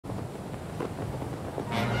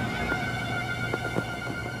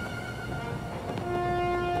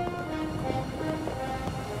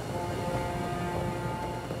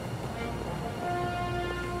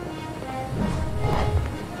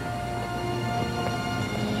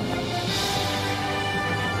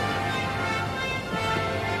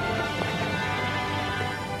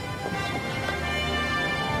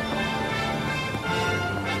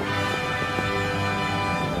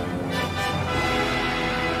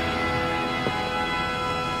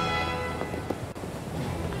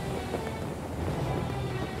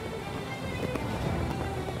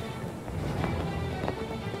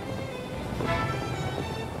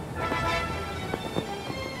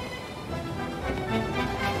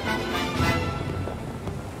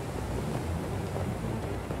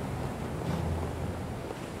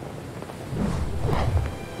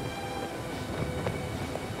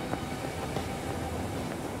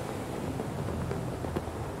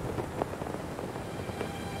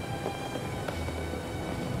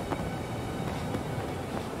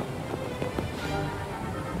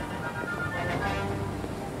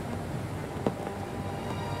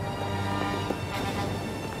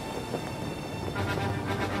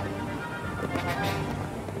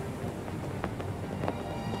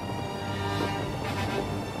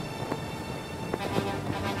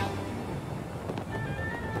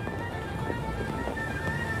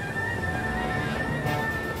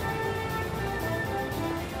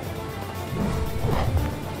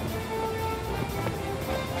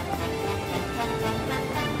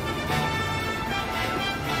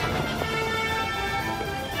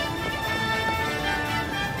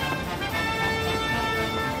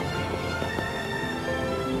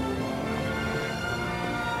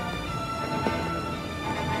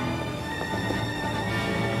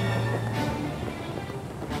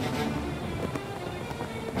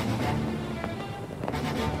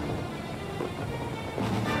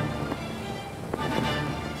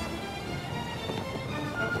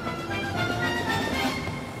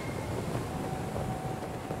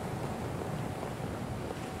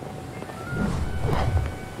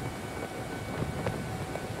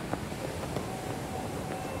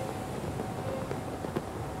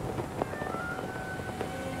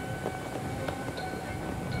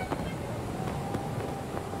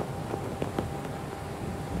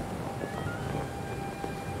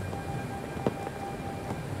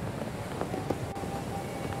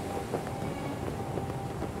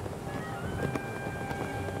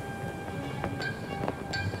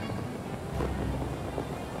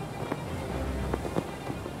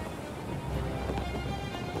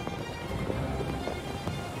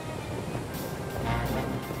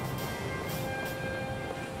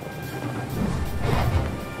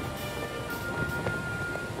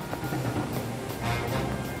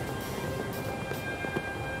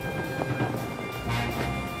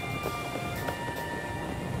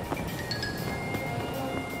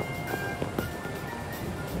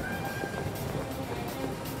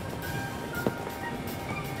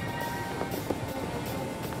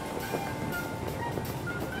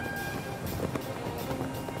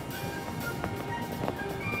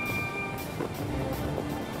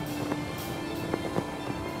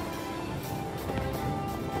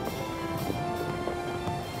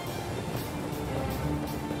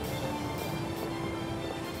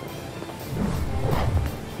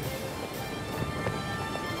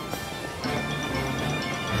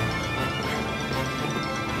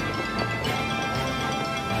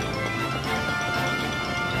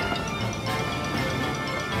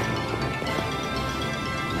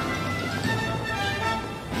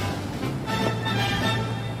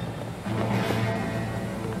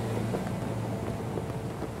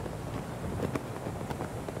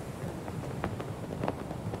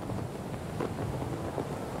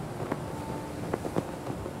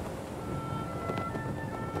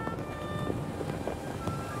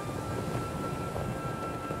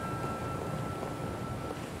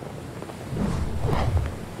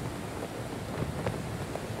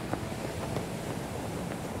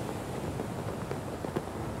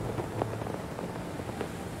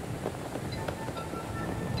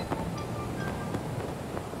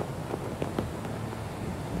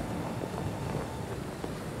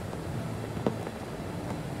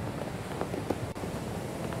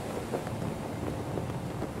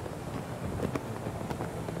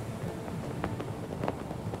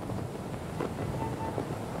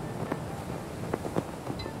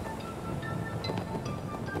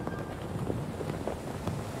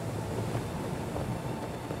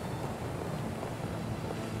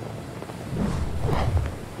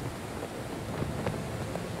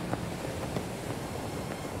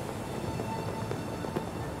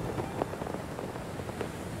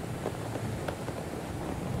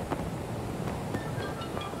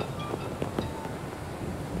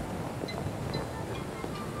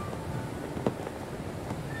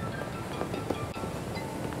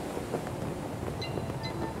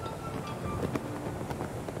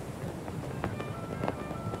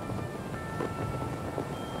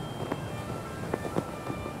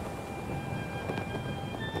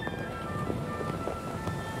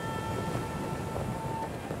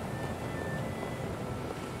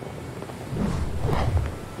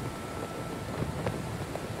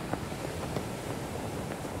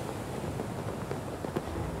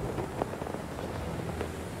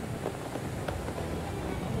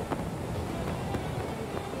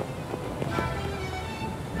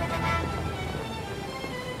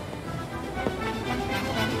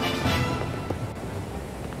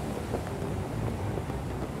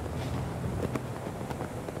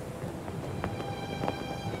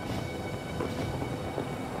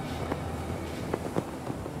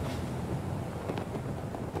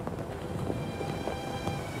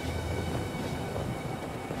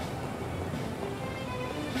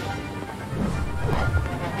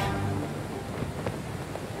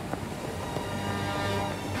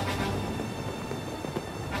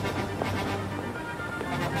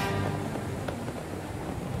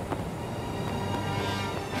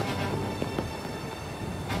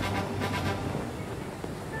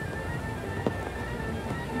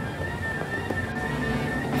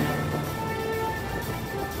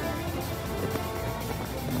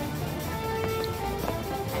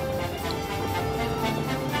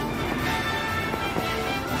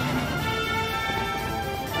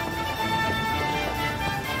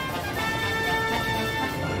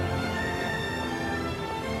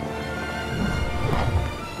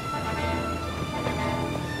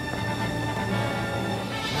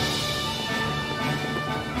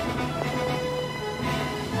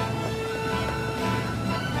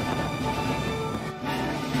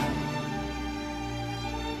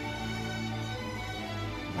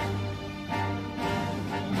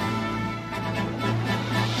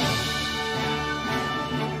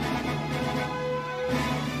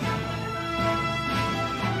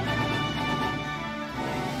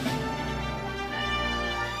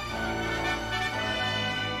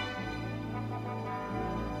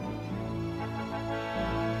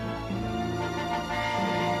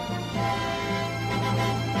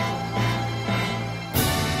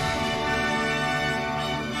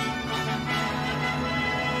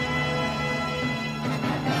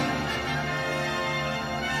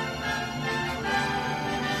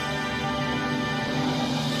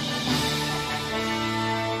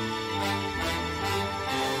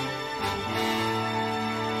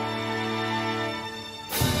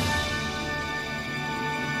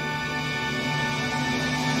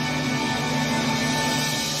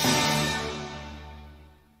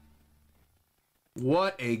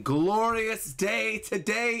What a glorious day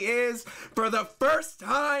today is. For the first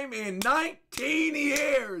time in 19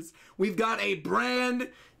 years, we've got a brand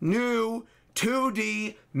new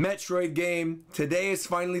 2D Metroid game. Today is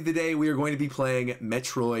finally the day we are going to be playing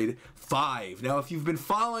Metroid 5. Now, if you've been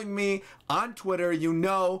following me on Twitter, you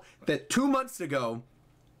know that 2 months ago,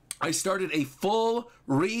 I started a full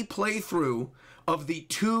replay through of the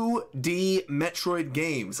 2D Metroid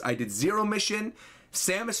games. I did Zero Mission,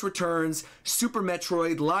 Samus Returns, Super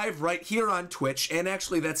Metroid, live right here on Twitch, and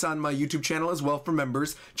actually that's on my YouTube channel as well for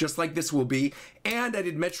members, just like this will be. And I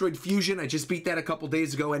did Metroid Fusion. I just beat that a couple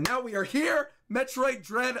days ago, and now we are here. Metroid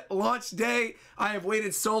Dread launch day. I have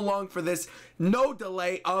waited so long for this. No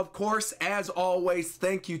delay, of course. As always,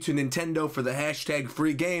 thank you to Nintendo for the hashtag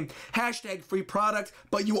free game, hashtag free product,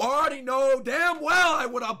 but you already know damn well I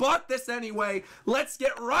would have bought this anyway. Let's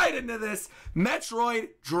get right into this.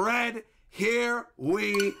 Metroid Dread. Here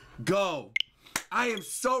we go. I am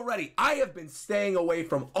so ready. I have been staying away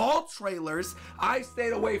from all trailers. I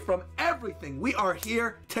stayed away from everything. We are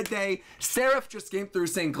here today. Seraph just came through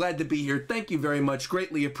saying glad to be here. Thank you very much.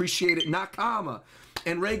 Greatly appreciate it. Nakama.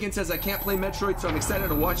 And Reagan says I can't play Metroid, so I'm excited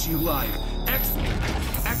to watch you live. Excellent.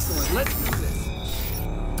 Excellent. Let's do this.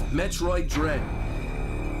 Metroid Dread.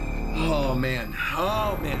 Oh, man.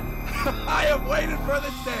 Oh, man. I have waited for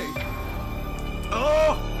this day.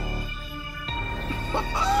 Oh.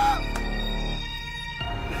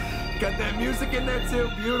 Got that music in there too.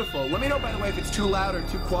 Beautiful. Let me know, by the way, if it's too loud or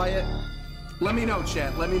too quiet. Let me know,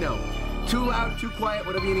 chat. Let me know. Too loud, too quiet,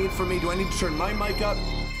 whatever you need from me. Do I need to turn my mic up?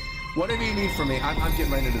 Whatever you need from me. I'm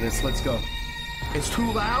getting right into this. Let's go. It's too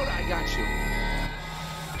loud? I got you.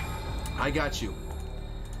 I got you.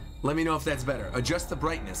 Let me know if that's better. Adjust the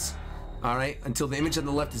brightness. All right? Until the image on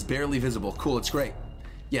the left is barely visible. Cool. It's great.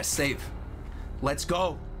 Yes, save. Let's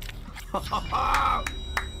go.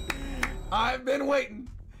 I've been waiting.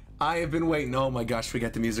 I have been waiting. Oh my gosh, we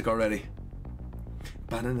got the music already.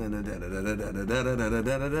 I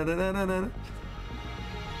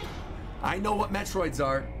know what Metroids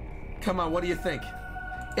are. Come on, what do you think?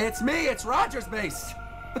 It's me, it's RogersBase.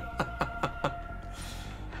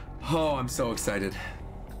 Oh, I'm so excited.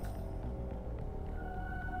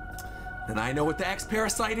 And I know what the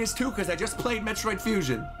X-Parasite is too, because I just played Metroid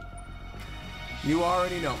Fusion. You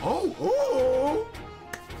already know. Oh, oh,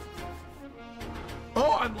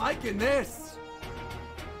 oh, I'm liking this.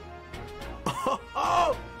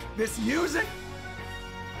 Oh, this music.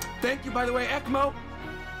 Thank you, by the way, ECMO.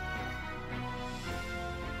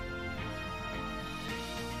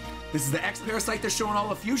 This is the X-Parasite. They're showing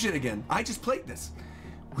all of Fusion again. I just played this.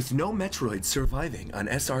 With no Metroid surviving on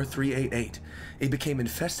SR388, it became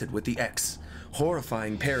infested with the X,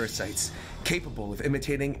 horrifying parasites capable of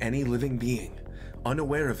imitating any living being.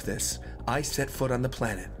 Unaware of this, I set foot on the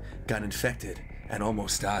planet, got infected, and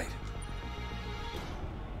almost died.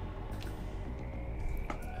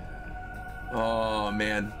 Oh,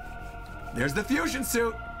 man. There's the fusion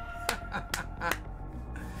suit!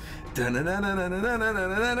 The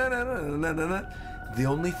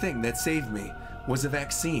only thing that saved me was a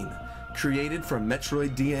vaccine created from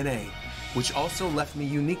Metroid DNA, which also left me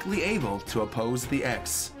uniquely able to oppose the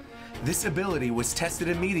X. This ability was tested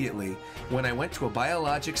immediately when I went to a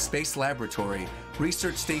biologic space laboratory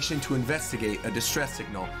research station to investigate a distress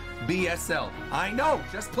signal. BSL. I know,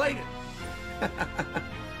 just played it.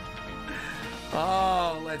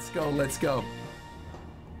 Oh, let's go, let's go.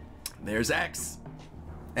 There's X.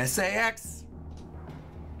 SAX.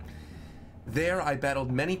 There I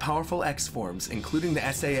battled many powerful X forms, including the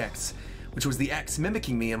SAX, which was the X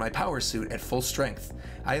mimicking me in my power suit at full strength.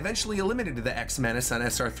 I eventually eliminated the X menace on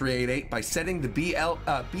SR388 by setting the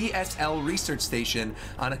BSL research station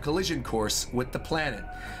on a collision course with the planet.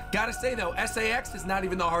 Gotta say though, SAX is not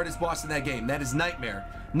even the hardest boss in that game. That is Nightmare.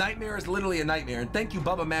 Nightmare is literally a nightmare. And thank you,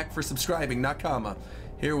 Bubba Mac, for subscribing, Nakama.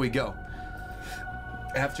 Here we go.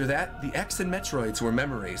 After that, the X and Metroids were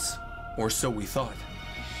memories. Or so we thought.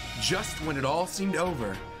 Just when it all seemed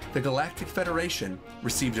over, the Galactic Federation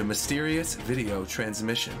received a mysterious video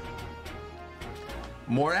transmission.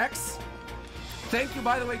 More X? Thank you,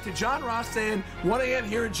 by the way, to John Ross saying 1 a.m.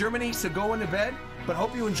 here in Germany, so go into bed. But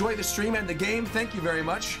hope you enjoy the stream and the game. Thank you very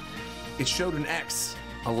much. It showed an X,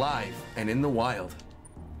 alive and in the wild.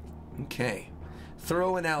 Okay.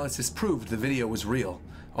 Thorough analysis proved the video was real.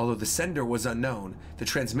 Although the sender was unknown, the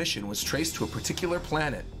transmission was traced to a particular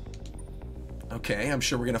planet. Okay, I'm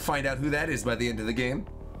sure we're going to find out who that is by the end of the game.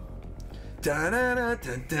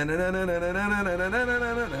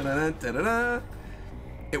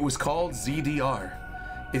 It was called ZDR.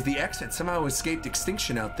 If the X had somehow escaped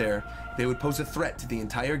extinction out there, they would pose a threat to the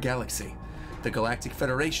entire galaxy. The Galactic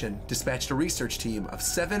Federation dispatched a research team of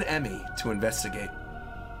 7 ME to investigate.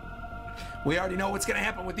 We already know what's going to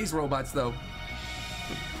happen with these robots, though.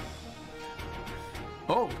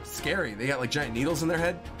 Oh, scary. They got like giant needles in their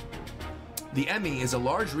head. The ME is a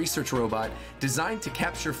large research robot designed to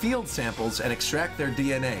capture field samples and extract their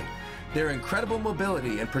DNA. Their incredible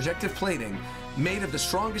mobility and projective plating, made of the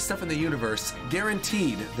strongest stuff in the universe,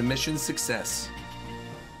 guaranteed the mission's success.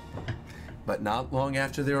 But not long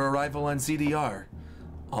after their arrival on ZDR,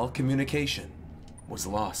 all communication was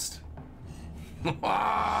lost.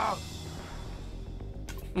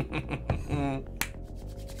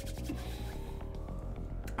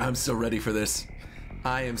 I'm so ready for this.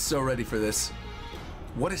 I am so ready for this.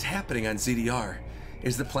 What is happening on ZDR?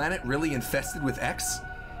 Is the planet really infested with X?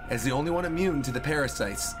 As the only one immune to the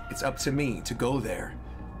parasites, it's up to me to go there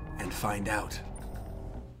and find out.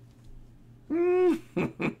 I'm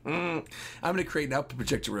gonna create an output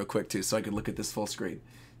projector real quick too, so I can look at this full screen.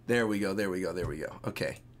 There we go, there we go, there we go.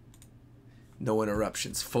 Okay. No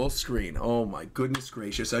interruptions, full screen. Oh my goodness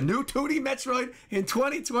gracious. A new 2D Metroid in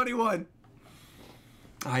 2021.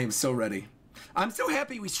 I am so ready. I'm so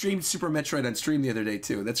happy we streamed Super Metroid on stream the other day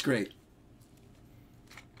too. That's great.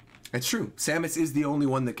 It's true. Samus is the only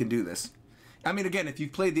one that can do this. I mean, again, if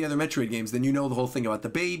you've played the other Metroid games, then you know the whole thing about the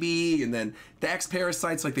baby, and then the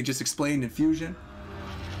X-Parasites like they just explained in Fusion.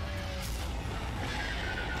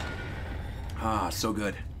 Ah, so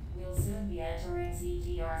good. We'll soon be entering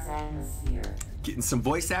ZDR's atmosphere. Getting some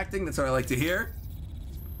voice acting, that's what I like to hear.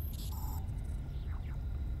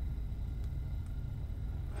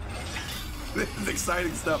 This is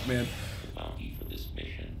exciting stuff, man. The bounty for this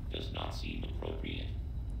mission does not seem appropriate.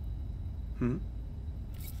 Hmm?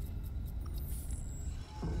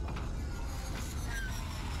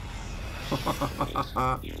 This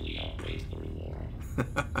clearly outweighs the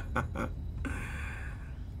reward.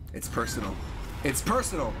 It's personal. It's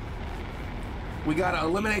personal. We gotta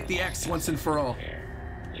eliminate the X once and for all.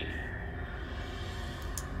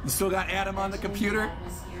 You still got Adam on the computer?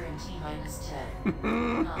 Atmosphere in T-minus 10.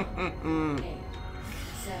 9, 8,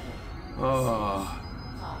 7, Oh.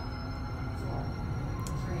 5, 4,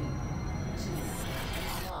 3, 2,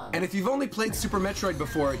 1. And if you've only played Super Metroid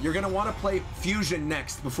before, you're gonna want to play Fusion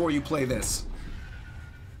next before you play this.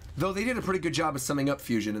 Though they did a pretty good job of summing up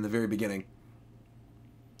Fusion in the very beginning.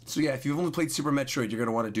 So yeah, if you've only played Super Metroid, you're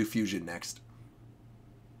gonna want to do Fusion next.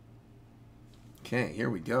 Okay, here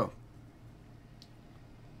we go.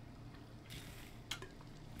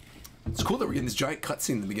 It's cool that we're getting this giant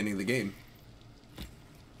cutscene in the beginning of the game.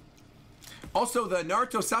 Also, the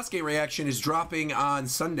Naruto Sasuke reaction is dropping on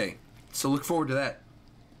Sunday, so look forward to that.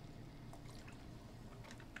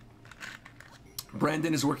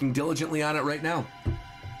 Brandon is working diligently on it right now.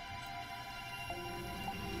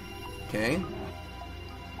 Okay.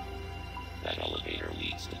 That elevator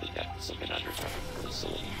leads to the depths of an underground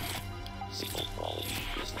facility. Signal quality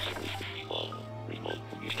is likely to be low. Remote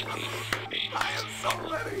communication remains. I am so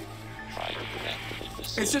ready. Try to connect to the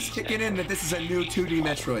facility. It's just kicking in that this is a new 2D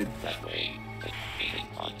Metroid. That way, maintaining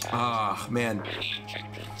contact. Ah, man. Any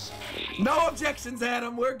objections? No objections,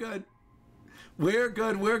 Adam. We're good. We're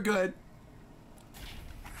good. We're good.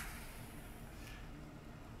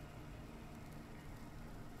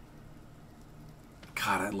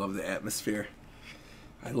 God, I love the atmosphere.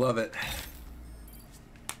 I love it.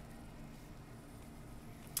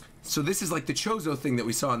 So this is like the Chozo thing that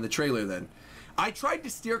we saw in the trailer then. I tried to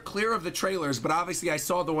steer clear of the trailers, but obviously I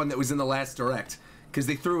saw the one that was in the last Direct, because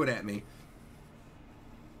they threw it at me.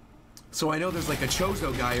 So I know there's like a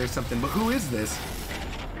Chozo guy or something, but who is this?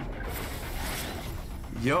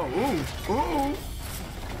 Yo, ooh, ooh.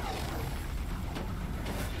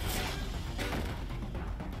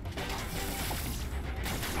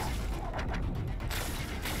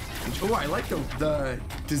 Oh, I like the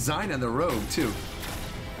design on the robe, too.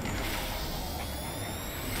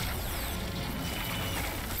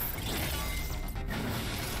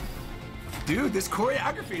 Dude, this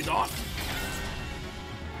choreography is awesome.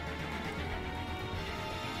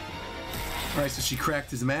 All right, so she cracked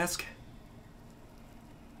his mask.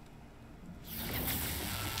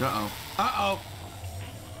 Uh-oh. Uh-oh.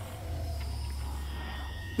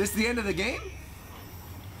 This is the end of the game?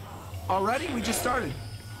 Already? We just started.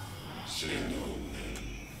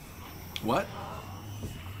 What?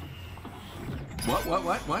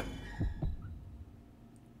 What?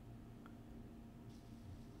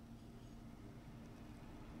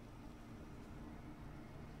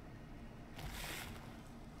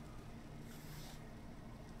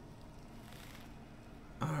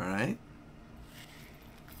 All right.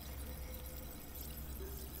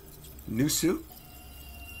 New suit?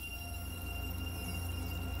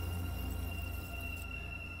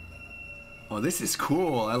 Oh, this is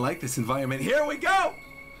cool. I like this environment. Here we go!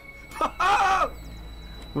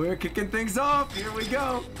 We're kicking things off. Here we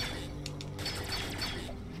go.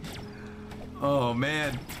 Oh,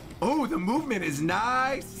 man. Oh, the movement is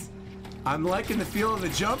nice. I'm liking the feel of the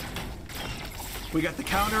jump. We got the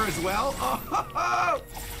counter as well. Oh,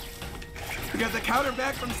 we got the counter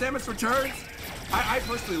back from Samus Returns. I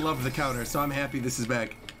personally love the counter, so I'm happy this is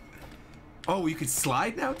back. Oh, you could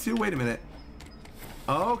slide now too? Wait a minute.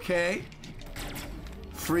 Okay.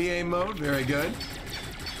 Free aim mode, very good.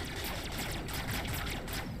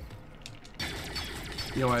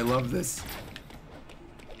 Yo, I love this.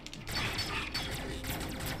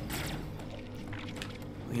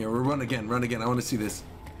 Here, we'll run again, run again. I want to see this.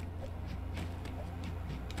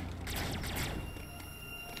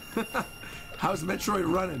 How's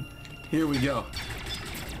Metroid running? Here we go.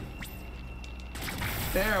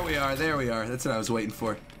 There we are, there we are. That's what I was waiting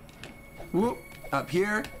for. Whoop, up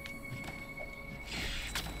here.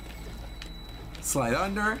 Slide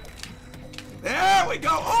under. There we go.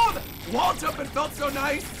 Oh, the wall jump, it felt so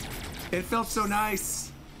nice. It felt so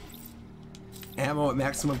nice. Ammo at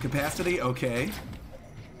maximum capacity, okay.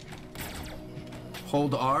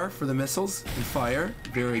 Hold R for the missiles and fire,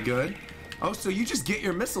 very good. Oh, so you just get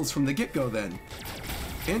your missiles from the get-go then.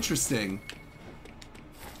 Interesting.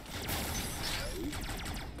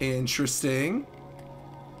 Interesting.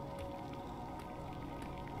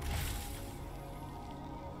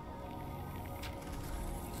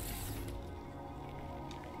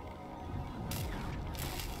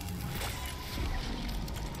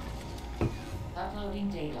 Uploading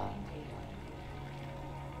data.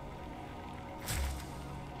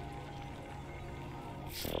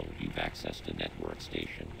 So you've accessed a network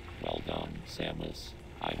station. Well done, Samus.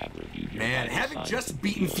 I have reviewed your Man, vital having signs just and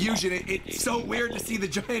beaten video Fusion, logs and it's data so you weird to uploaded. see the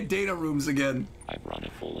giant data rooms again. I've run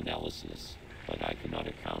a full analysis, but I cannot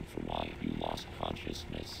account for why you lost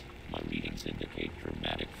consciousness. My readings indicate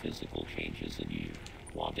dramatic physical changes in you.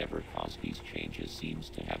 Whatever caused these changes seems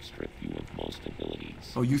to have stripped you of most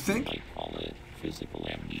abilities. Oh, you think? You might call it physical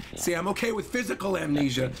amnesia. See, I'm okay with physical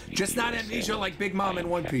amnesia, just not amnesia like Big Mom in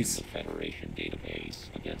One Piece. The Federation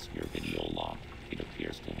database against your video log. It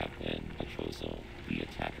appears to have been a Chozo. The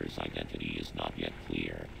attacker's identity is not yet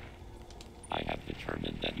clear. I have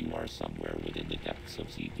determined that you are somewhere within the depths of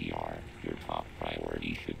ZDR. Your top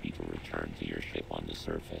priority should be to return to your ship on the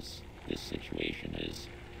surface. This situation is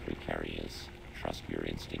precarious. Trust your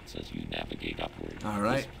instincts as you navigate upward. All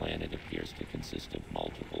right. This planet appears to consist of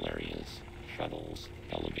multiple areas. Shuttles,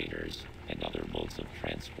 elevators, and other modes of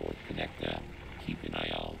transport connect them. Keep an eye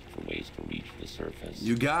out for ways to reach the surface.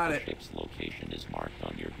 You got The it. ship's location is marked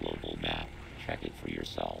on your global map. Check it for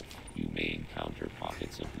yourself. You may encounter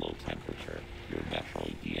pockets of low temperature. Your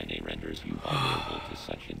Metroid DNA renders you vulnerable to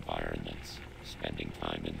such environments. Spending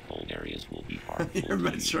time in cold areas will be harmful. Your to you.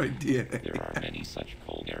 Metroid DNA. There are many such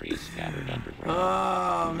cold areas scattered underground.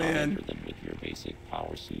 Oh, Do not man. enter them with your basic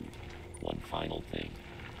power suit. One final thing.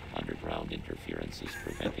 Underground interference is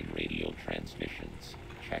preventing radio transmissions.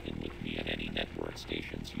 Check in with me at any network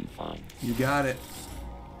stations you find. You got it.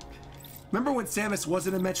 Remember when Samus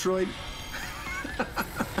wasn't a Metroid?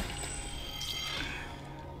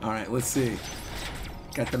 All right, let's see.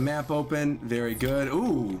 Got the map open. Very good.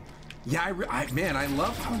 Ooh. Yeah, man, I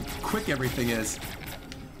love how quick everything is.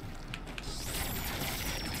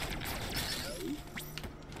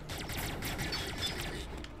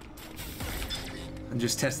 I'm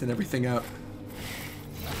just testing everything out.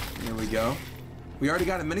 Here we go. We already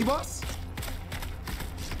got a mini boss?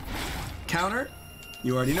 Counter?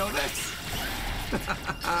 You already know this.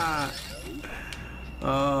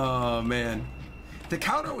 Oh, man. The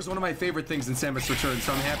counter was one of my favorite things in Samus Returns,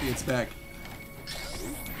 so I'm happy it's back.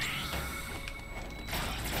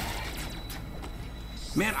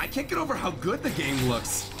 Man, I can't get over how good the game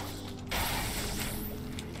looks.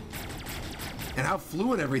 And how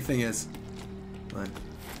fluid everything is. Come on.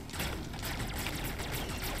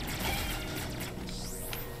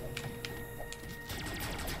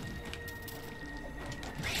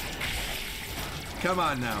 Come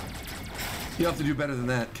on now. You have to do better than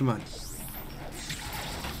that. Come on.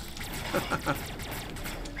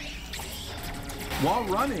 While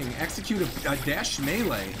running, execute a dash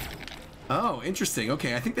melee. Oh, interesting.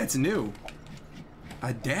 Okay, I think that's new.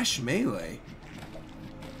 A dash melee.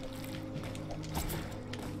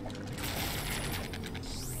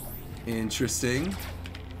 Interesting.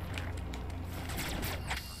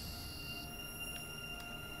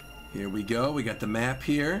 Here we go. We got the map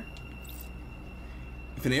here.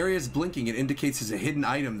 If an area is blinking, it indicates there's a hidden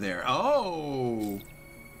item there. Oh!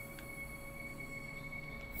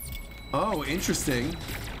 Oh, interesting.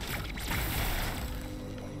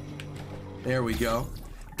 There we go.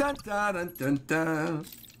 Dun dun dun dun dun.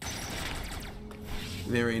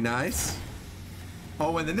 Very nice.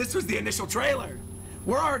 Oh, and then this was the initial trailer.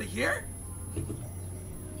 We're already here?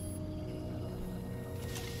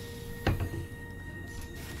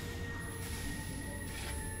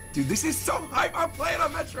 Dude, this is so hype. I'm playing a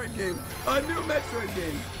Metroid game. A new Metroid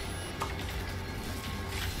game.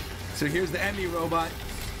 So here's the Emmy robot.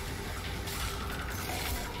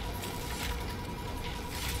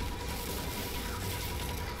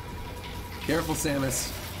 Careful,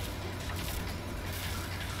 Samus.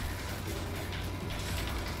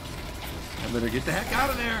 I better get the heck out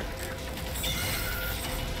of there.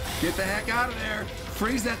 Get the heck out of there.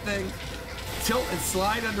 Freeze that thing. Tilt and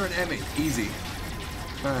slide under an Emmy. Easy.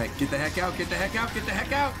 All right, get the heck out, get the heck out, get the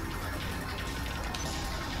heck out.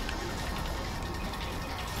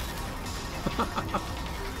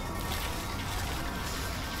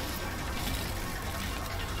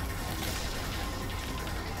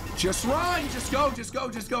 Just run, just go, just go,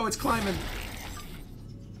 just go. It's climbing.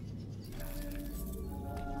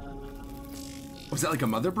 Was that like a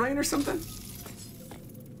mother brain or something?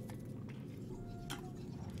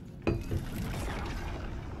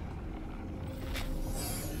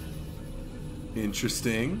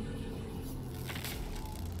 Interesting.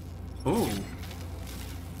 Oh.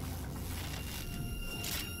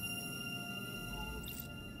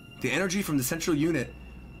 The energy from the central unit.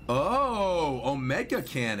 Oh, Omega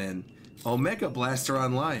Cannon. Omega Blaster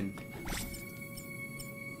online.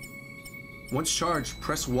 Once charged,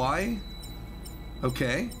 press Y.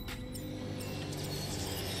 Okay.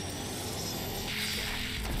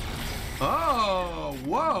 Oh,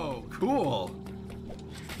 whoa, cool.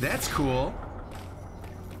 That's cool.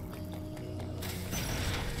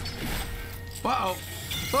 Uh-oh.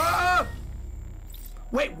 Ah!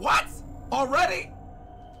 Wait, what? Already?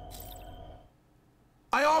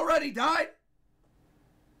 I already died?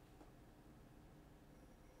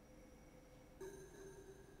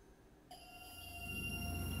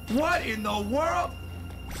 What in the world?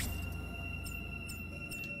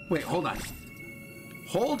 Wait, hold on.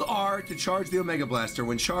 Hold R to charge the Omega Blaster.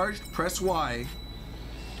 When charged, press Y.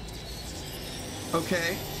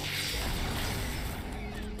 Okay.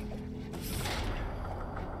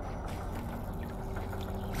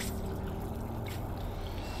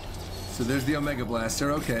 So there's the Omega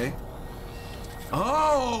Blaster, okay.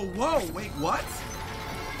 Oh, whoa, wait, what?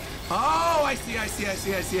 Oh, I see. I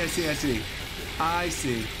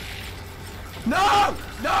see. No!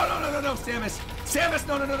 No, Samus. Samus,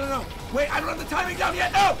 no. Wait, I don't have the timing down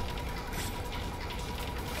yet, no!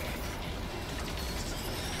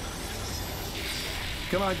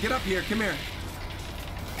 Come on, get up here, come here.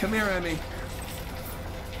 Come here, Emmy.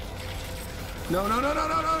 No.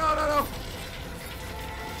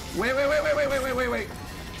 Wait.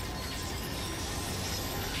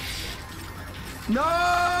 No!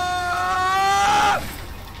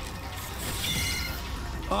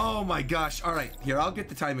 Oh my gosh. All right, here, I'll get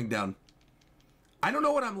the timing down. I don't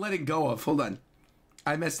know what I'm letting go of. Hold on.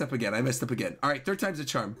 I messed up again. All right, third time's a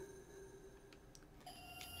charm.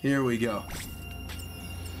 Here we go.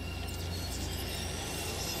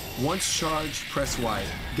 Once charged, press Y.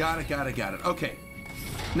 Got it. Okay.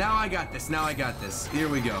 Now I got this. Here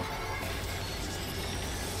we go.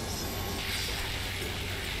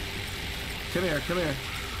 Come here.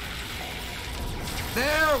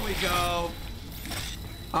 There we go.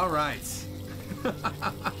 All right.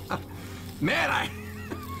 Man,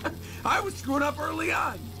 I was screwing up early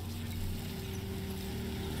on.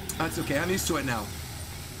 That's okay. I'm used to it now.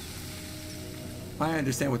 I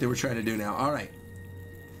understand what they were trying to do now. All right.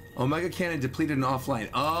 Omega Cannon depleted and offline.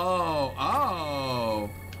 Oh.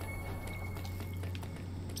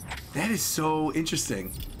 That is so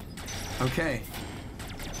interesting. Okay.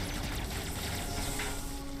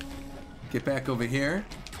 Get back over here.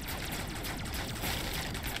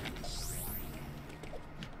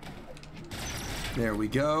 There we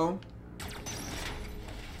go.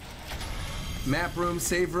 Map room,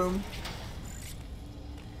 save room.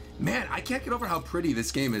 Man, I can't get over how pretty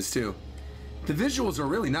this game is too. The visuals are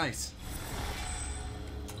really nice.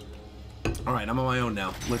 All right, I'm on my own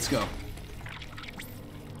now. Let's go.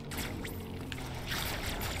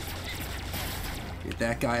 Get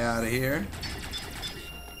that guy out of here.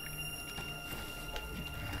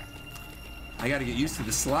 I gotta get used to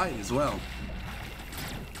the slide as well.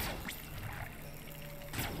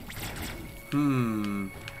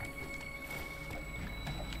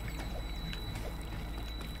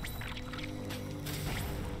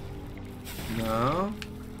 No.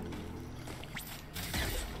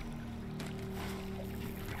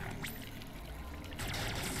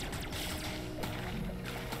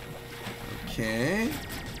 Okay.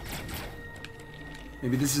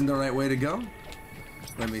 Maybe this isn't the right way to go.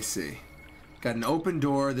 Let me see. Got an open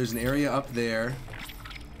door. There's an area up there.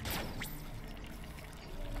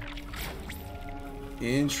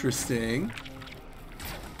 Interesting.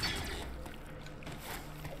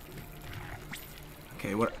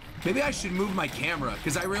 Okay, what? Maybe I should move my camera,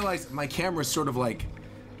 because I realized my camera is sort of like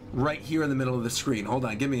right here in the middle of the screen. Hold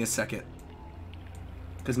on, give me a second.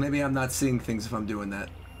 Because maybe I'm not seeing things if I'm doing that.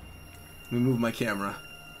 Let me move my camera.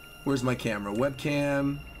 Where's my camera?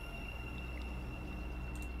 Webcam.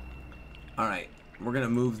 Alright, we're gonna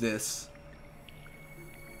move this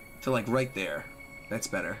to like right there. That's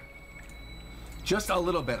better. Just a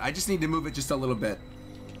little bit. I just need to move it just a little bit.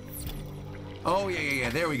 Oh, yeah.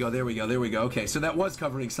 There we go. Okay, so that was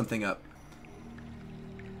covering something up.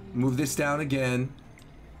 Move this down again.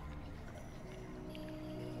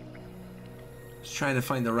 Just trying to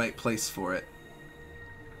find the right place for it.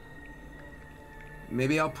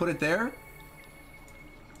 Maybe I'll put it there.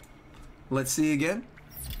 Let's see again.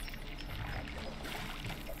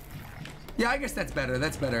 Yeah, I guess that's better.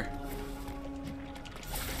 That's better.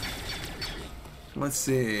 Let's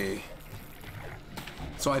see.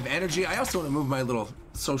 So I have energy. I also want to move my little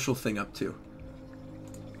social thing up too.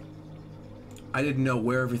 I didn't know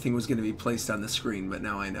where everything was going to be placed on the screen, but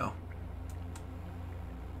now I know.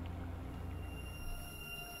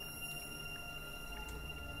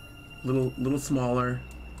 Little smaller.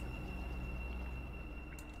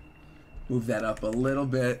 Move that up a little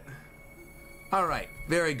bit. All right.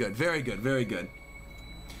 Very good. Very good. Very good.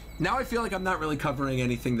 Now I feel like I'm not really covering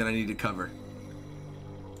anything that I need to cover.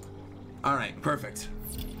 All right. Perfect.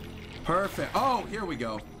 Perfect. Oh, here we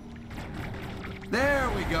go. There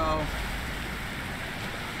we go.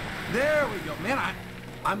 There we go. Man,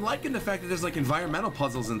 I'm liking the fact that there's like environmental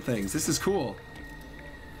puzzles and things. This is cool.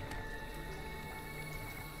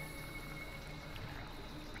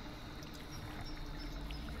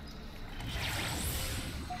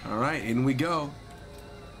 All right, in we go.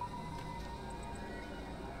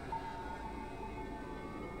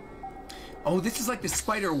 Oh, this is like the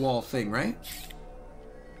spider wall thing, right?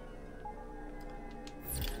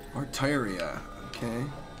 Arteria, okay.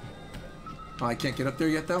 Oh, I can't get up there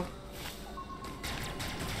yet, though?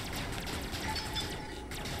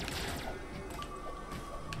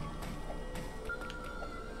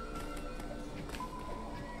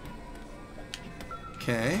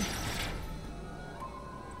 Okay.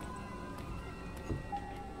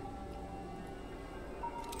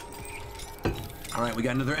 All right, we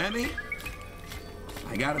got another Emmy.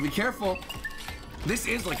 I gotta be careful. This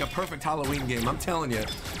is like a perfect Halloween game, I'm telling you.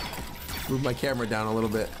 Move my camera down a little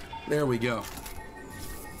bit. There we go.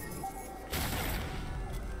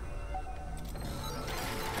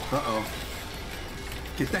 Uh-oh.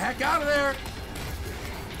 Get the heck out of there!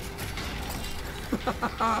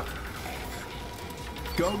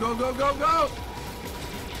 Go, go, go, go, go!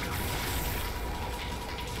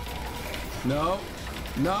 No.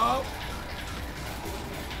 No!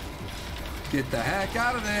 Get the heck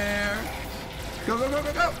out of there! Go, go, go,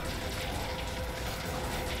 go, go!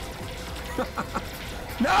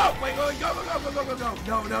 No! Wait, go, go, go, go, go, go, go!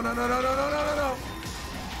 No, no, no, no, no, no, no, no, no, no!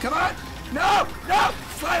 Come on! No! No!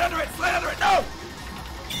 Slide under it! Slide under it! No!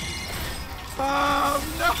 Oh,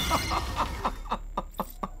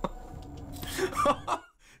 no!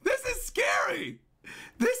 This is scary!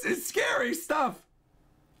 This is scary stuff!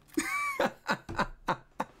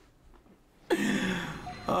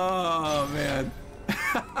 Oh, man.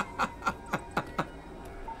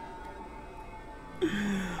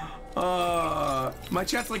 My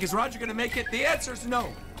chat's like, is Roger gonna make it? The answer's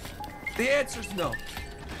no. The answer's no.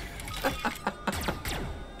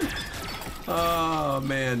 Oh,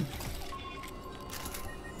 man.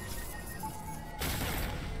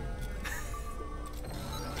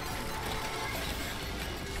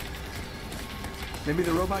 Maybe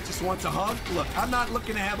the robot just wants a hug? Look, I'm not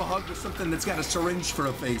looking to have a hug with something that's got a syringe for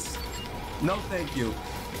a face. No, thank you.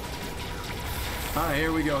 All right,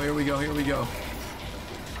 here we go, here we go, here we go.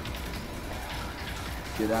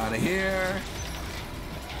 Get out of here.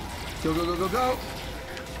 Go, go, go, go, go.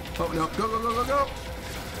 Oh, no. Go, go, go, go, go.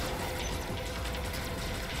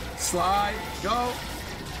 Slide. Go.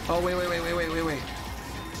 Oh, wait, wait, wait, wait, wait, wait, wait.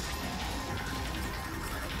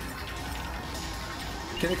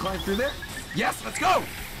 Can it climb through there? Yes, let's go.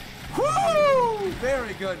 Woo!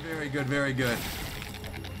 Very good, very good, very good.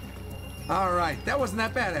 All right, that wasn't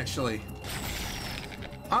that bad, actually.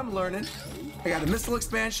 I'm learning. I got a missile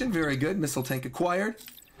expansion, very good. Missile tank acquired.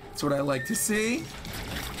 That's what I like to see.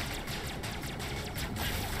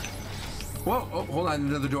 Whoa, oh, hold on,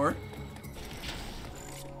 another door.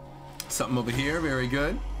 Something over here, very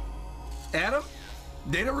good. Adam?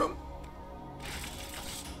 Data room?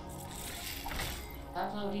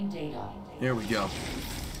 Uploading data. Here we go.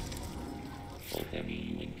 Both enemy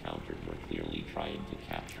you encountered were clearly trying to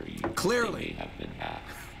capture you. Clearly. They may have been hacked.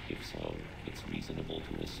 If so, it's reasonable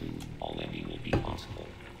to assume all enemy will be hostile.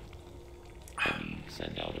 Enemy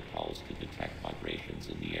send out a pulse to detect vibrations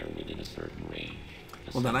in the air within a certain range.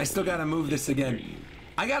 Well then, I still gotta move this again.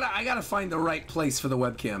 I gotta find the right place for the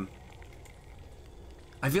webcam.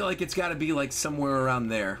 I feel like it's gotta be like somewhere around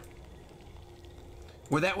there.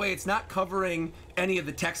 Where that way it's not covering any of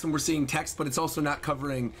the text when we're seeing text, but it's also not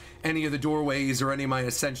covering any of the doorways or any of my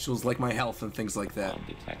essentials like my health and things like that. On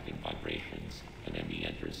detecting vibrations, an enemy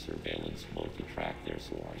enters surveillance mode to track their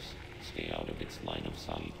source. Stay out of its line of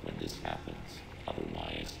sight when this happens.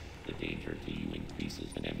 Otherwise, the danger to you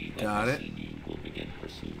increases. An enemy that has seen you will begin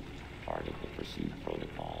pursuit. Part of the pursuit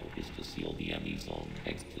protocol is to seal the enemy zone.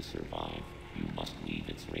 Exit to survive. You must leave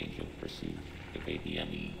its range of pursuit. Evade the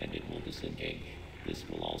enemy and it will disengage. This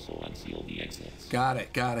will also unseal the exits. Got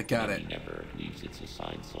it. The enemy never leaves its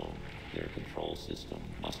assigned zone. Their control system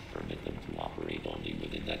must permit them to operate only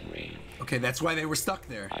within that range. Okay, that's why they were stuck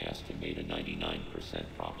there. I estimate a 99%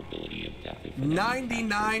 probability of death.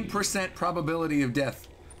 99% probability of death.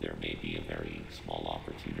 There may be a very small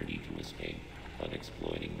opportunity to escape, but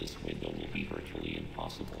exploiting this window will be virtually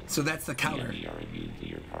impossible. So that's the counter. The enemy are immune to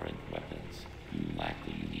your current weapons. You lack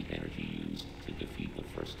the unique energy used to defeat the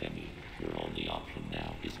first enemy. Your only option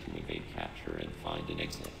now is to evade capture and find an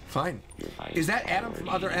exit. Fine. Your highest Is that Adam from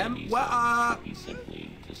Other M? priority Well, should be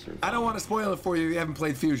simply to survive. I don't want to spoil it for you if you haven't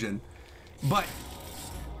played Fusion. But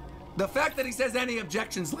the fact that he says any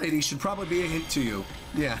objections, lady, should probably be a hint to you.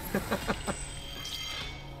 Yeah.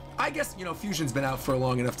 I guess, you know, Fusion's been out for a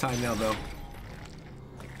long enough time now, though.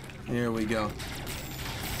 Here we go.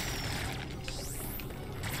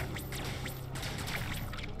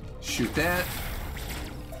 Shoot that.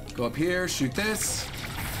 Go up here, shoot this.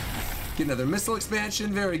 Get another missile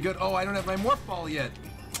expansion, very good. Oh, I don't have my morph ball yet.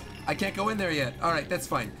 I can't go in there yet. All right, that's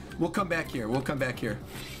fine. We'll come back here, we'll come back here.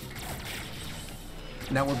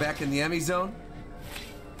 Now we're back in the Emmy zone.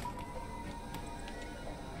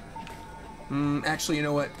 Actually, you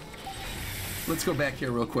know what? Let's go back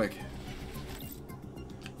here real quick.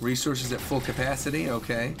 Resources at full capacity,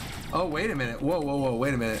 okay. Oh, wait a minute. Whoa, whoa, whoa,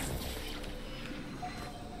 wait a minute.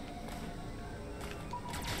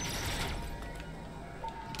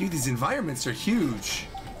 Dude, these environments are huge.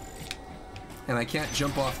 And I can't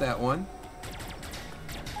jump off that one.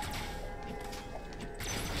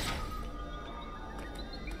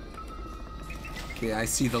 Okay, I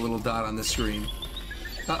see the little dot on the screen.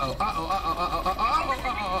 Uh-oh, uh-oh, uh-oh, uh-oh, uh-oh,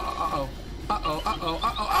 uh-oh, uh-oh, uh-oh,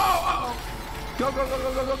 uh-oh, uh-oh. Go, go, go,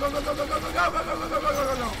 go, go, go, go, go, go, go, go, go, go, go, go, go,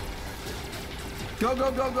 go, go. Go,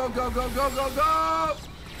 go, go, go, go, go, go, go, go.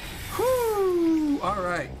 Whoo! All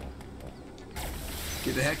right.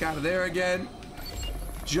 Get the heck out of there again.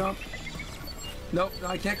 Jump. Nope, no,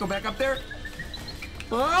 I can't go back up there.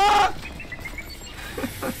 Ah!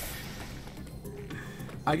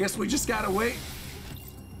 I guess we just gotta wait.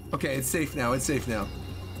 Okay, it's safe now, it's safe now.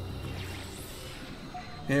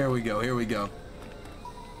 Here we go, here we go.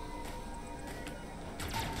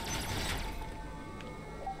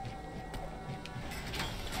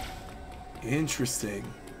 Interesting.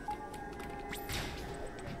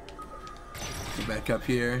 Go back up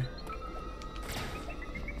here.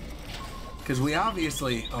 Because we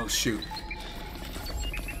obviously... Oh, shoot.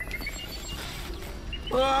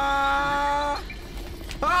 Ah!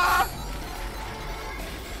 Ah!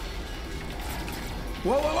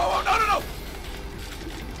 Whoa, whoa, whoa, whoa, no, no, no!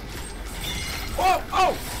 Whoa,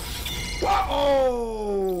 oh! Whoa!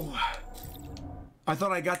 Oh! I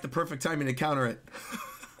thought I got the perfect timing to counter it.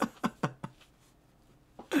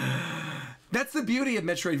 That's the beauty of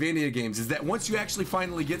Metroidvania games, is that once you actually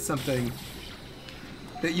finally get something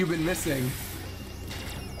that you've been missing,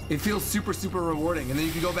 it feels super, super rewarding. And then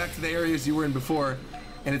you can go back to the areas you were in before,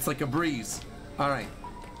 and it's like a breeze. All right,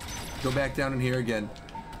 go back down in here again.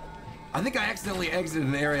 I think I accidentally exited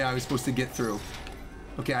an area I was supposed to get through.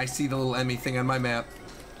 Okay, I see the little Emmy thing on my map.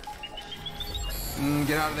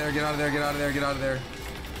 Get out of there, get out of there, get out of there, get out of there.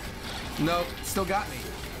 Nope, still got me.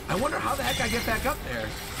 I wonder how the heck I get back up there.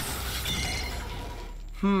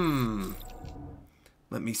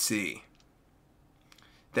 Let me see.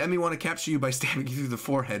 The Emmy want to capture you by stabbing you through the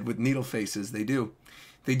forehead with needle faces. They do.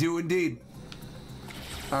 They do indeed.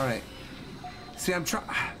 Alright. See, I'm trying...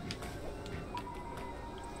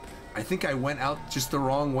 I think I went out just the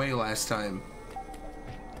wrong way last time.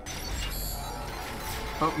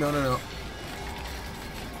 Oh, no, no, no.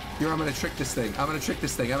 Here, I'm gonna trick this thing. I'm gonna trick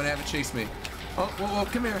this thing. I'm gonna have it chase me. Oh, whoa, whoa,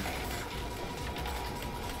 come here.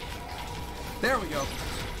 There we go.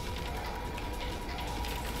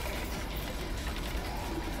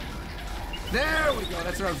 There we go.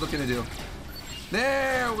 That's what I was looking to do.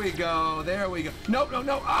 There we go. There we go. Nope, no,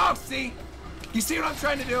 no. Oh, see? You see what I'm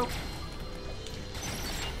trying to do?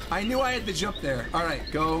 I knew I had to jump there. All right,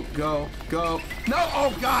 go, go, go. No,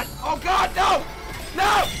 oh God, no!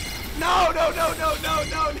 No! No, no, no, no, no,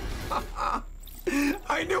 no, no.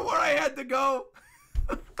 I knew where I had to go.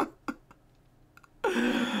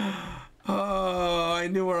 Oh, I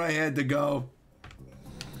knew where I had to go.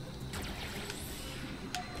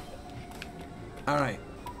 All right.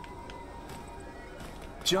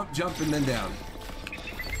 Jump, jump, and then down.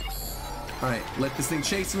 All right, let this thing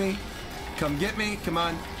chase me. Come get me, come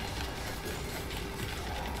on.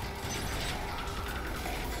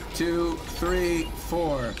 2, 3,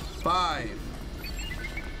 4, 5.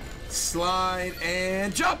 Slide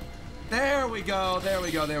and jump. There we go, there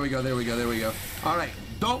we go, there we go, there we go, there we go. All right,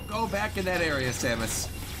 don't go back in that area, Samus.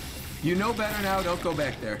 You know better now, don't go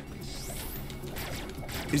back there.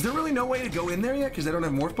 Is there really no way to go in there yet? Because I don't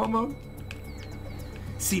have Morph Ball mode?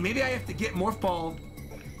 See, maybe I have to get Morph Ball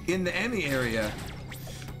in the Emmy area.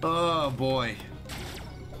 Oh, boy.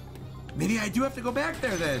 Maybe I do have to go back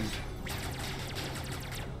there, then.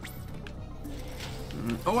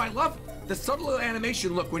 Oh, I love the subtle little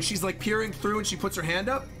animation. Look, when she's, like, peering through and she puts her hand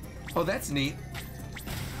up. Oh, that's neat.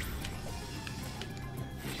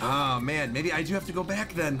 Oh, man. Maybe I do have to go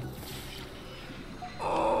back, then.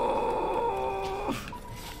 Oh.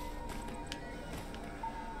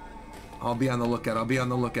 I'll be on the lookout. I'll be on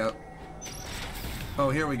the lookout. Oh,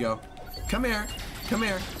 here we go. Come here. Come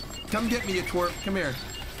here. Come get me, you twerp. Come here.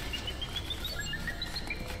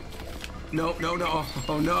 No, no, no.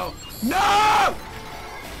 Oh, no. No!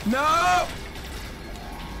 No!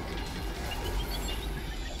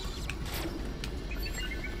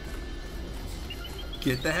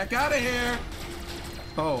 Get the heck out of here.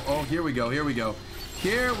 Oh, oh, here we go. Here we go.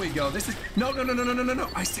 Here we go. This is... No, no, no, no, no, no, no, no.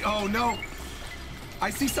 I see... Oh, no. I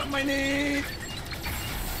see something I need.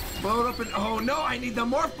 Blow it up and... Oh, no. I need the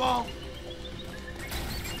Morph Ball.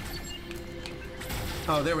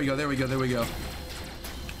 Oh, there we go. There we go. There we go.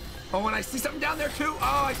 Oh, and I see something down there, too.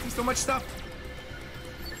 Oh, I see so much stuff.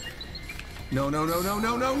 No, no, no, no,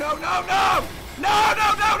 no, no, no, no, no! No,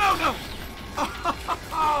 no, no, no, no!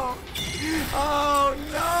 Oh, oh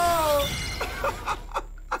no!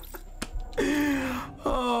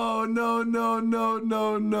 Oh, no, no, no,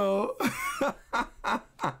 no, no.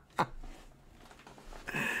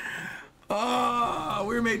 Oh,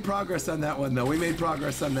 we made progress on that one, though. We made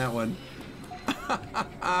progress on that one.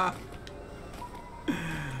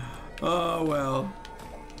 Oh, well.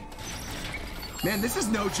 Man, this is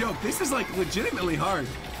no joke. This is, like, legitimately hard.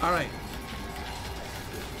 All right.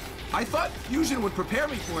 I thought Fusion would prepare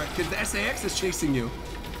me for it because the SAX is chasing you.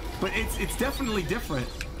 But it's definitely different.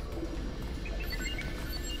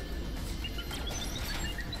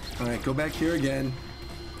 All right, go back here again.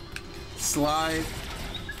 Slide.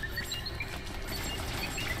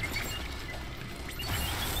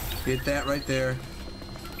 Hit that right there.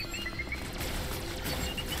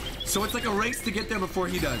 So it's like a race to get there before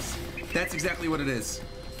he does. That's exactly what it is.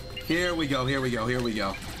 Here we go, here we go, here we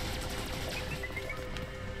go.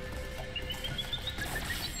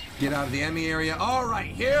 Get out of the Emmy area. All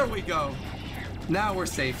right, here we go. Now we're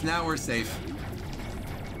safe, now we're safe.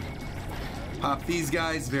 Pop these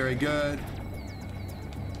guys, very good.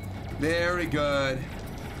 Very good.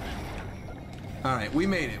 All right, we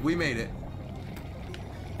made it, we made it.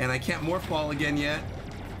 And I can't Morph Ball again yet.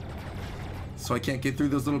 So I can't get through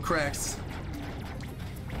those little cracks.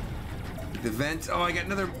 The vent. Oh, I got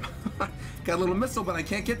another... got a little missile, but I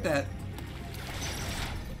can't get that.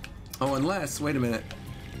 Oh, unless... Wait a minute.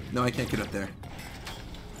 No, I can't get up there.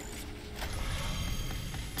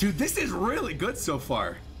 Dude, this is really good so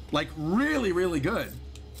far. Like, really, really good.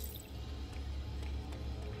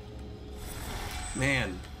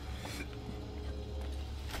 Man.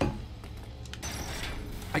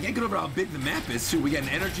 I can't get over how big the map is, too. We got an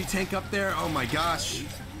energy tank up there. Oh, my gosh.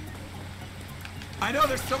 I know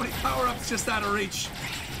there's so many power-ups just out of reach.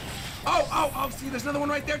 Oh, oh, oh, see, there's another one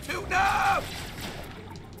right there, too. No!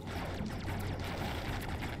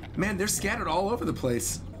 Man, they're scattered all over the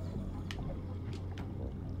place.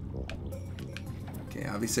 Okay,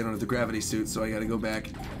 obviously I don't have the gravity suit, so I gotta go back.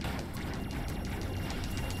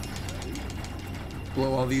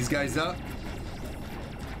 Blow all these guys up.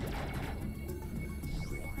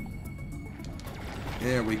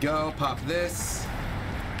 There we go. Pop this.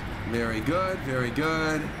 Very good. Very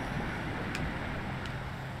good.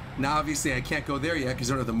 Now, obviously, I can't go there yet because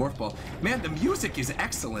I don't have the Morph Ball. Man, the music is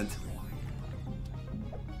excellent.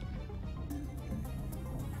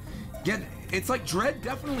 It's like Dread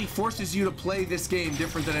definitely forces you to play this game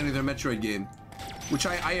different than any other Metroid game, which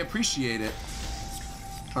I appreciate it.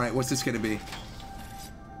 All right, what's this gonna be?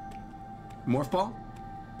 Morph Ball?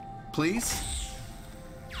 Please?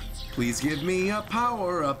 Please give me a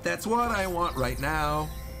power up. That's what I want right now.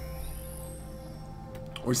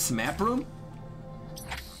 Or Smap Room?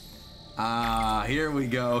 Ah, here we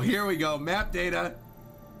go. Here we go. Map data.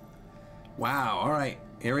 Wow, all right.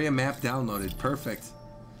 Area map downloaded. Perfect.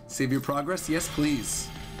 Save your progress? Yes, please.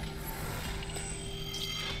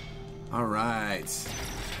 All right.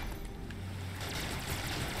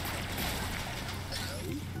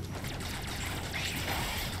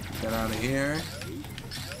 Get out of here.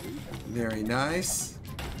 Very nice.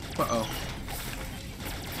 Uh-oh.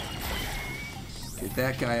 Get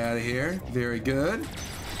that guy out of here. Very good.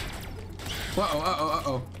 Uh-oh, uh-oh,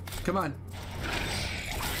 uh-oh. Come on.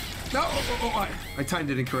 No! Oh, I timed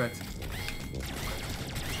it incorrect.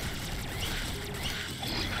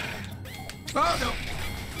 Oh, no!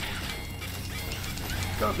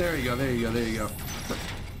 Oh, there you go, there you go, there you go.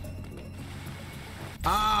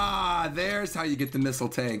 Ah, there's how you get the missile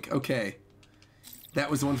tank. Okay. That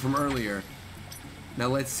was the one from earlier. Now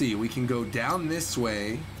let's see. We can go down this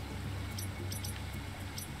way.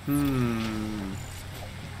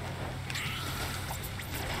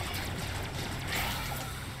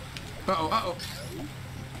 Uh-oh, uh-oh.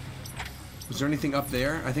 Was there anything up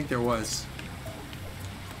there? I think there was.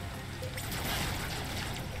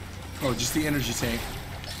 Oh, just the energy tank.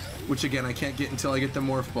 Which, again, I can't get until I get the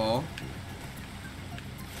morph ball.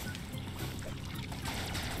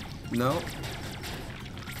 No.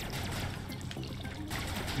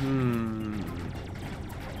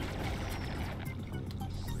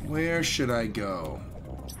 Where should I go?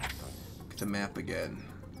 Look at the map again.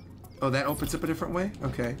 Oh, that opens up a different way?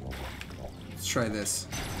 Okay. Let's try this.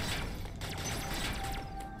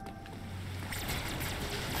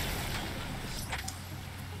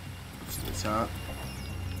 To the top.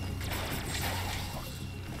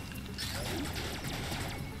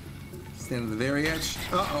 Stand on the very edge.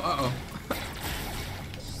 Uh-oh, uh-oh.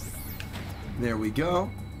 There we go.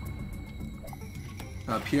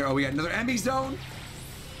 Up here. Oh, we got another ME zone.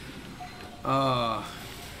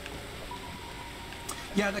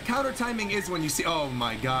 Yeah, the counter timing is when you see. Oh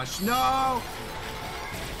my gosh, no!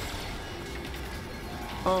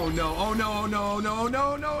 Oh no, oh no, oh no, no,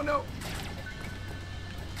 no, no, no!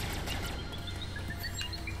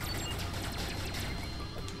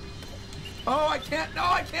 Oh, I can't, no,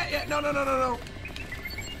 I can't yet! No, no, no, no, no!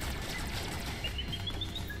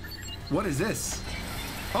 What is this?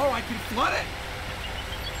 Oh, I can flood it!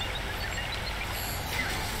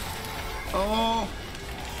 Oh!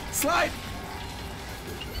 Slide!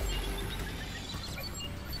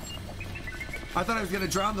 I thought I was gonna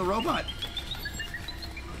drown the robot.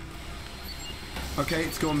 Okay,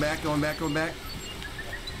 it's going back, going back, going back.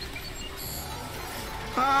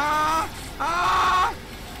 Ah! Ah!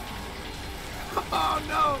 Oh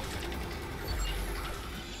no!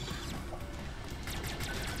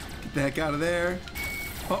 Get the heck out of there.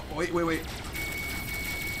 Oh, wait, wait, wait.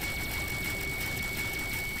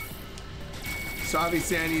 So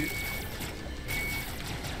obviously I need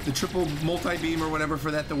the triple multi-beam or whatever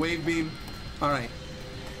for that, the wave beam. All right,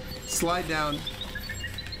 slide down.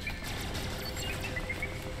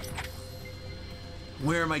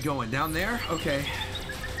 Where am I going? Down there? Okay.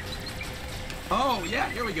 Oh,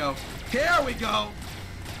 yeah, here we go. Here we go.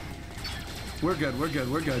 We're good, we're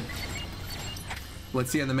good, we're good.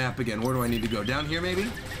 Let's see on the map again. Where do I need to go? Down here,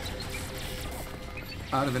 maybe?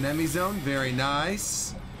 Out of an ME zone. Very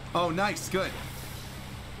nice. Oh, nice, good.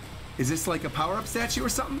 Is this like a power-up statue or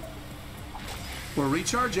something? Or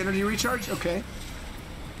recharge? Energy recharge? Okay.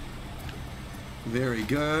 Very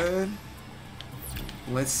good.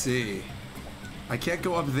 Let's see. I can't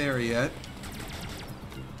go up there yet.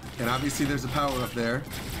 And obviously there's a power up there.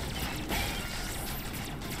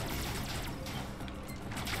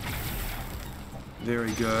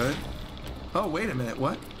 Very good. Oh, wait a minute.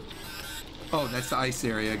 What? Oh, that's the ice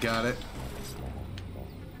area. Got it.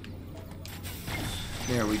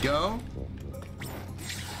 There we go.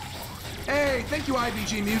 Hey, thank you,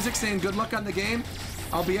 IBG Music, saying good luck on the game.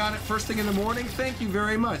 I'll be on it first thing in the morning. Thank you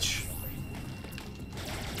very much.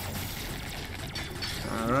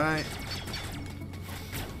 All right.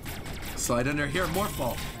 Slide under here. Morph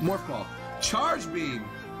ball. Morph ball. Charge beam.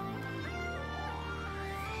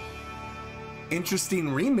 Interesting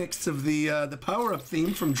remix of the power-up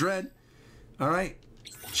theme from Dread. All right.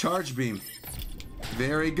 Charge beam.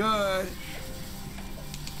 Very good.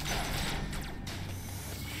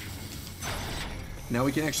 Now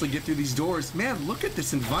we can actually get through these doors. Man, look at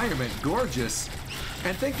this environment. Gorgeous.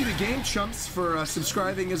 And thank you to Game Chumps for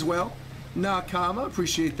subscribing as well. Nakama,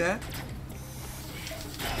 appreciate that.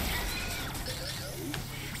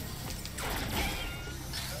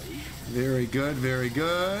 Very good, very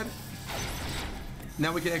good.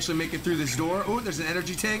 Now we can actually make it through this door. Oh, there's an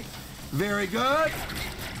energy tank. Very good.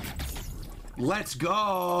 Let's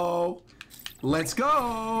go. Let's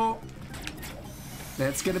go.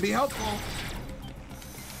 That's going to be helpful.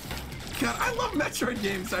 God, I love Metroid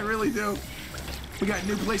games. I really do. We got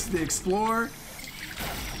new places to explore.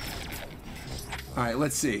 All right,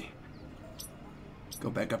 let's see.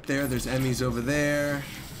 Go back up there. There's Emmys over there.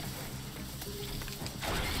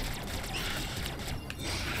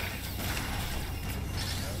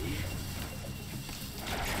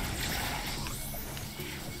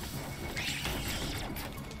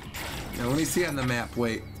 Now, let me see on the map.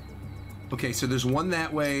 Wait. Okay, so there's one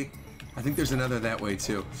that way. I think there's another that way,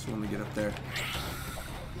 too. So let me get up there.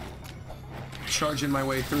 Charging my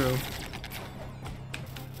way through.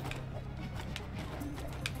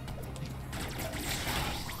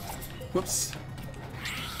 Whoops.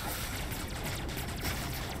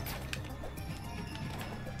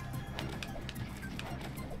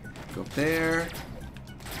 Go up there.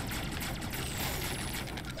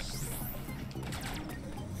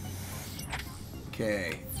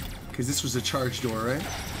 Okay. Because this was a charge door, right?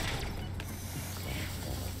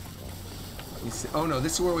 Oh no,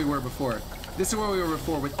 this is where we were before. This is where we were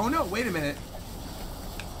before with... Oh no, wait a minute.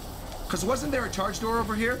 Because wasn't there a charge door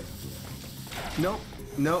over here? Nope.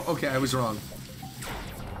 No? Okay, I was wrong.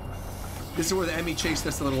 This is where the Emmy chased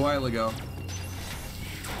us a little while ago.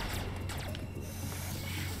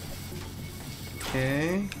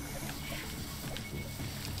 Okay.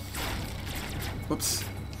 Whoops.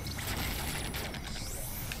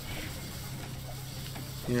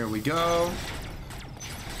 Here we go.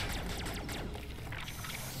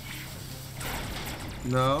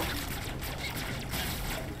 No.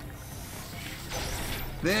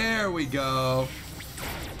 There we go.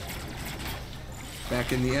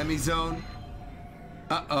 Back in the Emmy zone.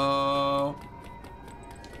 Uh-oh.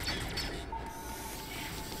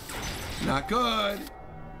 Not good.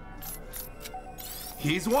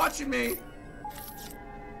 He's watching me.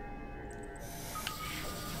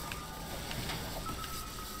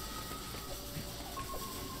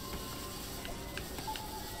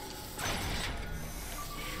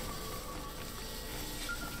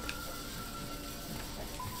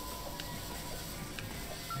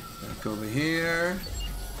 Back over here.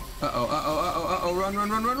 Uh-oh, uh-oh, uh-oh, uh-oh, run,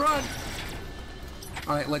 run, run, run, run!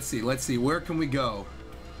 Alright, let's see, where can we go?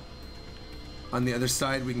 On the other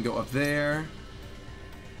side, we can go up there.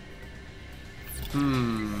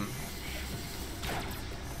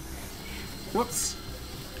 Whoops.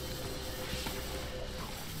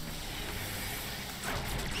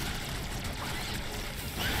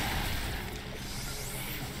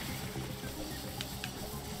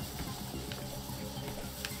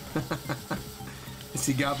 I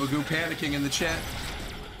see Gabagoo panicking in the chat.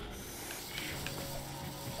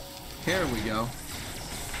 Here we go.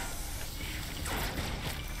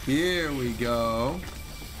 Here we go.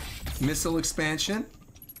 Missile expansion.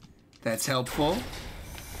 That's helpful.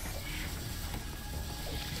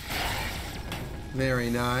 Very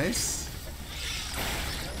nice.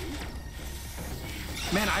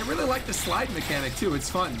 Man, I really like the slide mechanic too. It's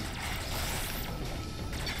fun.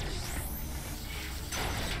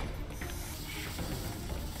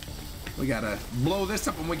 We gotta blow this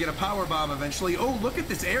up when we get a power bomb eventually. Oh, look at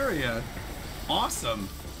this area. Awesome.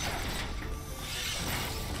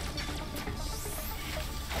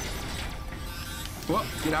 Whoa,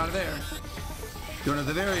 get out of there. Don't have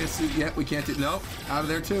the various suit yet. We can't do... Nope, out of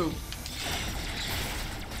there too.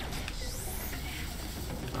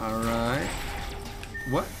 Alright.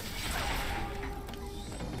 What?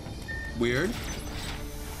 Weird.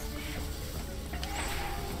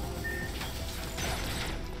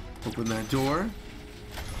 Open that door.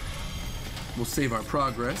 We'll save our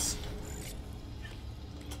progress.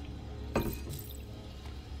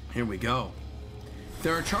 Here we go.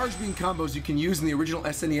 There are charge beam combos you can use in the original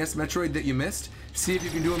SNES Metroid that you missed. See if you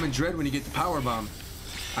can do them in Dread when you get the power bomb.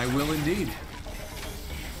 I will indeed.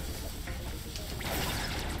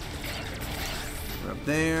 We're up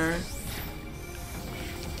there.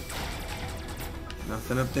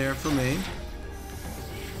 Nothing up there for me.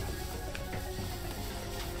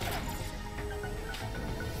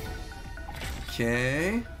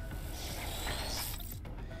 Okay.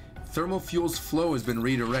 Thermal fuel's flow has been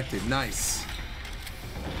redirected. Nice.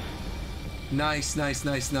 Nice, nice,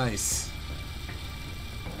 nice, nice.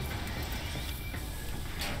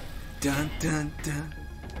 Dun, dun, dun.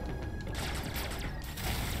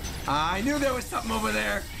 I knew there was something over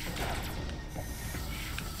there.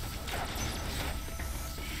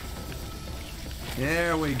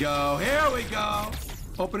 There we go. Here we go.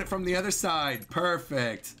 Open it from the other side.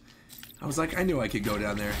 Perfect. I was like, I knew I could go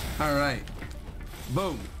down there. All right.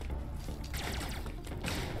 Boom.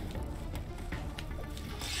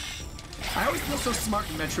 I always feel so smart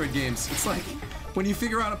in Metroid games. It's like when you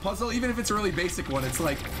figure out a puzzle, even if it's a really basic one, it's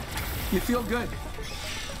like you feel good.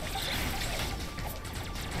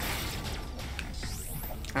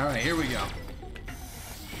 All right, here we go.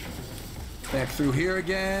 Back through here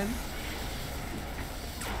again.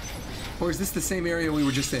 Or is this the same area we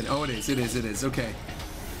were just in? Oh, it is. It is. It is. Okay.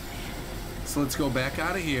 So let's go back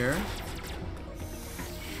out of here.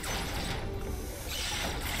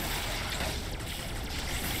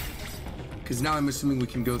 Because now I'm assuming we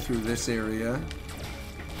can go through this area.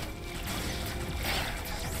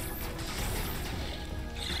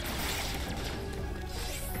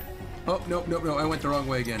 Oh, nope, nope, no. I went the wrong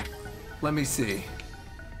way again. Let me see.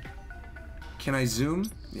 Can I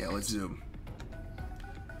zoom? Yeah, let's zoom.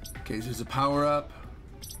 Okay, so there's a power up.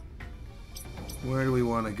 Where do we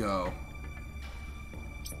want to go?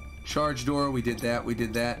 Charge door, we did that, we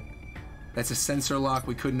did that. That's a sensor lock,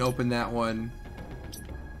 we couldn't open that one.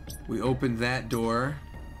 We opened that door.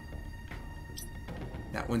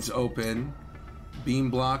 That one's open. Beam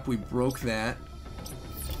block, we broke that.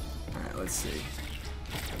 Alright, let's see.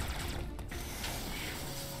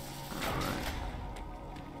 Alright.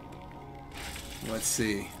 Let's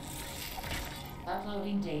see.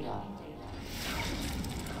 Uploading data.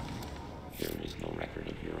 There is no record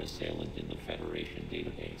of your assailant in the Federation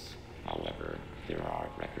database. However, there are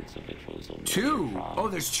records of a Chozo. Two! Oh,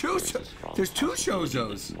 there's two! There's two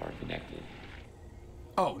Chozos! You are connected.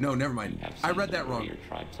 Oh, no, never mind. I read that wrong. Your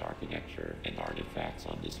tribe's architecture and artifacts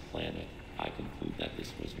on this planet. I conclude that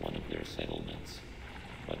this was one of their settlements.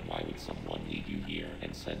 But why would someone lead you here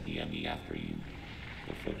and send the ME after you?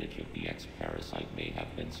 The footage of the X-Parasite may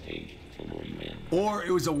have been staged to lure you in. Or it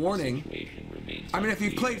was a warning. I mean, if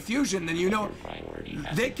you've played Fusion, then you know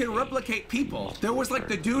they can replicate people. There was like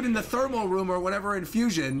the dude in the thermal room or whatever in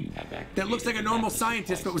Fusion that looks like a normal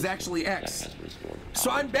scientist but was actually X. So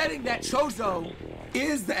I'm betting that Chozo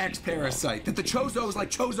is the X-Parasite. That the Chozo is like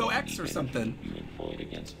Chozo X or something. You employed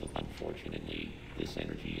against them. Unfortunately, this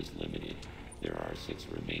energy is limited. There are 6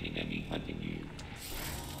 remaining ME hunting you.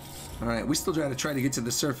 Alright, we still gotta try to get to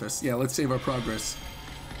the surface. Yeah, let's save our progress.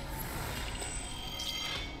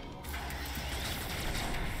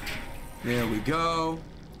 There we go.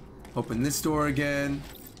 Open this door again.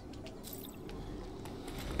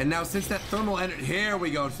 And now since that thermal energy... Here we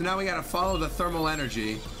go. So now we gotta follow the thermal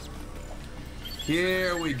energy.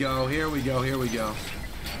 Here we go, here we go, here we go.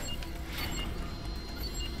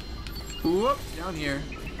 Whoop, down here.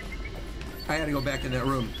 I gotta go back in that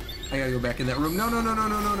room. I gotta go back in that room. No, no, no, no,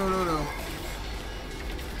 no, no, no, no, no.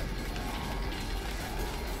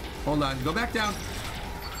 Hold on, go back down.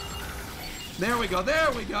 There we go, there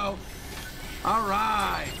we go. All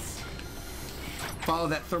right. Follow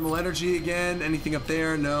that thermal energy again. Anything up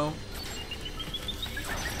there? No.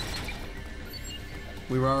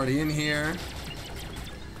 We were already in here.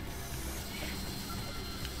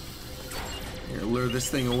 Here, lure this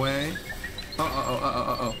thing away.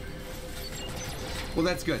 Uh-oh. Well,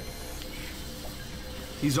 that's good.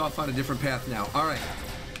 He's off on a different path now. All right.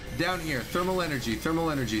 Down here. Thermal energy,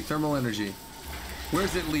 thermal energy, thermal energy.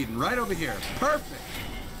 Where's it leading? Right over here. Perfect.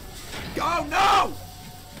 Oh, no!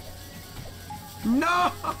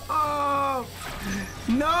 No!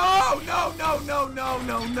 No, no, no, no, no,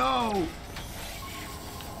 no, no.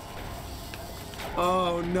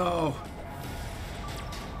 Oh, no.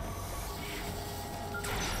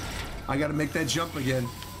 I gotta make that jump again.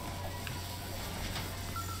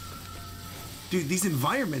 Dude, these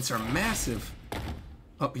environments are massive.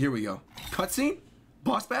 Oh, here we go. Cutscene?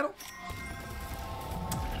 Boss battle?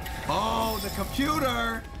 Oh, the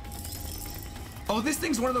computer! Oh, this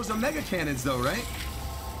thing's one of those Omega cannons, though, right?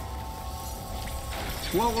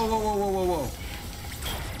 Whoa, whoa, whoa, whoa, whoa, whoa, whoa.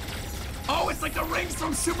 Oh, it's like the rings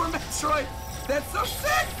from Super Metroid! That's so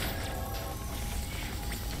sick!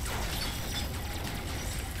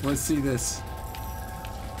 Let's see this.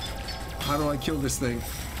 How do I kill this thing?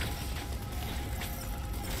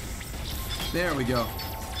 There we go.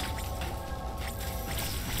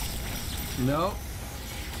 Nope.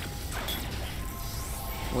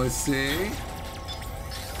 Let's see.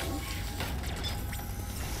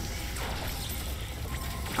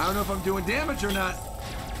 I don't know if I'm doing damage or not.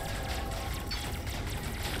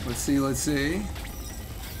 Let's see, let's see.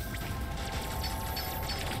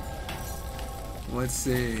 Let's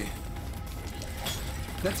see.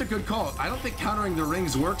 That's a good call. I don't think countering the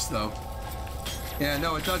rings works, though. Yeah,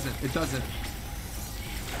 no, it doesn't. It doesn't.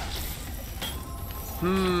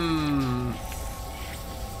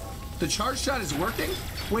 The charge shot is working?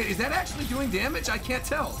 Wait, is that actually doing damage? I can't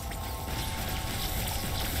tell.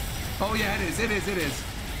 Oh, yeah, it is. It is. It is.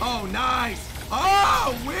 Oh, nice.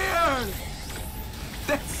 Oh, weird.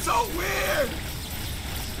 That's so weird.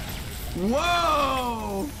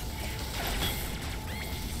 Whoa.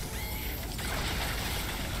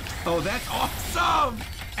 Oh, that's awesome.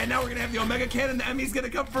 And now we're going to have the Omega Cannon. The Emmy's going to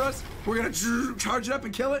come for us. We're going to charge it up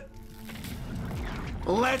and kill it.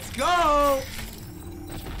 Let's go.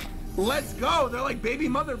 Let's go. They're like baby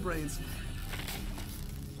mother brains.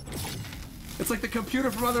 It's like the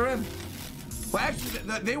computer from Other M. Well, actually,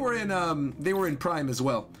 they were in Prime as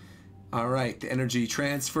well. All right, the energy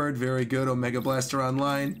transferred. Very good. Omega Blaster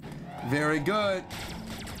online. Very good.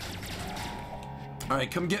 All right,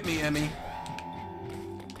 come get me, Emmy.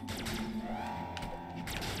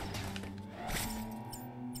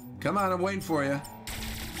 Come on, I'm waiting for you.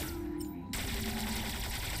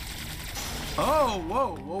 Oh,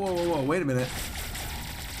 whoa, whoa, whoa, whoa, whoa. Wait a minute.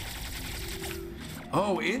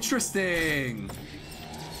 Oh, interesting.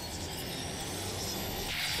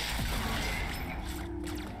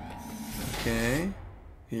 Okay,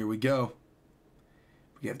 here we go.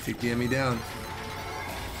 We gotta take the Emmy down.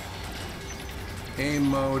 Aim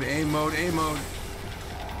mode, aim mode, aim mode.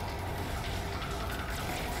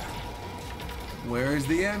 Where's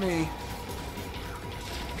the Emmy?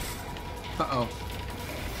 Uh-oh.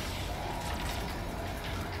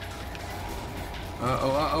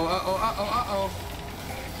 Uh-oh, uh-oh, uh-oh, uh-oh, uh-oh.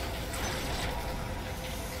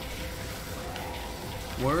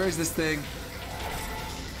 Where is this thing?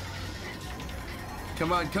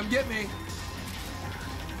 Come on, come get me.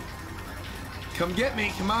 Come get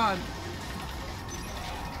me, come on.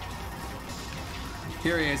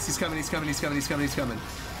 Here he is. He's coming, he's coming, he's coming, he's coming, he's coming.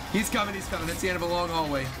 He's coming, he's coming. That's the end of a long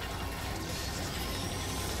hallway.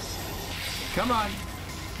 Come on.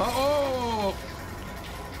 Oh, oh.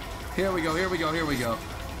 Here we go, here we go, here we go.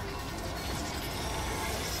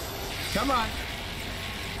 Come on.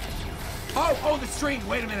 Oh, oh, the string.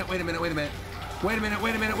 Wait a minute, wait a minute, wait a minute. Wait a minute,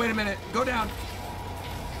 wait a minute, wait a minute. Go down.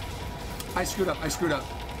 I screwed up, I screwed up.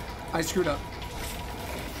 I screwed up.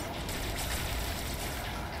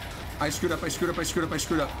 I screwed up, I screwed up, I screwed up, I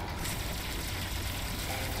screwed up.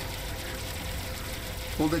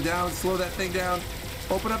 Hold it down, slow that thing down.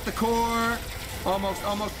 Open up the core. Almost,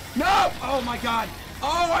 almost. No! Oh my God.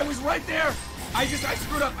 Oh, I was right there. I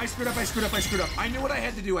screwed up, I screwed up, I screwed up, I screwed up. I knew what I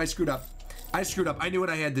had to do, I screwed up. I screwed up, I knew what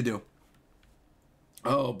I had to do.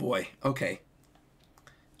 Oh boy, okay.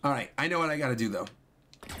 All right, I know what I gotta do though.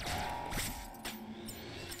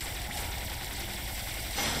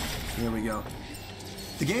 Here we go.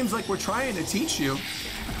 The game's like we're trying to teach you.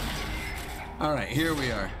 All right, here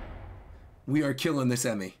we are. We are killing this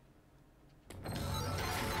Emmy.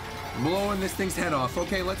 Blowing this thing's head off.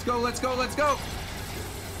 Okay, let's go, let's go, let's go.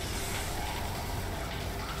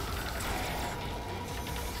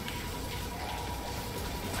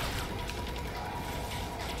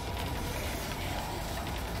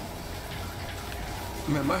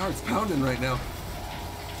 Man, my heart's pounding right now.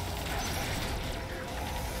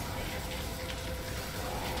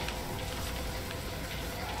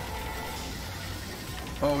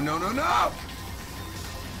 Oh, no, no, no!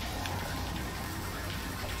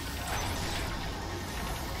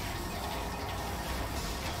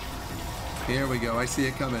 Here we go. I see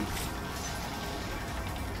it coming.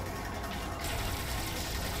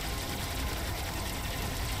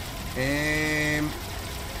 Aim.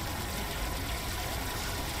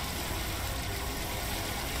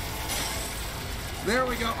 There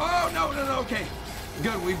we go. Oh, no, no, no. Okay.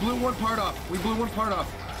 Good. We blew one part off. We blew one part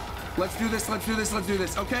off. Let's do this. Let's do this. Let's do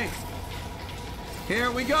this. Okay.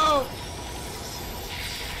 Here we go.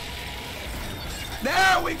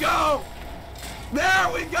 There we go.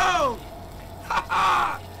 There we go. Ha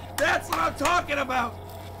ha. That's what I'm talking about.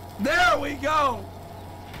 There we go.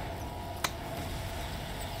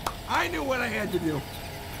 I knew what I had to do.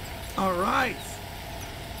 All right.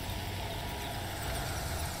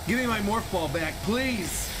 Give me my morph ball back,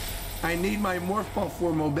 please. I need my morph ball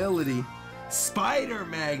for mobility. Spider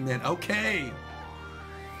magnet, okay.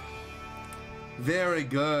 Very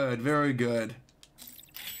good, very good.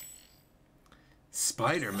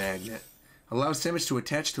 Spider magnet. Allows damage to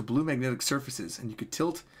attach to blue magnetic surfaces, and you could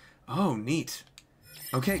tilt. Oh, neat.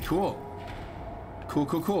 Okay, cool. Cool,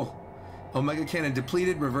 cool, cool. Omega cannon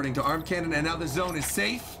depleted, reverting to arm cannon, and now the zone is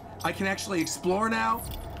safe. I can actually explore now.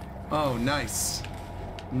 Oh, nice.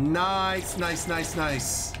 Nice, nice, nice,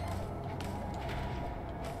 nice.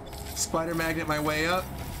 Spider magnet my way up.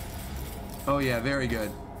 Oh yeah, very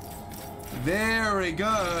good. Very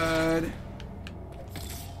good.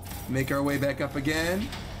 Make our way back up again.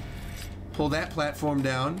 Pull that platform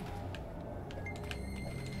down.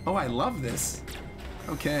 Oh, I love this.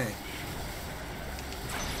 Okay.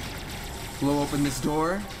 Blow open this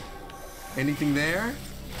door. Anything there?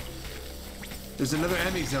 There's another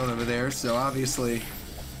enemy zone over there, so obviously...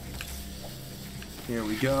 Here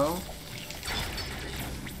we go.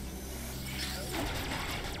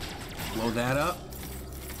 Blow that up.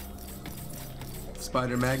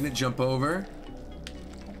 Spider magnet, jump over.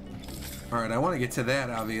 Alright, I want to get to that,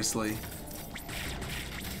 obviously.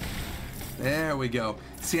 There we go.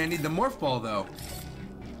 See, I need the morph ball, though.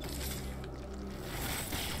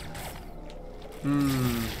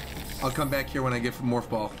 I'll come back here when I get morph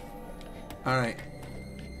ball. Alright.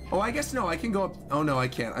 Oh, I guess no, I can go up. Oh, no, I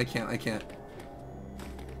can't. I can't.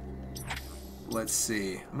 Let's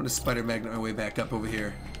see. I'm going to spider magnet my way back up over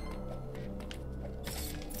here.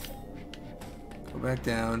 Go back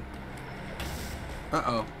down.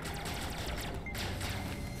 Uh-oh.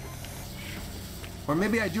 Or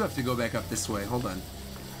maybe I do have to go back up this way. Hold on.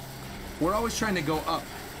 We're always trying to go up.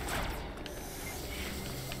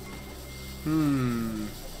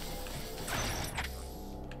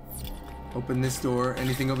 Open this door.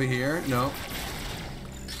 Anything over here? No.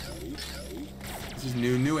 This is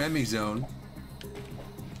new Emmy zone.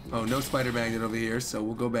 Oh, no spider magnet over here, so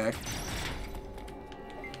we'll go back.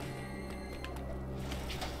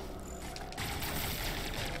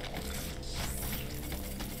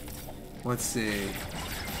 Let's see.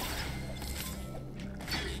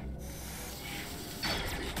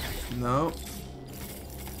 No.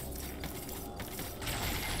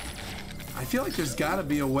 I feel like there's gotta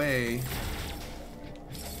be a way.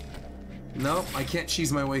 Nope, I can't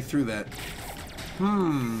cheese my way through that.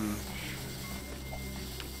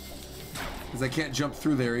 Because I can't jump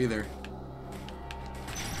through there either.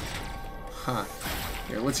 Huh.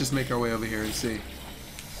 Here, let's just make our way over here and see.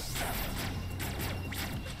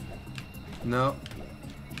 No.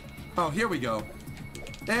 Oh, here we go.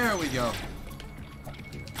 There we go.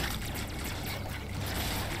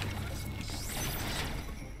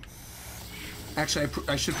 Actually,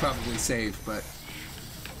 I should probably save, but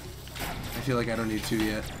I feel like I don't need to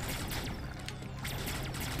yet.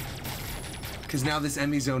 Because now this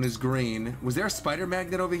Emmy zone is green. Was there a spider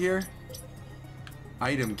magnet over here?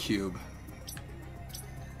 Item cube.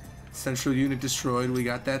 Central unit destroyed. We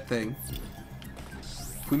got that thing.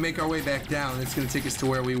 If we make our way back down, it's going to take us to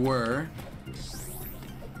where we were.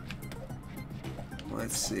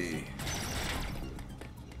 Let's see.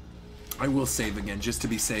 I will save again, just to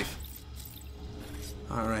be safe.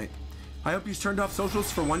 Alright. I hope you turned off socials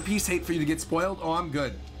for One Piece. Hate for you to get spoiled. Oh, I'm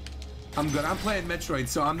good. I'm good. I'm playing Metroid,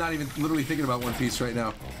 so I'm not even literally thinking about One Piece right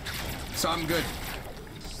now. So I'm good.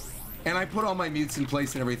 And I put all my mutes in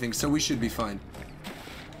place and everything, so we should be fine.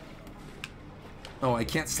 Oh, I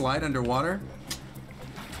can't slide underwater?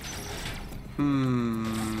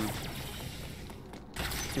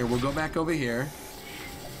 Here, we'll go back over here.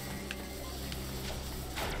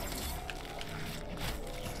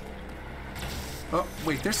 Oh,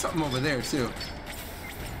 wait, there's something over there, too.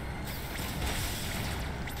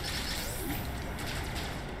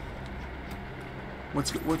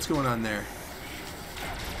 What's going on there?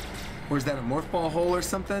 Or is that a morph ball hole or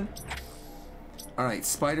something? Alright,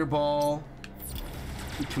 spider ball.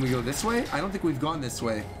 Can we go this way? I don't think we've gone this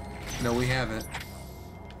way. No, we haven't.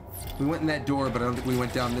 We went in that door, but I don't think we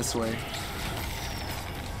went down this way.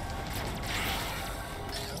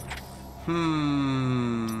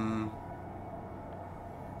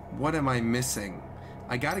 What am I missing?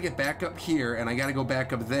 I gotta get back up here, and I gotta go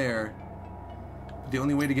back up there. The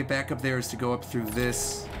only way to get back up there is to go up through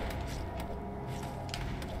this.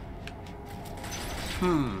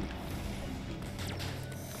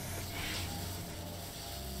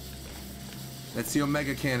 That's the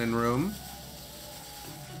Omega Cannon room.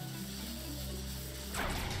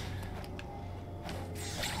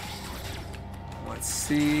 Let's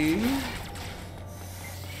see.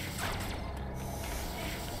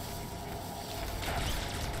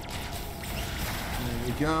 There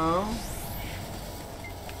we go.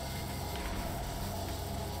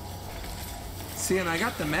 See, and I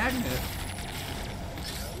got the magnet.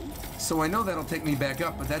 So I know that'll take me back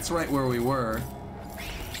up, but that's right where we were.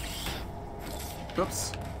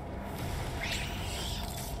 Oops.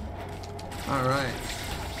 Alright.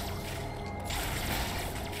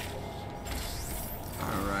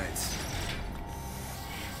 Alright.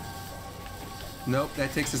 Nope,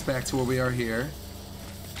 that takes us back to where we are here.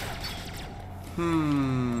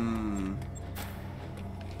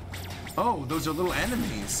 Oh, those are little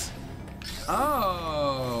enemies.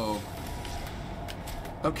 Oh.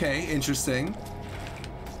 Okay, interesting.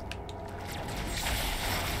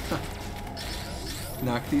 Huh.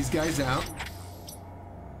 Knock these guys out.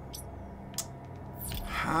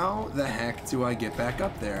 How the heck do I get back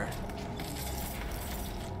up there?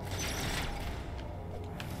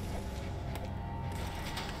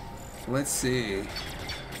 Let's see.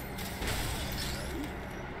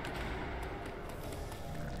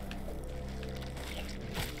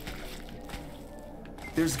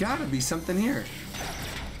 There's gotta be something here.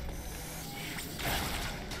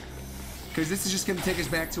 Because this is just gonna take us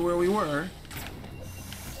back to where we were.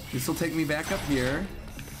 This will take me back up here.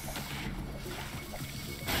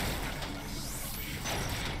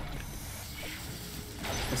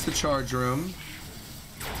 That's the charge room.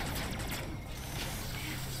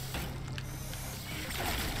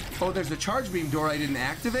 Oh, there's a charge beam door I didn't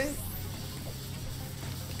activate?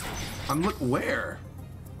 Where?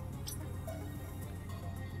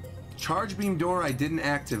 Charge beam door I didn't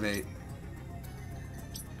activate.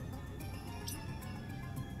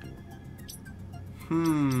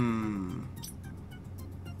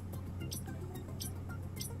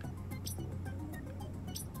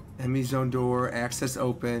 Enemy zone door, access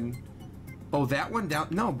open. Oh, that one down?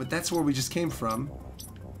 No, but that's where we just came from.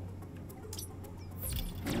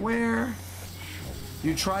 Where?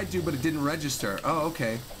 You tried to, but it didn't register. Oh,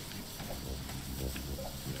 okay.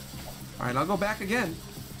 Alright, I'll go back again.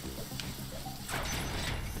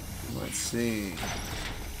 Let's see.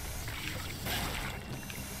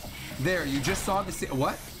 There, you just saw the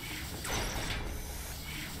what?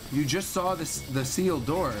 You just saw the sealed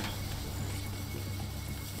door.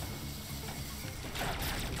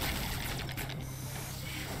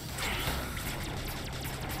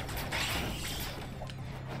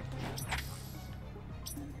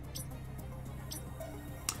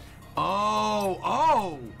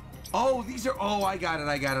 Oh, these are, oh, I got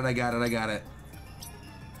it.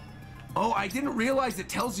 Oh, I didn't realize it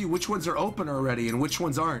tells you which ones are open already and which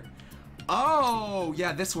ones aren't. Oh,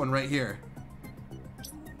 yeah, this one right here.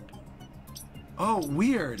 Oh,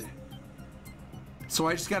 weird. So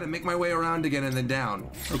I just gotta make my way around again and then down.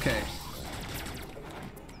 Okay.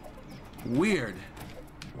 Weird.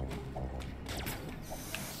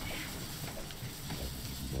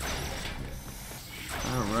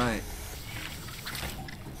 All right.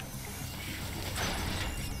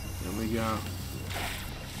 Here we go.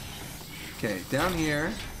 Okay, down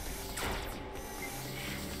here.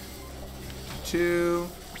 2,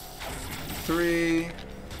 3.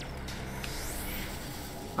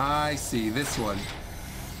 I see this one.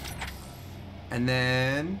 And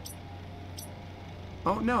then...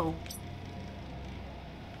 Oh, no.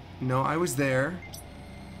 No, I was there.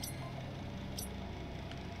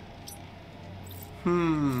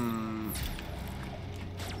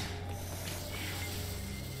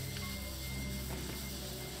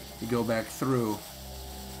 You go back through.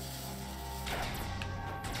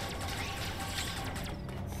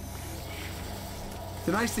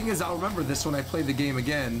 The nice thing is I'll remember this when I play the game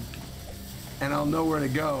again, and I'll know where to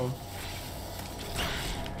go.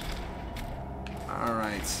 All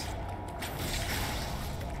right.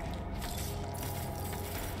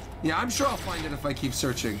 Yeah, I'm sure I'll find it if I keep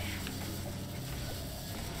searching.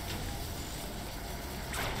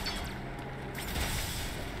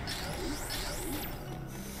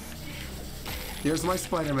 Here's my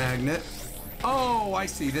spider magnet. Oh, I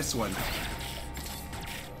see this one.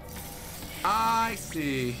 I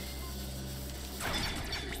see.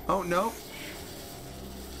 Oh, no.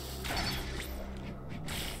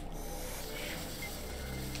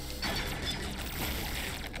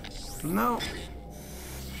 No.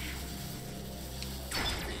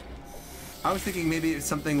 I was thinking maybe it's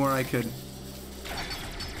something where I could...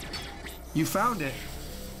 You found it.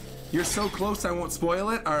 You're so close I won't spoil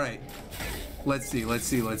it? All right. Let's see.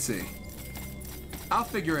 I'll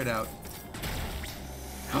figure it out.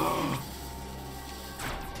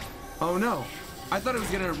 Oh no. I thought it was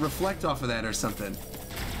gonna reflect off of that or something.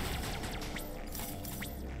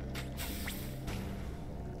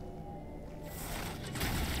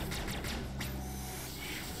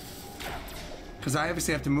 Because I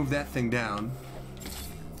obviously have to move that thing down.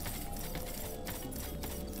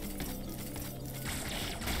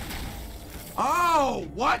 Oh,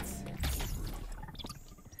 what?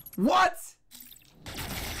 What?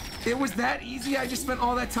 It was that easy? I just spent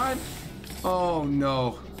all that time? Oh,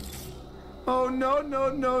 no. Oh,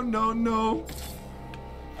 no.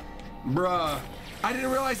 Bruh. I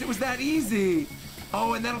didn't realize it was that easy.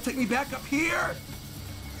 Oh, and that'll take me back up here?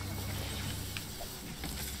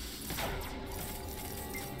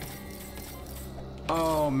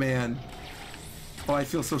 Oh, man. Oh, I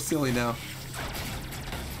feel so silly now.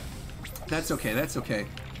 That's okay, that's okay.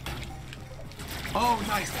 Oh,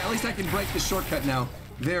 nice. At least I can break the shortcut now.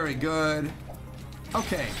 Very good.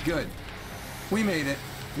 Okay, good. We made it.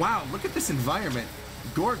 Wow, look at this environment.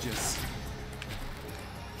 Gorgeous.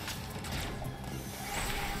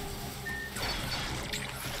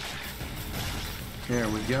 There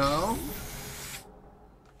we go.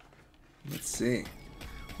 Let's see.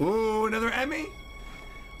 Ooh, another Emmy?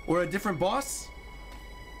 Or a different boss?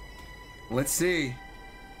 Let's see.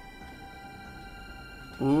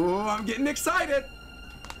 Ooh, I'm getting excited.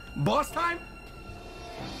 Boss time?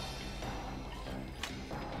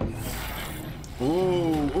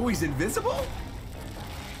 Ooh, he's invisible?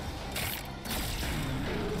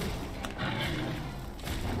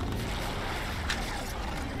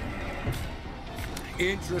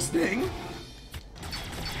 Interesting.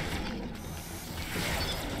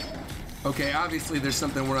 Okay, obviously there's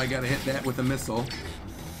something where I gotta hit that with a missile.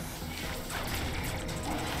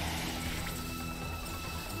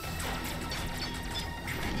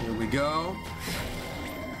 Here we go.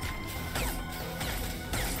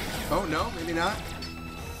 Oh, no, maybe not.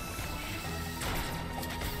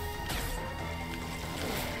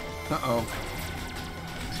 Uh-oh.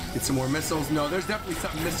 Get some more missiles. No, there's definitely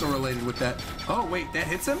something missile related with that. Oh, wait, that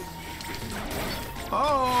hits him?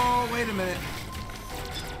 Oh, wait a minute.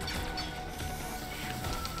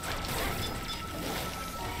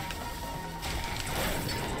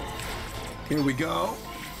 Here we go.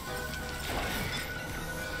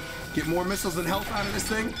 Get more missiles and health out of this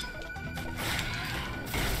thing.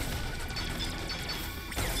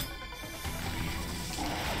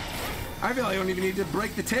 I feel like I don't even need to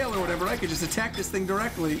break the tail or whatever. I could just attack this thing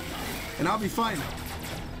directly, and I'll be fine.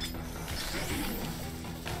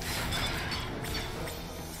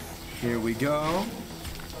 Here we go.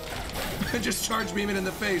 Just charge beam it in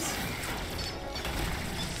the face.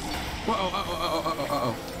 Whoa,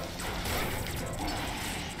 uh-oh.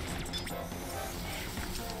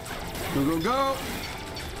 Go, go, go.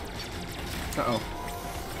 Uh-oh.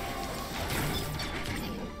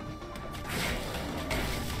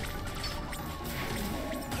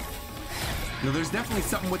 No, there's definitely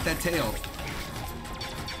something with that tail.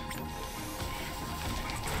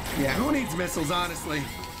 Yeah, who needs missiles, honestly?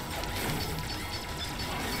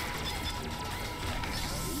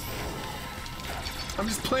 I'm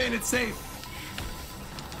just playing it safe.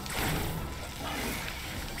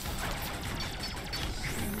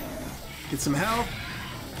 Get some help.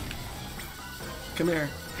 Come here.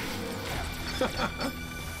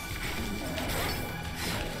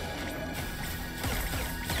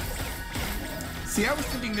 See, I was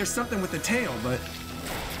thinking there's something with the tail, but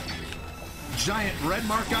giant red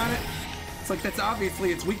mark on it. It's like that's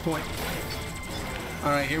obviously its weak point.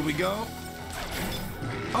 All right, here we go.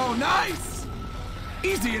 Oh, nice!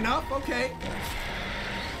 Easy enough, okay.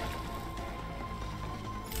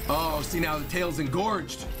 Oh, see now the tail's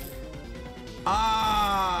engorged.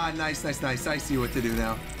 Ah, nice, nice, nice. I see what to do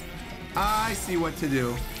now. I see what to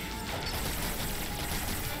do.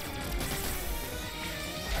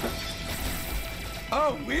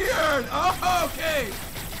 Oh, weird. Oh, okay.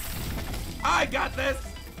 I got this.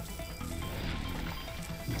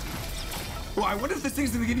 Well, I wonder if this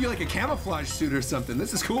thing's gonna give you like a camouflage suit or something.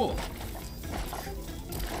 This is cool.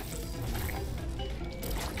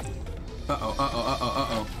 Uh-oh, uh-oh, uh-oh,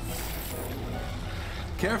 uh-oh.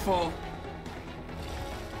 Careful.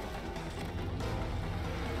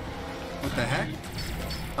 What the heck?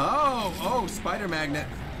 Oh, spider magnet.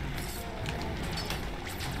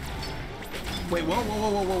 Wait, whoa, whoa,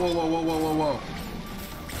 whoa, whoa, whoa, whoa, whoa, whoa, whoa, whoa.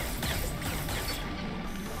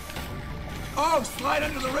 Oh, slide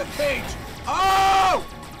under the ribcage. Oh!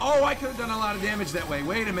 Oh, I could have done a lot of damage that way.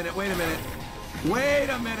 Wait a minute, wait a minute. Wait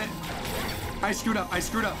a minute. I screwed up, I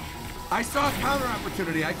screwed up. I saw a counter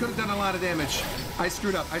opportunity. I could have done a lot of damage. I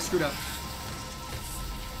screwed up, I screwed up.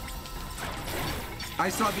 I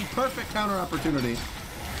saw the perfect counter opportunity.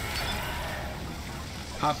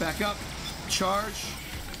 Hop back up. Charge.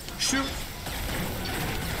 Shoot.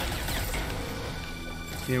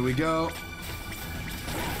 Here we go.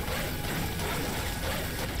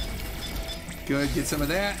 Good, get some of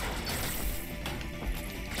that.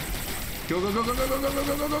 Go, go, go, go, go, go, go, go,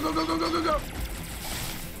 go, go, go, go, go, go, go, go.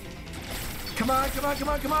 Come on, come on, come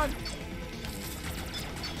on, come on.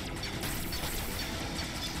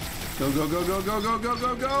 Go, go, go, go, go, go, go,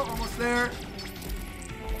 go, go. Almost there.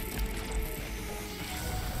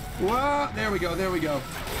 Whoa, there we go, there we go.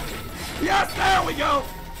 Yes, there we go.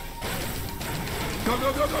 Go,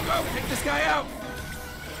 go, go, go, go. Take this guy out.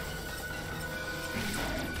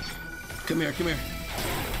 Come here, come here.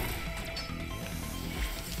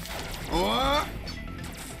 Whoa.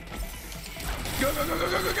 Go, go, go, go,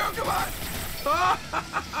 go, go, go, come on! Oh.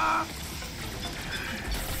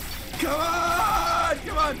 Come on!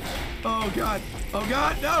 Come on! Oh god! Oh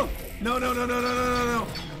god! No! No! No! No! No! No! No! No!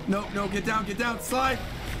 No! No! No! Get down! Slide!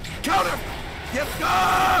 Counter! Let's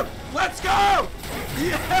go! Let's go!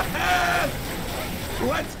 Yes!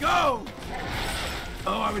 Let's go!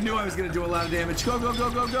 Oh, I knew I was gonna do a lot of damage. Go! Go! Go!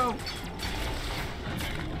 Go! Go!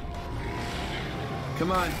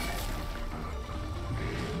 Come on!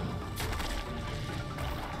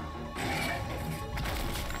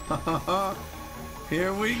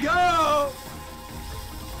 Here we go!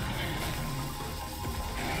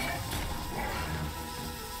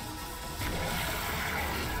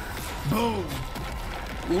 Boom!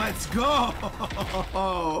 Let's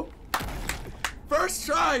go! First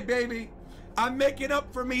try, baby! I'm making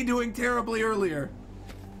up for me doing terribly earlier.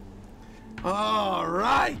 All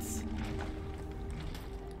right!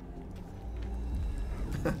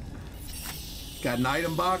 Got an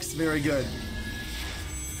item box, very good.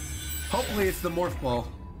 Hopefully it's the morph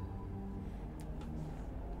ball.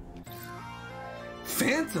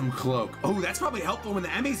 Phantom cloak. Oh, that's probably helpful when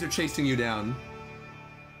the enemies are chasing you down.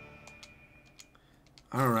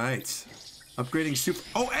 All right. Upgrading super...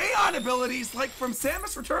 Oh, Aeon abilities like from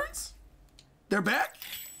Samus Returns? They're back?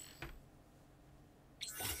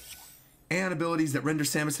 Aeon abilities that render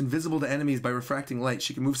Samus invisible to enemies by refracting light.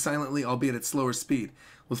 She can move silently, albeit at slower speed.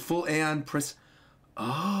 With full Aeon press...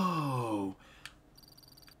 Oh...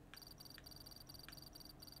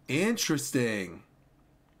 Interesting.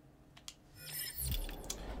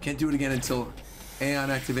 Can't do it again until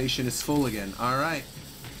Aeon activation is full again. All right.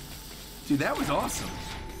 Dude, that was awesome.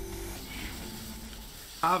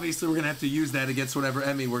 Obviously, we're gonna have to use that against whatever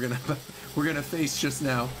enemy we're gonna face just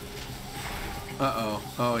now. Uh-oh.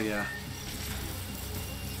 Oh yeah.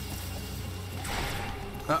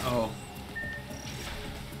 Uh-oh.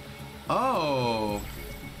 Oh.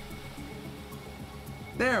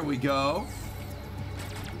 There we go.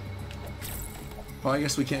 Oh, I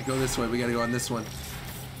guess we can't go this way. We gotta go on this one.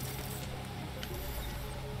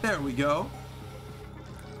 There we go.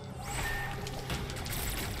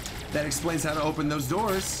 That explains how to open those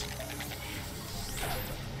doors.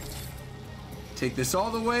 Take this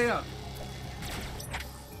all the way up.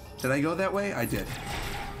 Did I go that way? I did.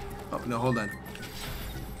 Oh, no, hold on.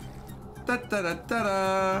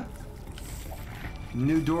 Da-da-da-da-da.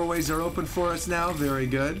 New doorways are open for us now. Very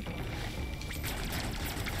good.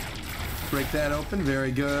 Break that open.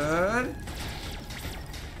 Very good.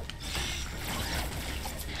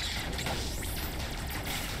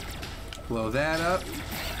 Blow that up.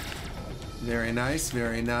 Very nice,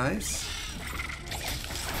 very nice.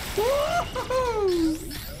 Woo-hoo-hoo!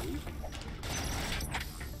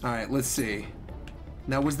 All right, let's see.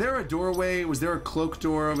 Now, was there a doorway? Was there a cloak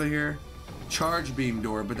door over here? Charge beam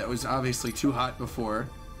door, but that was obviously too hot before.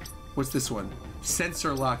 What's this one?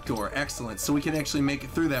 Sensor lock door. Excellent. So we can actually make it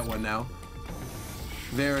through that one now.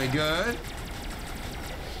 Very good.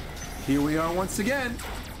 Here we are once again.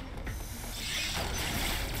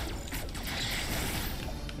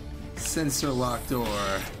 Sensor lock door.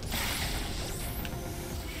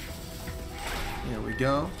 There we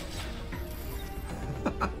go.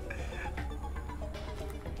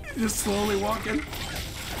 Just slowly walking.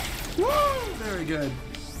 Woo! Very good.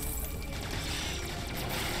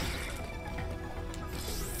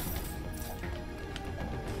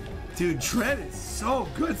 Dude, Dread is so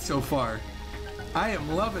good so far. I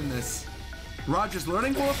am loving this. Roger's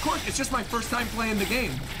learning? Well, of course, it's just my first time playing the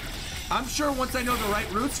game. I'm sure once I know the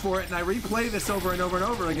right routes for it and I replay this over and over and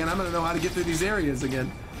over again, I'm going to know how to get through these areas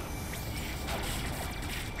again.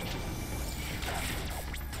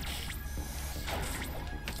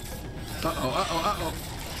 Uh-oh.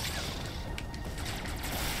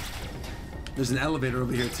 There's an elevator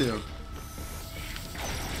over here, too.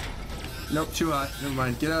 Nope, too hot. Never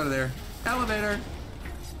mind. Get out of there. Elevator!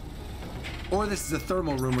 Or this is a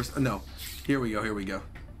thermal room or... No. Here we go.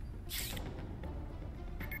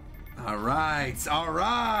 All right.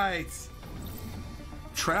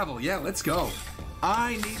 Travel, yeah, let's go.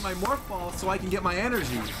 I need my morph ball so I can get my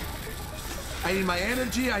energy. I need my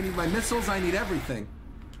energy, I need my missiles, I need everything.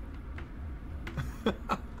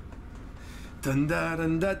 Dun da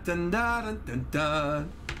dun da dun da dun dun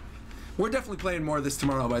dun. We're definitely playing more of this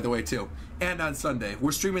tomorrow, by the way, too. And on Sunday.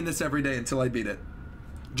 We're streaming this every day until I beat it.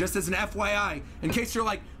 Just as an FYI, in case you're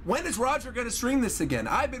like, when is Roger going to stream this again?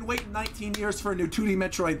 I've been waiting 19 years for a new 2D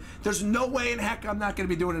Metroid. There's no way in heck I'm not going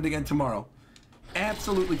to be doing it again tomorrow.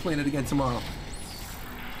 Absolutely playing it again tomorrow.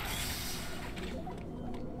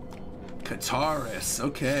 Kataris,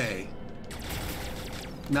 okay.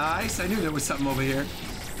 Nice, I knew there was something over here.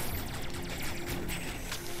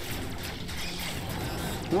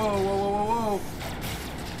 Whoa, whoa, whoa, whoa, whoa.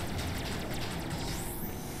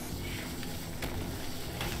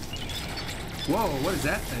 Whoa, what is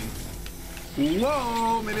that thing?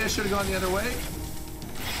 Whoa, maybe I should have gone the other way.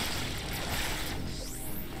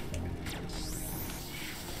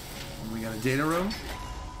 We got a data room.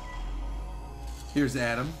 Here's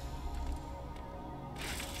Adam.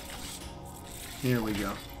 Here we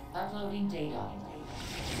go. Uploading data.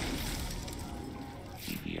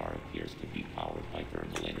 CPR appears to be powered by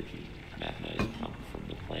thermal energy. Magma is pumped from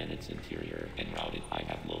the planet's interior and routed. I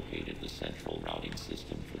have located the central routing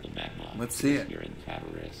system for the magma. Let's see it. Here in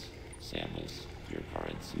Tartarus. Samus, your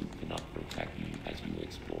current suit cannot protect you as you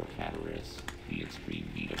explore Tartarus. The extreme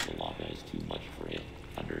heat of the lava is too much for it.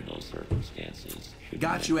 Under no circumstances should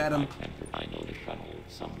Got you, Adam. I know the shuttle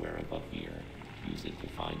somewhere above here. Use it to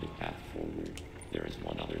find a path forward. There is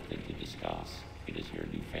one other thing to discuss. It is your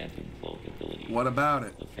new Phantom Cloak ability. What about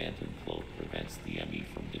it? The Phantom Cloak prevents the ME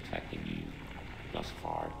from detecting you. Thus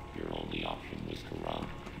far, your only option was to run.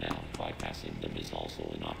 Now, bypassing them is also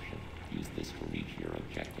an option. Use this to reach your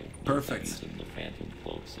objective. Perfect. Using the Phantom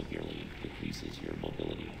Cloak severely decreases your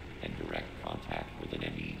mobility, and direct contact with an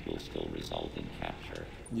ME will still result in capture.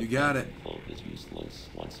 You got it. The Phantom Cloak is useless.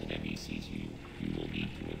 Once an ME sees you, you will need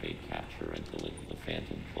to evade capture until the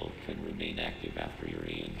Phantom Cloak can remain active after your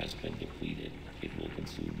aim has been depleted. It will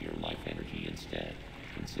consume your life energy instead.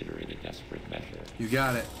 Consider it a desperate measure. You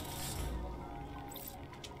got it.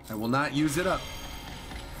 I will not use it up.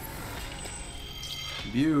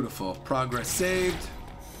 Beautiful. Progress saved.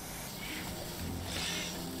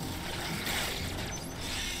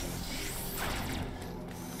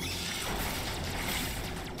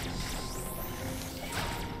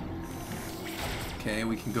 Okay,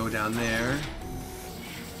 we can go down there.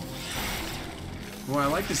 Boy, I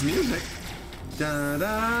like this music. Da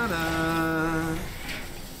da da.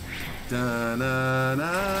 Da da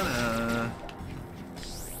da da.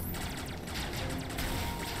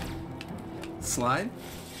 Slide.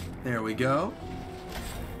 There we go.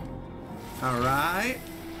 All right.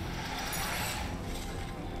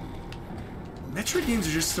 Metroid games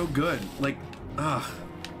are just so good. Like, ugh.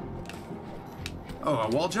 Oh, a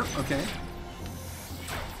wall jump? Okay.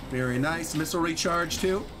 Very nice. Missile recharge,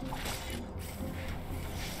 too.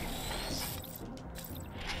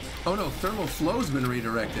 Oh, no. Thermal flow's been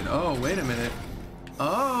redirected. Oh, wait a minute.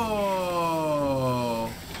 Oh.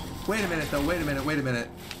 Wait a minute, though. Wait a minute. Wait a minute.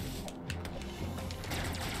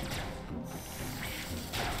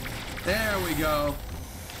 There we go.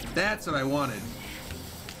 That's what I wanted.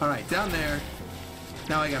 All right, down there.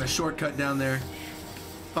 Now I got a shortcut down there.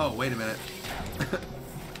 Oh, wait a minute.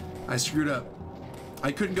 I screwed up.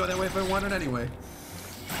 I couldn't go that way if I wanted anyway.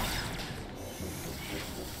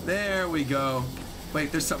 There we go.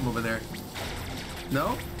 Wait, there's something over there.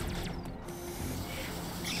 No?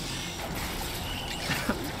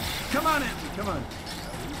 Come on, Anthony, come on.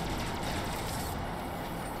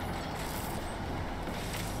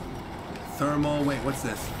 Thermal, wait, what's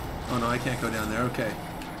this? Oh no, I can't go down there, okay.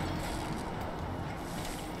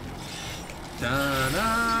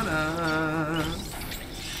 Da-na-na.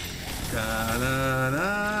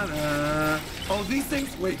 Da-na-na-na. Oh, these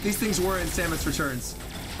things, wait, these things were in Samus Returns.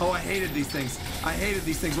 Oh, I hated these things. I hated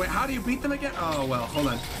these things. Wait, how do you beat them again? Oh, well, hold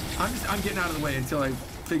on. I'm getting out of the way until I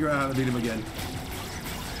figure out how to beat them again.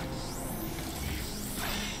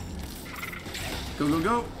 Go, go,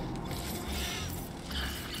 go.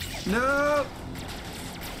 No!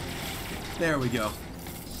 There we go.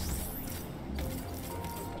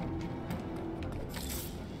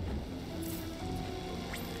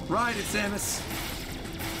 Ride it, Samus.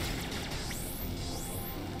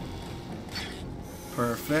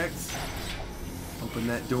 Perfect. Open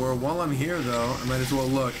that door. While I'm here, though, I might as well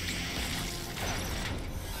look.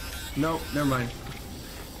 Nope, never mind.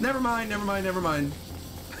 Never mind, never mind, never mind.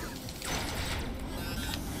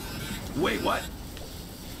 Wait, what?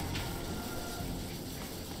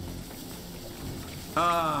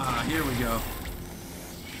 Ah, here we go.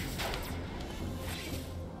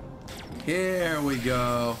 Here we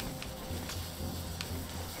go.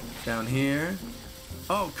 Down here.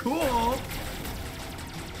 Oh, cool!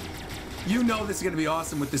 You know this is gonna be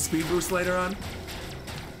awesome with the speed boost later on.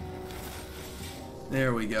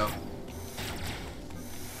 There we go.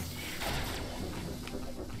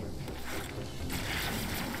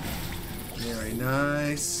 Very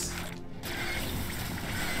nice.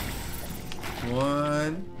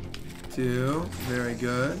 1, 2, very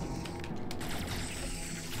good.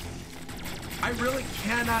 I really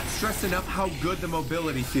cannot stress enough how good the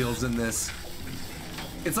mobility feels in this.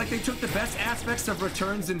 It's like they took the best aspects of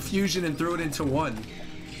Returns and Fusion and threw it into one.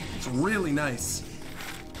 It's really nice.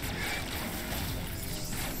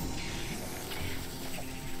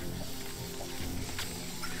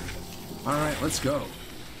 Alright, let's go.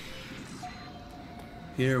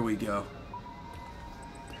 Here we go.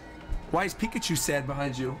 Why is Pikachu sad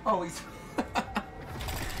behind you? Oh, he's...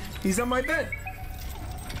 he's on my bed.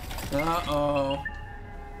 Uh-oh.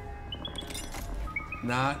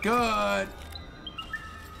 Not good.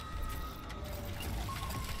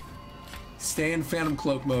 Stay in Phantom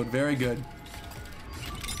Cloak mode. Very good.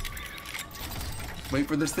 Wait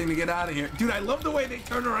for this thing to get out of here. Dude, I love the way they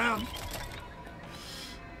turn around.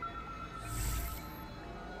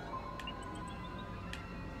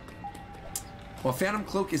 While Phantom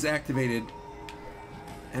Cloak is activated,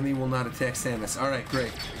 Emmy will not attack Samus. Alright,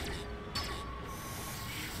 great.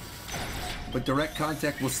 But direct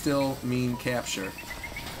contact will still mean capture.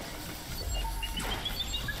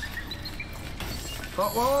 Oh,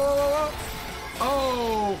 whoa, whoa, whoa, whoa, whoa!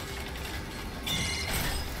 Oh!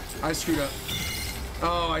 I screwed up.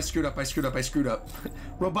 Oh, I screwed up, I screwed up, I screwed up.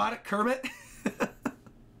 Robotic Kermit?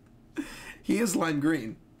 He is lime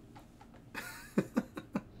green.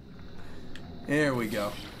 There we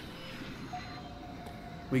go.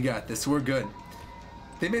 We got this. We're good.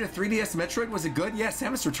 They made a 3DS Metroid. Was it good? Yeah,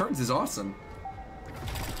 Samus Returns is awesome.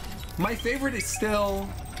 My favorite is still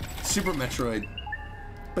Super Metroid.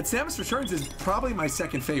 But Samus Returns is probably my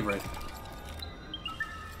second favorite.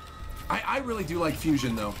 I really do like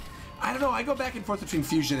Fusion, though. I don't know. I go back and forth between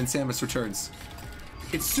Fusion and Samus Returns.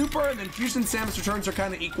 It's Super, and then Fusion and Samus Returns are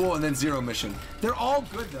kind of equal, and then Zero Mission. They're all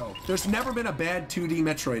good, though. There's never been a bad 2D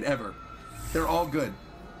Metroid, ever. They're all good.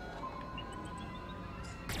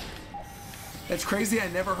 That's crazy. I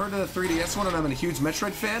never heard of the 3DS one, and I'm a huge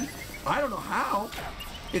Metroid fan. I don't know how.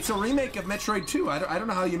 It's a remake of Metroid 2. I don't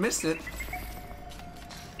know how you missed it.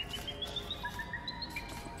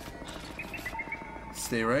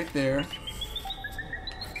 Stay right there.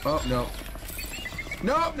 Oh, no.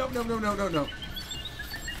 No, no, no, no, no, no, no.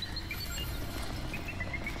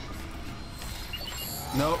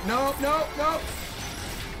 No, no, no, no.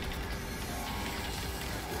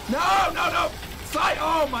 No, no, no! Slide!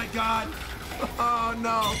 Oh my god! Oh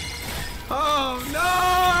no! Oh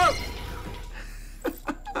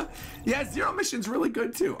no! Yeah, Zero Mission's really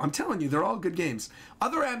good too. I'm telling you, they're all good games.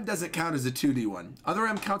 Other M doesn't count as a 2D one. Other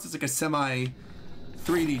M counts as like a semi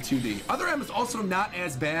 3D 2D. Other M is also not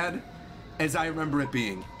as bad as I remember it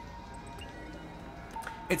being.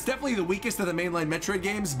 It's definitely the weakest of the mainline Metroid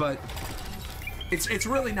games, but it's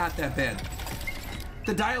really not that bad.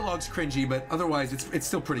 The dialogue's cringy, but otherwise it's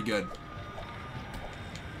still pretty good.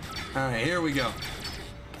 Alright, here we go.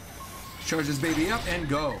 Charge this baby up and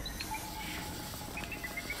go.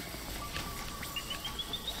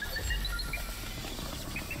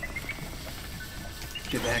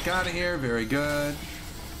 Get back out of here. Very good.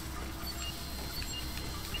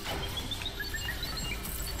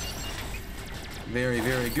 Very,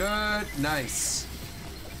 very good. Nice.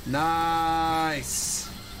 Nice.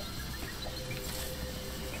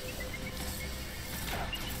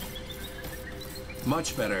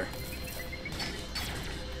 Much better.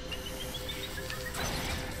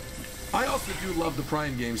 I also do love the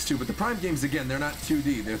Prime games too, but the Prime games, again, they're not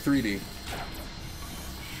 2D, they're 3D.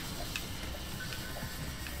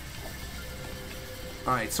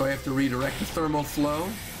 Alright, so I have to redirect the thermal flow.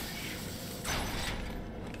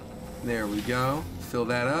 There we go. Fill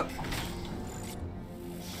that up.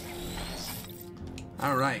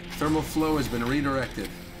 Alright, thermal flow has been redirected.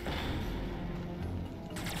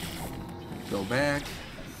 Go back.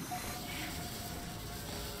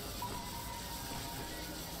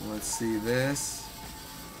 Let's see this.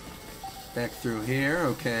 Back through here,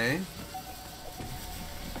 okay.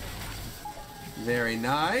 Very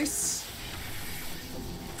nice.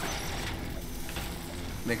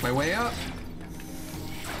 Make my way up.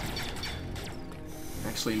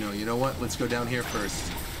 Actually, no, you know what? Let's go down here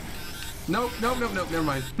first. Nope, nope, nope, nope, never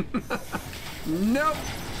mind. Nope.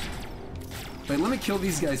 Wait, let me kill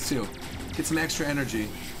these guys too. Get some extra energy.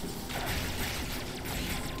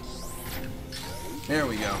 There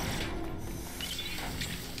we go.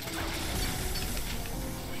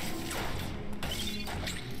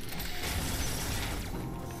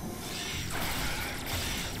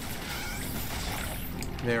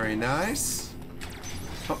 Very nice.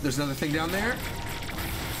 Oh, there's another thing down there.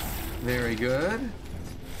 Very good.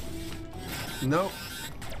 Nope.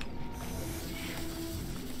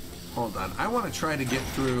 Hold on. I want to try to get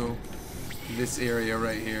through this area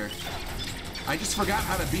right here. I just forgot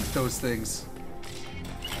how to beat those things.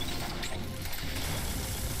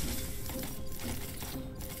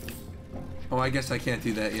 Oh, I guess I can't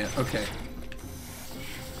do that yet. Okay.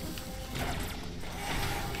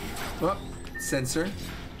 Oh, sensor.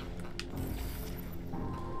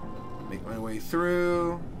 Make my way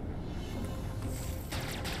through.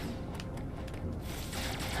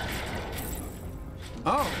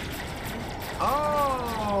 Oh.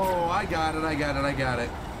 Oh, I got it, I got it, I got it.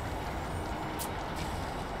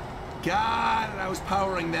 Got it, I was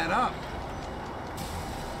powering that up.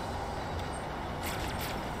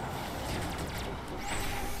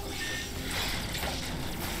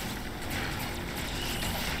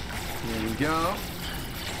 There we go.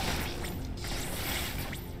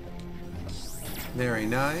 Very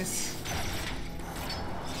nice.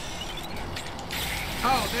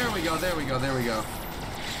 Oh, there we go, there we go, there we go.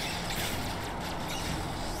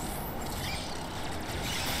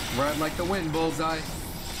 Ride like the wind, bullseye.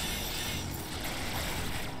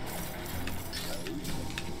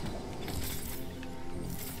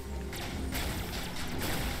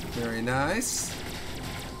 Very nice.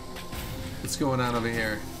 What's going on over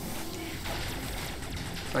here?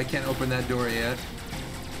 I can't open that door yet,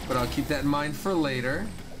 but I'll keep that in mind for later.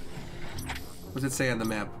 What does it say on the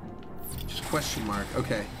map? Just question mark.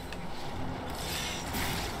 Okay.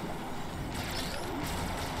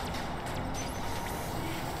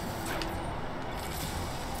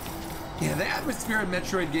 Yeah, the atmosphere in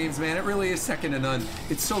Metroid games, man, it really is second to none.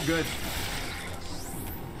 It's so good.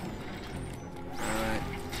 Alright.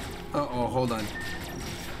 Uh-oh, hold on.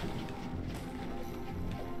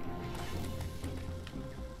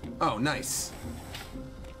 Oh, nice.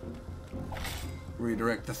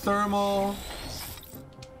 Redirect the thermal.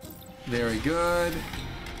 Very good.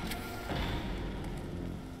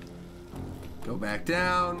 Go back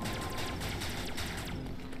down.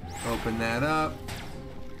 Open that up.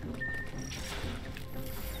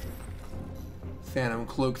 Phantom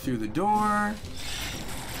cloak through the door.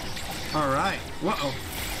 All right. Whoa.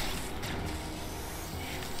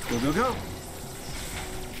 Go, go, go.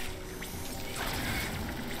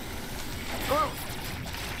 Oh.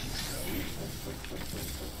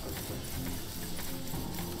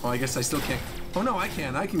 Oh, I guess I still can't. Oh, no, I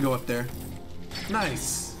can. I can go up there.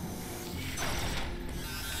 Nice.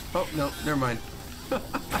 Oh, no, never mind.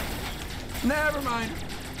 Never mind.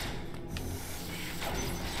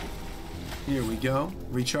 Here we go.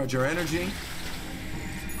 Recharge our energy.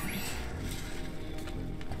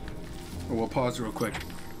 Oh, we'll pause real quick.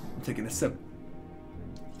 I'm taking a sip.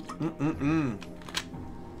 Oh,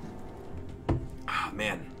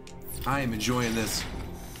 man. I am enjoying this.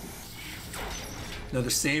 Another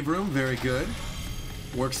save room. Very good.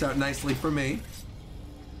 Works out nicely for me.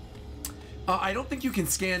 I don't think you can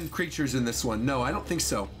scan creatures in this one. No, I don't think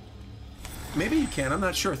so. Maybe you can. I'm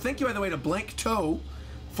not sure. Thank you, by the way, to Blank Toe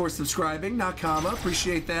for subscribing. Nakama.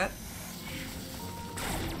 Appreciate that.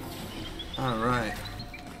 All right.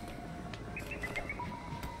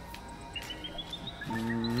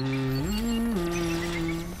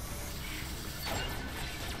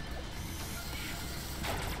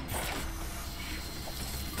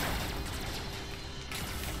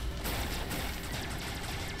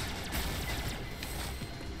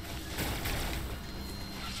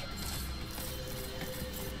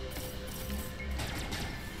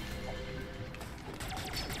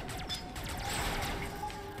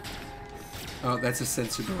 Oh, that's a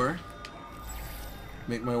sensor door.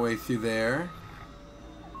 Make my way through there.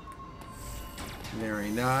 Very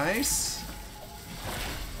nice.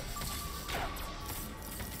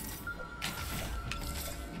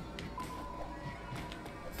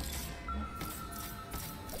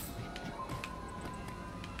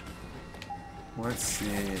 Let's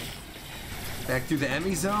see. Back through the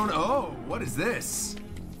Emmy zone. Oh, what is this?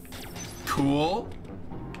 Cool.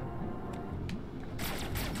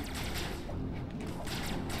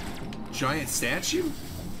 Giant statue?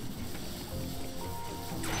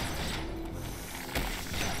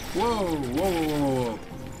 Whoa, whoa, whoa, whoa, whoa.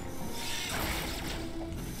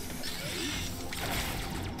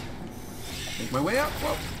 Make my way up.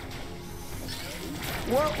 Whoa.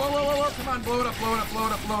 Whoa, whoa, whoa, whoa, whoa. Come on, blow it up, blow it up, blow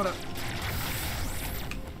it up, blow it up.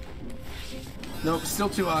 Nope, still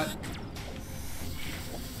too hot.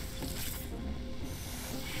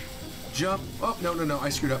 Jump. Oh, no, no, no. I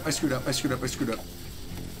screwed up. I screwed up. I screwed up. I screwed up.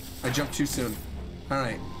 I jumped too soon. All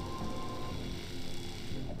right.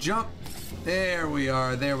 Jump. There we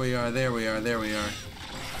are. There we are. There we are. There we are.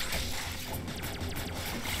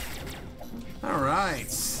 All right.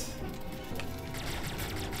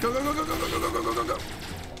 Go, go, go, go, go, go, go, go, go, go, go.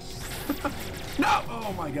 No!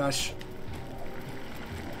 Oh my gosh.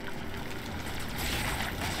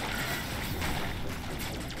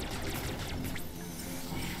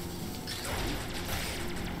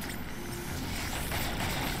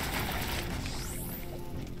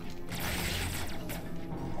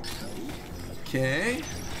 Okay.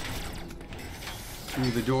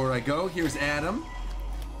 Through the door I go. Here's Adam.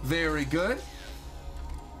 Very good.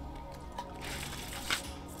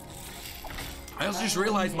 I also just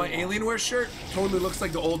realized my Alienware shirt totally looks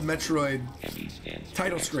like the old Metroid ME stands for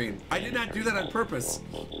title screen. I did not do that on purpose.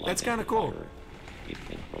 Mobile That's kind of cool. Identifier. It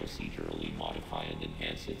can procedurally modify and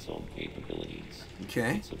enhance its own capabilities.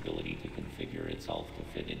 Okay. Its ability to configure itself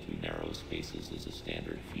to fit into narrow spaces is a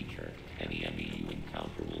standard feature. Any ME you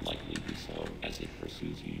encounter will likely do so as it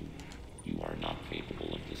pursues you. You are not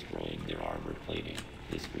capable of destroying their armor plating.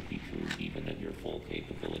 This would be true even at your full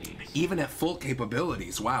capabilities. Even at full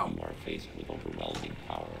capabilities, wow. You are faced with overwhelming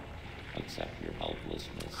power. Accept your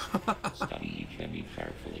helplessness. Study each ME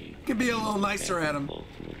carefully. Could be a little nicer at him. Cloak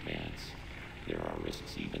to advance. There are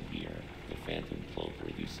risks even here. The Phantom Cloak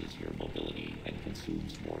reduces your mobility and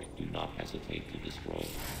consumes more. Do not hesitate to destroy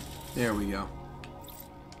it. There we go.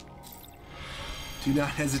 Do not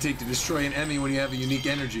hesitate to destroy an Emmy when you have a unique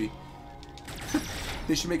energy.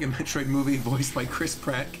 They should make a Metroid movie voiced by Chris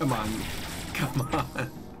Pratt. Come on. Come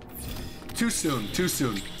on. Too soon. Too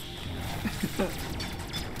soon. Let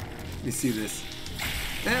me see this.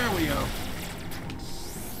 There we go.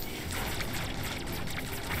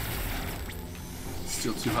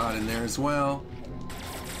 Still too hot in there as well.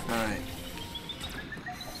 Alright.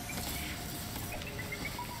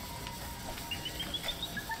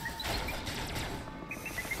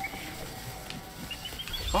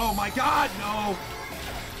 Oh my god, no!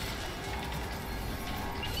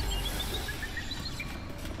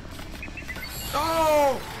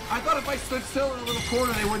 Oh! I thought if I stood still in a little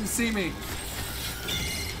corner, they wouldn't see me.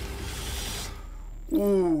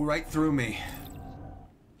 Ooh, right through me.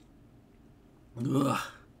 Ugh.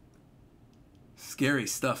 Scary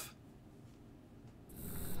stuff.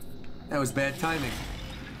 That was bad timing.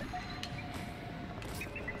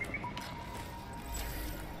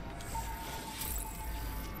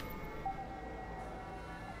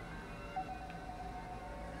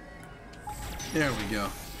 There we go.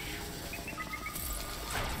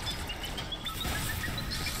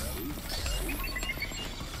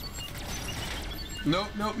 Nope,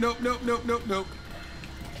 nope, nope, nope, nope, nope, nope.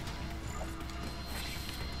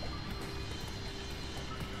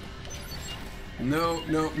 No,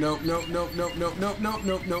 no, no, no, no, no, no, no, no,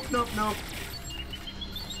 no, no, no, no.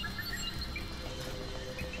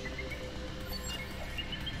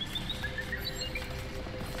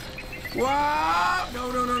 Wow!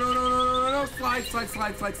 No, no, no, no, no, no, no, no, no. Slide, slide,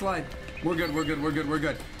 slide, slide, slide. We're good, we're good, we're good, we're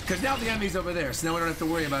good. Because now the enemy's over there, so now we don't have to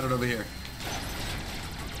worry about it over here.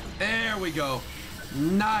 There we go.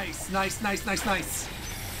 Nice, nice, nice, nice, nice.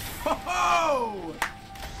 Ho ho!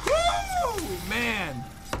 Woo! Man.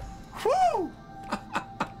 Woo!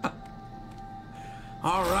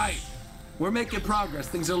 All right. We're making progress.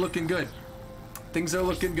 Things are looking good. Things are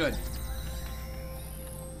looking good.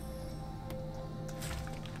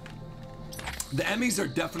 The Emmys are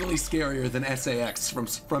definitely scarier than SAX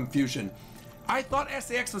from Fusion. I thought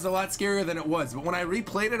SAX was a lot scarier than it was, but when I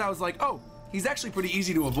replayed it, I was like, oh, he's actually pretty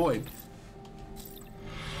easy to avoid.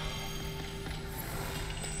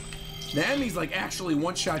 The Emmys like actually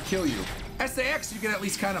one-shot kill you. SAX, you can at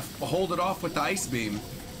least kind of hold it off with the ice beam.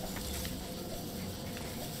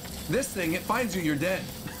 This thing, it finds you, you're dead.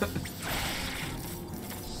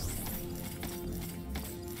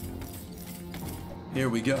 Here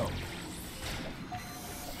we go.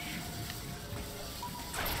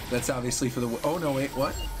 That's obviously for the... Oh, no, wait,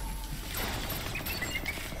 what?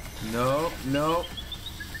 No, no.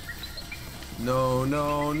 No,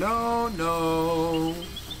 no, no, no.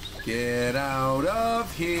 Get out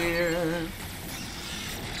of here.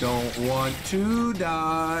 Don't want to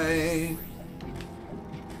die.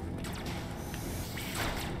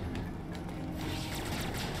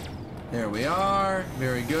 There we are.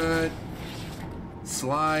 Very good.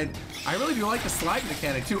 Slide. I really do like the slide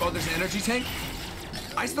mechanic, too. Oh, there's an energy tank?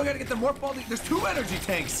 I still gotta get the morph ball. There's 2 energy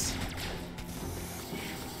tanks.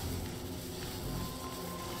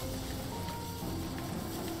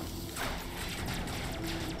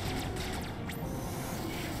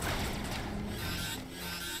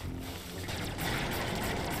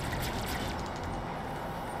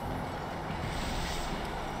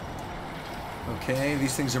 Okay,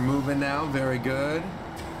 these things are moving now. Very good.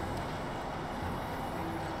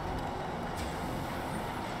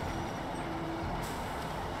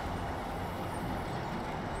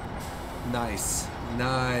 Nice,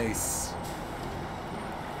 nice.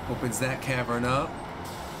 Opens that cavern up.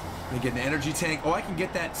 They get an energy tank. Oh, I can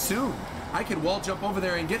get that soon. I can wall jump over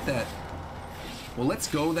there and get that. Well, let's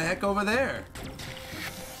go the heck over there.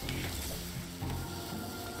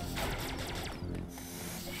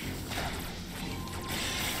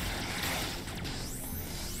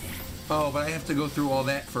 Oh, but I have to go through all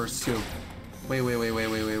that first, too. Wait, wait, wait, wait,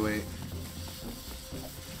 wait, wait, wait.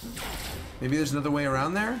 Maybe there's another way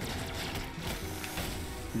around there?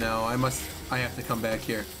 No, I have to come back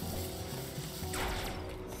here.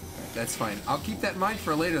 That's fine. I'll keep that in mind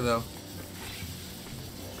for later, though.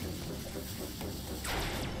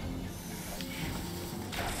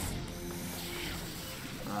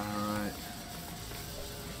 Alright.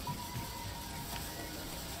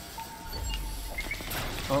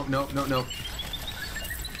 Oh, no, no, no.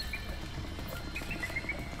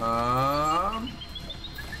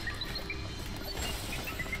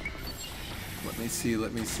 Let me see,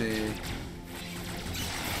 let me see.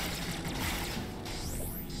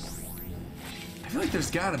 I feel like there's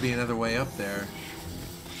gotta be another way up there.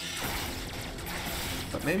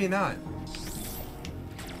 But maybe not.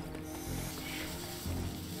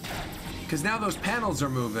 Because now those panels are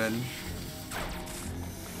moving.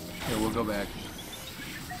 Here, we'll go back.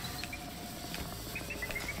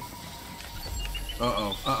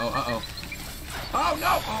 Uh-oh, uh-oh, uh-oh. Oh,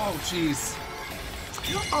 no! Oh, jeez.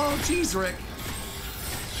 Oh, jeez, Rick.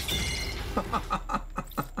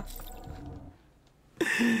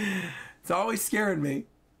 It's always scaring me.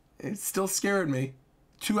 It's still scaring me.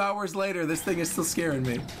 2 hours later, this thing is still scaring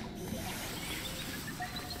me.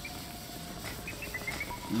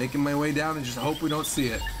 Making my way down and just hope we don't see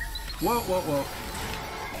it. Whoa, whoa, whoa.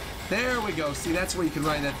 There we go. See, that's where you can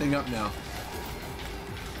ride that thing up now.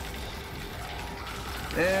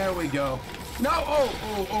 There we go. No! Oh,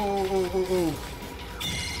 oh, oh, oh, oh, oh.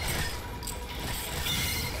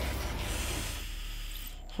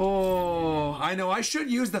 Oh, I know. I should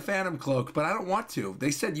use the Phantom Cloak, but I don't want to.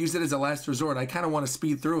 They said use it as a last resort. I kind of want to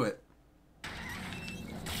speed through it.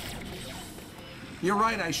 You're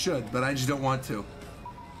right, I should, but I just don't want to.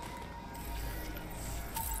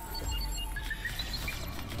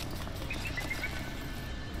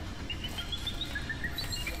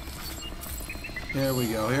 Here we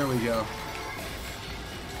go, here we go.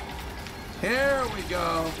 Here we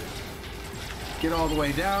go. Get all the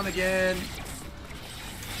way down again.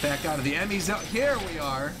 Back out of the Emmy zone. Here we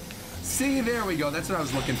are. See, there we go. That's what I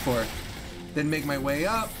was looking for. Then make my way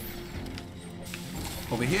up.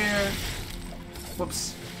 Over here.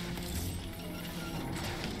 Whoops.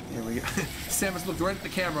 Here we go. Samus looked right at the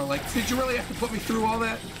camera like, did you really have to put me through all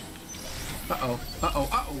that? Uh-oh. Uh-oh.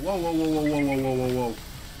 Uh-oh. Whoa, whoa, whoa, whoa, whoa, whoa, whoa, whoa.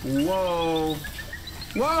 Whoa.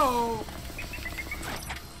 Whoa!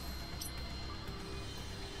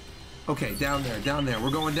 Okay, down there, down there.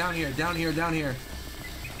 We're going down here, down here, down here.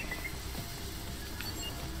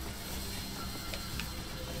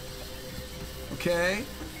 Okay.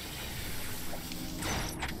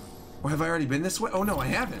 Or have I already been this way? Oh, no, I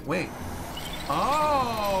haven't. Wait.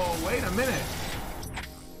 Oh, wait a minute.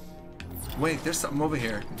 Wait, there's something over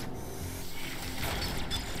here.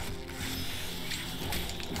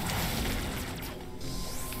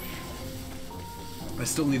 I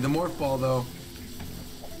still need the morph ball, though.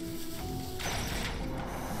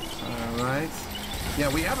 Alright.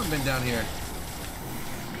 Yeah, we haven't been down here.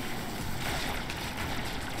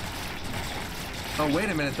 Oh, wait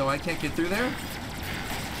a minute, though. I can't get through there?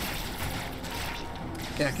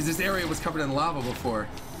 Yeah, because this area was covered in lava before.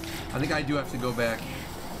 I think I do have to go back.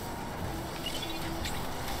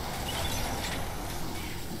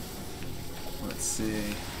 Let's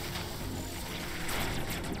see.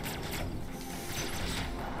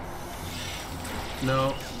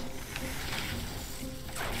 No.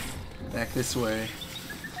 Back this way.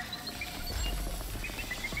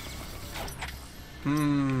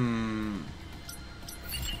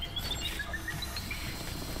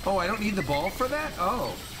 Oh, I don't need the ball for that?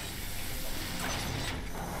 Oh.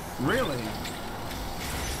 Really?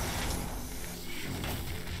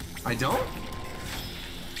 I don't?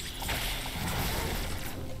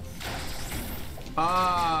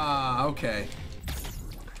 Ah, okay.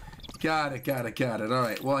 Got it, got it, got it. All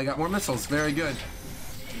right. Well, I got more missiles. Very good.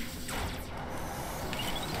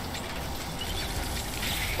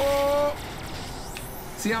 Oh!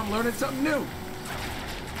 See, I'm learning something new.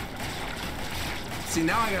 See,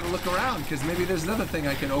 now I gotta look around, because maybe there's another thing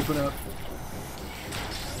I can open up.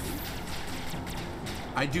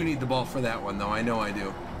 I do need the ball for that one, though. I know I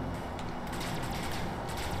do.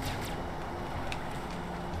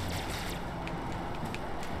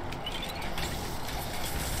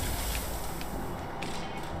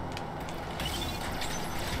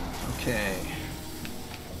 Okay.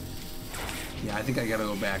 Yeah, I think I gotta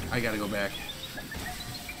go back. I gotta go back.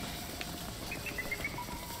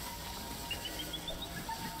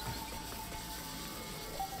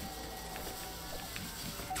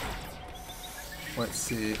 Let's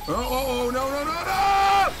see. Oh, oh, oh, no, no, no,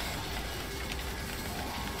 no!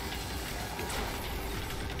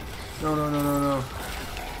 No, no, no, no, no.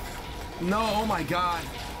 No, oh my god.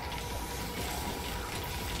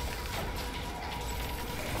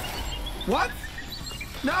 What?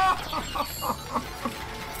 No!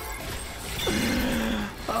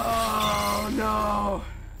 Oh, no.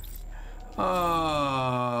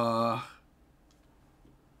 Oh.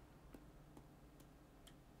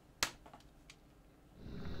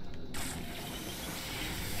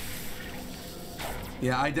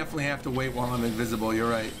 Yeah, I definitely have to wait while I'm invisible. You're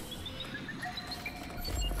right.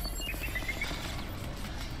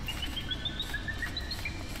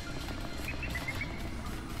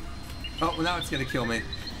 Oh, well, now it's gonna kill me.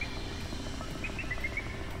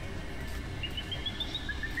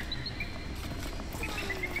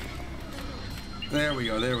 There we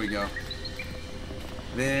go, there we go.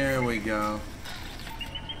 There we go.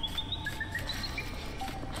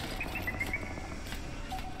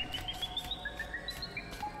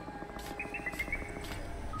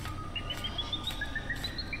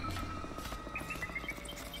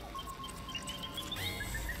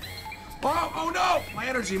 Oh, oh no! My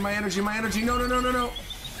energy, my energy, my energy. No, no, no, no, no.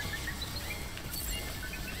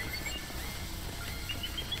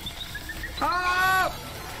 Ah!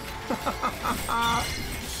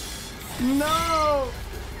 No!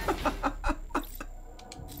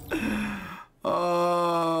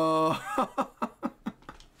 Oh.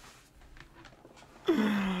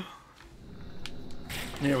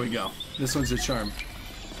 Here we go. This one's a charm.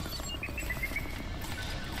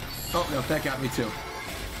 Oh, no, that got me too.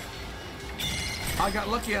 I got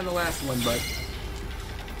lucky on the last one, but...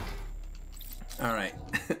 Alright.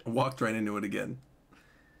 Walked right into it again.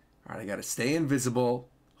 Alright, I gotta stay invisible.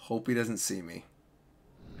 Hope he doesn't see me.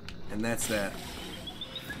 And that's that.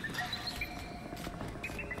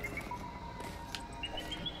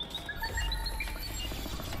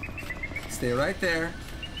 Stay right there.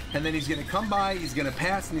 And then he's gonna come by, he's gonna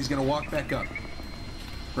pass, and he's gonna walk back up.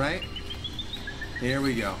 Right? Here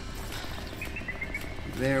we go.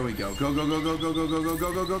 There we go. Go, go, go, go, go, go, go, go,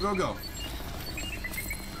 go, go, go, go, go.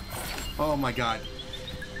 Oh my god.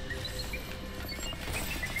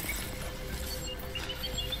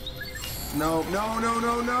 No, no, no,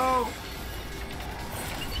 no, no!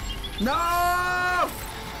 No!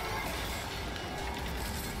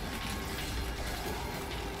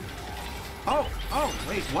 Oh, oh,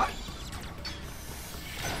 wait, what?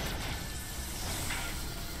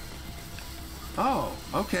 Oh,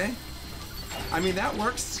 okay. I mean, that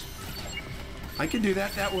works. I can do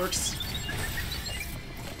that. That works.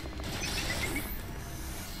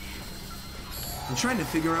 I'm trying to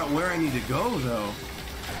figure out where I need to go, though.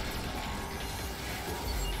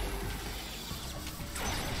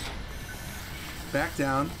 Back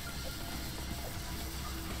down.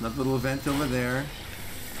 Another little vent over there.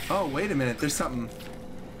 Oh, wait a minute. There's something.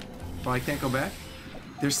 Oh, I can't go back?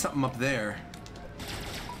 There's something up there.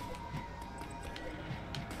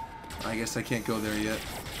 I guess I can't go there yet.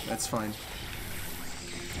 That's fine.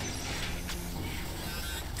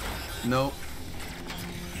 Nope.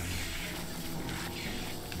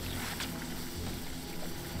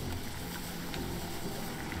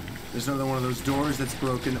 There's another one of those doors that's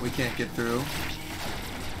broken that we can't get through.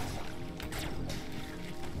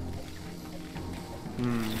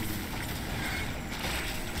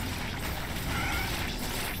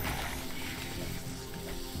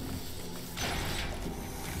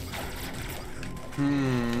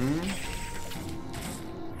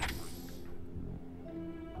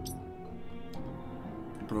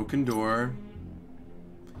 Broken door.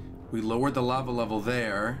 We lowered the lava level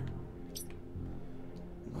there.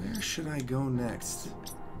 Where should I go next?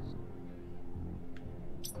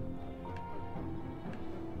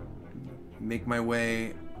 Make my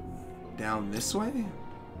way down this way?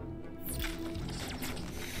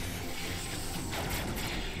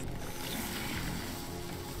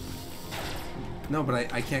 No,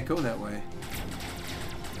 but I can't go that way.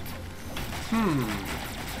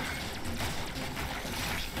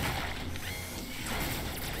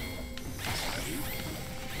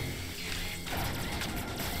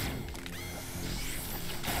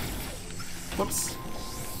 Whoops.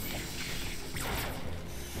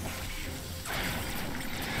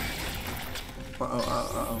 Uh-oh,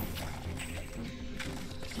 uh-oh.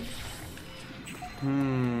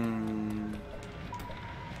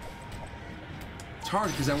 It's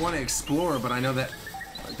hard because I want to explore, but I know that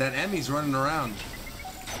Emmy's running around.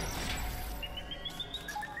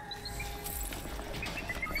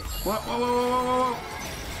 Whoa, whoa, whoa, whoa, whoa, whoa.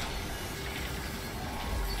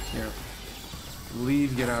 Here.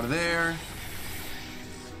 Leave, get out of there.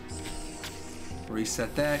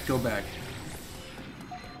 Reset that, go back.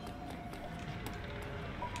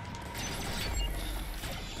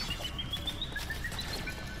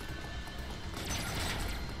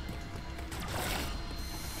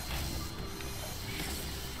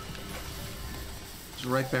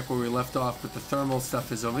 right back where we left off, but the thermal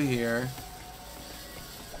stuff is over here.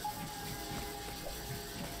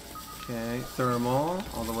 Okay, thermal,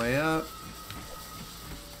 all the way up.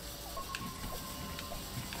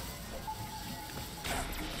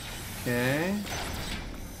 Okay.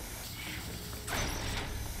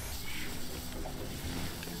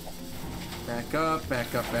 Back up,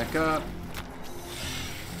 back up, back up.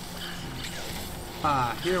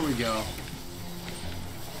 Ah, here we go.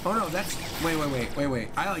 Oh no, that's... Wait.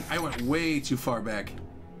 I went way too far back.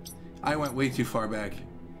 I went way too far back.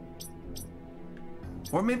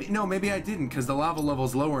 Or maybe... No, maybe I didn't, because the lava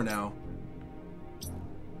level's lower now.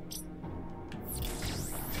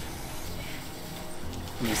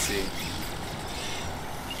 Let me see.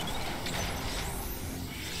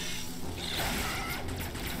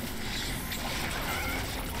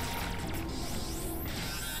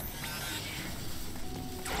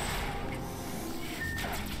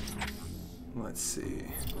 Let's see.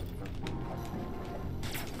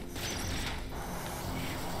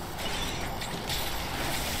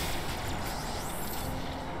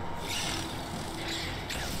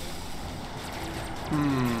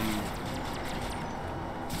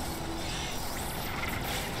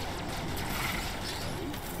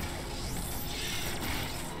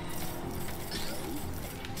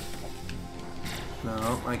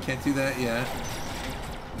 No, I can't do that yet.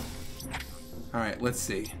 Alright, let's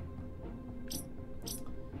see.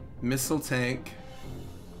 Missile tank.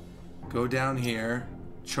 Go down here.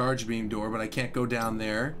 Charge beam door, but I can't go down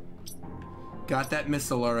there. Got that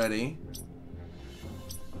missile already.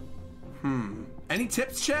 Any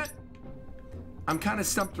tips, chat? I'm kind of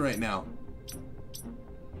stumped right now.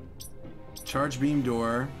 Charge beam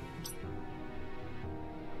door.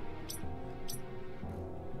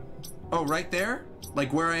 Oh, right there?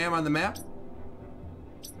 Like where I am on the map?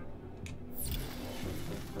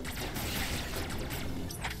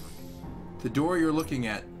 The door you're looking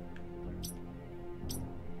at.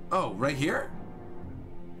 Oh, right here?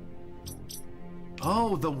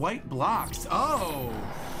 Oh, the white blocks. Oh!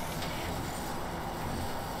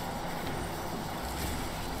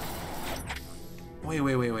 Wait.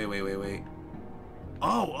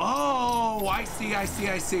 Oh, I see.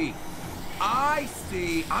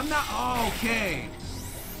 I'm not, oh, okay.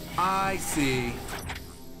 I see.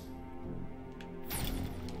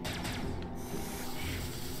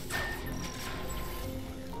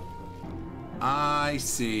 I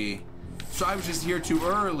see. So I was just here too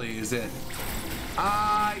early, is it?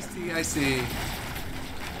 I see.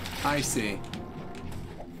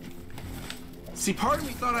 See, part of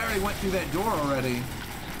me thought I already went through that door already.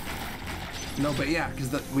 No, but yeah,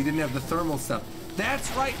 because we didn't have the thermal stuff.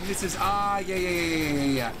 That's right. This is,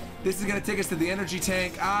 yeah. This is going to take us to the energy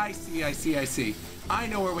tank. I see. I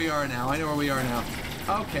know where we are now.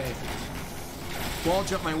 Okay. Wall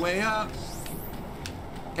jump my way up.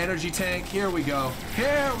 Energy tank. Here we go.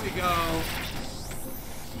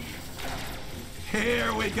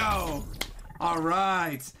 All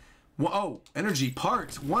right. Whoa, energy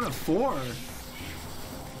parts. 1 of 4.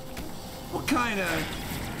 What kind of...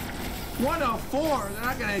 1 of 4? They're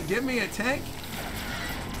not going to give me a tank?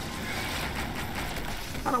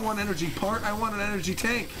 I don't want an energy part. I want an energy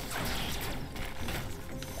tank.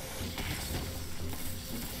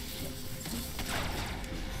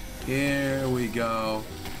 Here we go.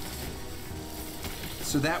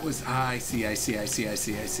 So that was... I see. I see.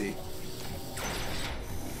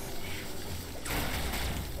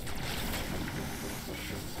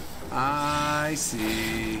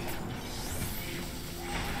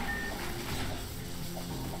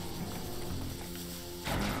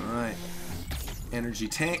 Alright. Energy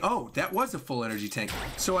tank. Oh, that was a full energy tank.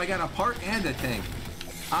 So I got a part and a tank.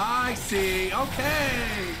 I see.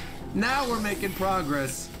 Okay. Now we're making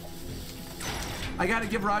progress. I gotta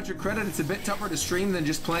give Roger credit. It's a bit tougher to stream than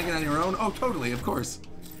just playing it on your own. Oh, totally, of course.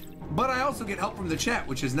 But I also get help from the chat,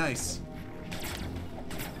 which is nice.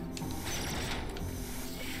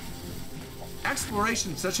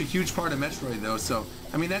 Exploration is such a huge part of Metroid, though, so...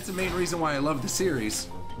 I mean, that's the main reason why I love the series.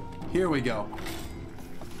 Here we go.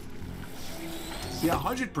 Yeah,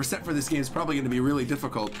 100% for this game is probably going to be really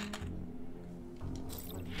difficult.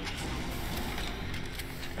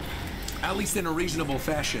 At least in a reasonable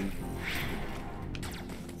fashion.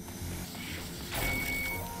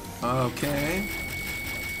 Okay.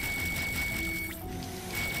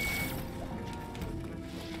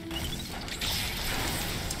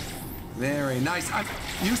 Very nice. I'm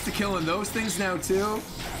used to killing those things now, too.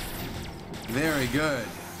 Very good.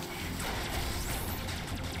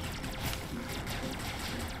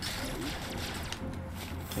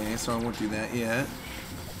 Okay, so I won't do that yet.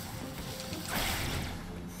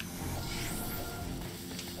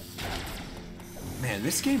 Man,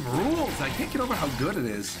 this game rules. I can't get over how good it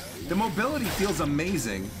is. The mobility feels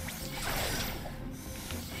amazing.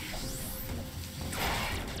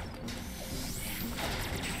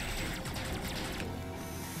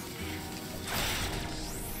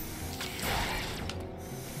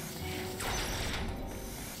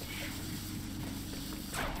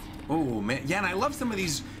 Oh, man. Yeah, and I love some of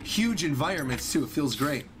these huge environments, too. It feels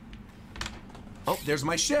great. Oh, there's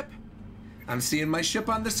my ship. I'm seeing my ship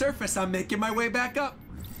on the surface. I'm making my way back up.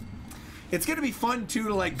 It's going to be fun, too,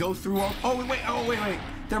 to, like, go through all... Oh, wait.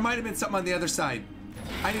 There might have been something on the other side.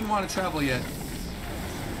 I didn't want to travel yet.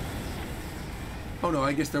 Oh, no,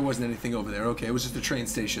 I guess there wasn't anything over there. Okay, it was just a train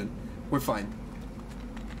station. We're fine.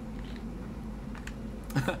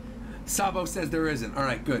 Sabo says there isn't. All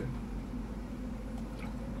right, good.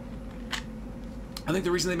 I think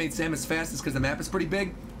the reason they made Samus fast is because the map is pretty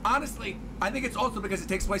big. Honestly, I think it's also because it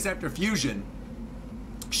takes place after Fusion.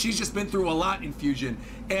 She's just been through a lot in Fusion,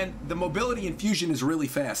 and the mobility in Fusion is really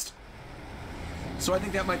fast. So I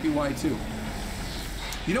think that might be why, too.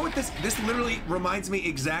 You know what this literally reminds me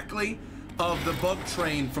exactly of the bug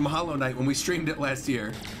train from Hollow Knight when we streamed it last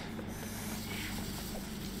year.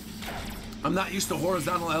 I'm not used to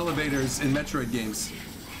horizontal elevators in Metroid games.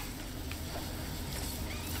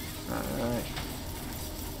 Alright.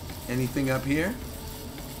 Anything up here?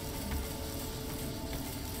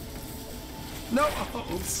 No! Oh,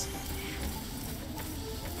 oops.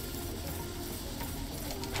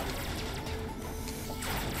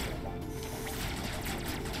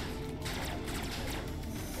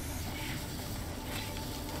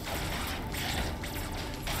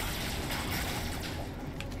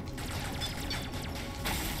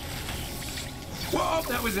 Whoa!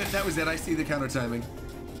 That was it. That was it. I see the counter timing.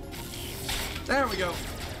 There we go.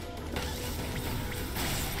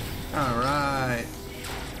 All right.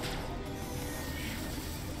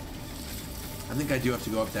 I think I do have to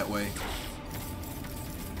go up that way.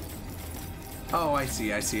 Oh, I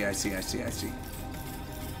see.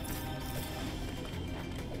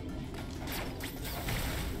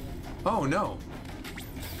 Oh, no.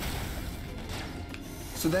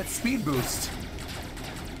 So that's speed boost.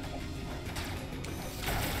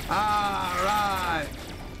 All right.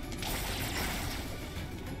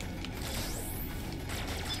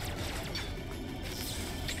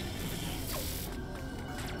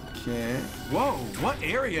 Okay. Whoa, what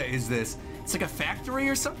area is this? It's like a factory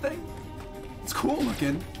or something? It's cool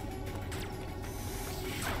looking.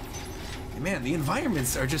 And man, the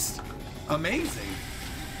environments are just amazing.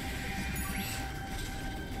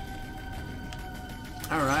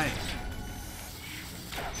 All right.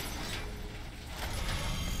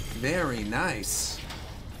 Very nice.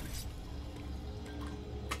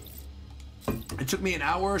 It took me an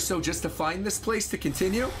hour or so just to find this place to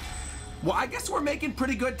continue. Well, I guess we're making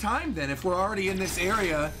pretty good time then if we're already in this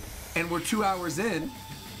area and we're 2 hours in.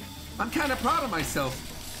 I'm kind of proud of myself.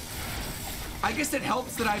 I guess it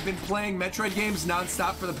helps that I've been playing Metroid games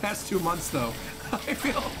nonstop for the past 2 months, though. I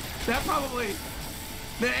feel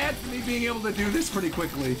that adds to me being able to do this pretty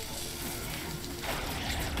quickly.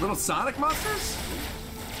 Little Sonic monsters?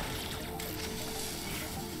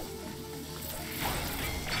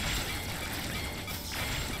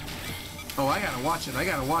 Oh, I gotta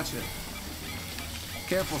watch it.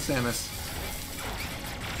 Careful, Samus.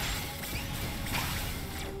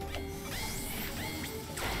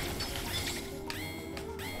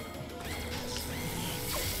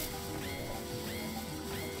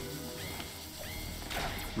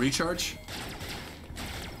 Recharge.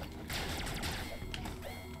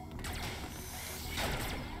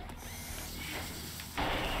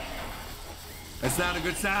 That's not a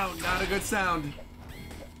good sound. Not a good sound.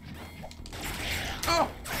 Oh!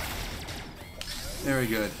 Very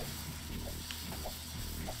good.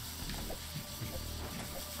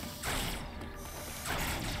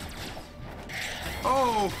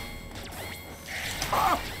 Oh!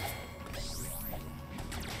 Oh!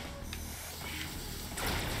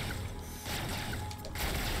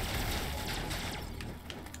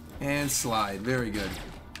 And slide. Very good.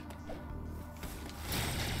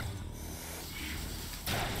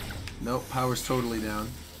 Nope, power's totally down.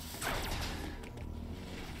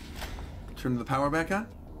 Turn the power back on?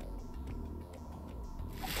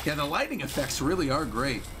 Yeah, the lighting effects really are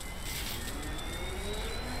great.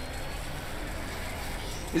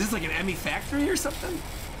 Is this like an Emmy factory or something?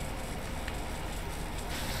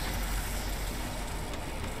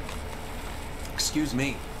 Excuse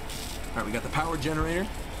me. All right, we got the power generator.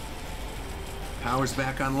 Power's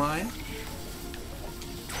back online.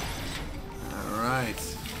 All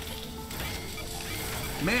right.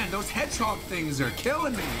 Man, those hedgehog things are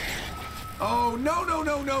killing me. Oh, no, no,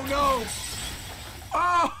 no, no, no.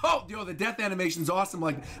 Oh, yo, the death animation's awesome.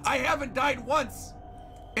 Like, I haven't died once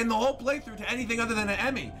in the whole playthrough to anything other than an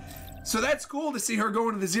Emmy. So that's cool to see her go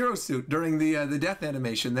into the Zero suit during the death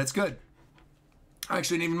animation. That's good. I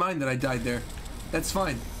actually didn't even mind that I died there. That's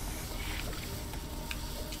fine.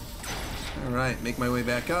 All right, make my way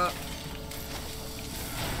back up.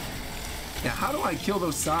 Yeah, how do I kill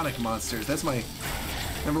those Sonic monsters? That's my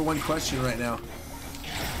 #1 question right now.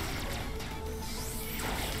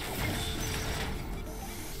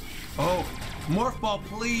 Oh, Morph Ball,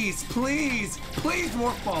 please, please, please,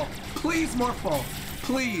 Morph Ball, please, Morph Ball,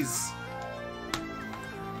 please.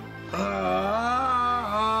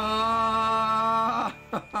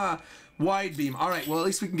 Wide beam. All right, well, at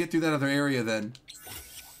least we can get through that other area then.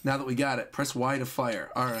 Now that we got it, press Y to fire.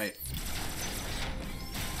 All right.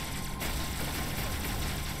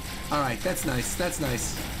 All right, that's nice. That's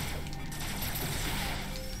nice.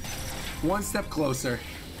 One step closer.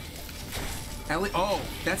 Oh,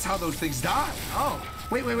 that's how those things die. Oh,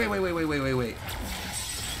 wait.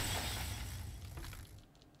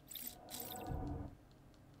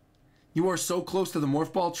 You are so close to the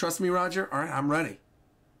Morph Ball. Trust me, Roger. All right, I'm ready.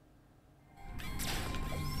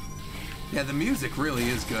 Yeah, the music really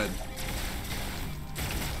is good.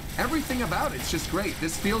 Everything about it's just great.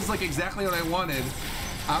 This feels like exactly what I wanted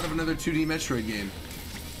out of another 2D Metroid game.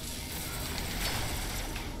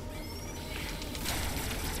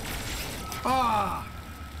 Ah!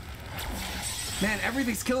 Man,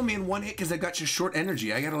 everything's killing me in one hit because I got just short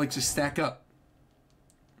energy. I gotta like just stack up.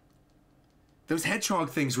 Those hedgehog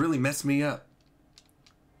things really mess me up.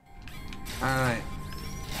 Alright.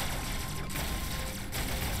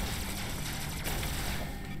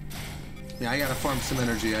 Yeah, I gotta farm some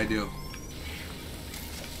energy, I do.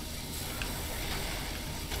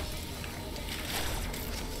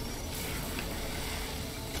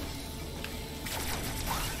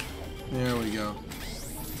 There we go.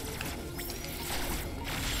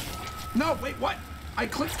 No, wait, what? I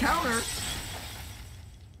clicked counter.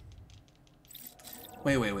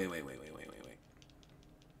 Wait.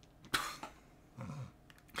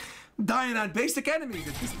 I'm dying on basic enemies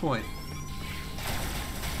at this point.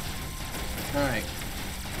 All right.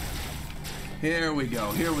 Here we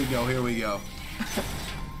go. Here we go. There we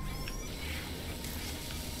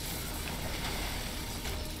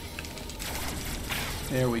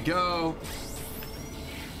go.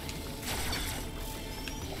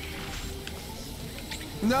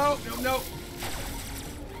 No.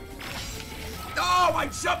 Oh, I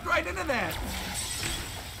jumped right into that.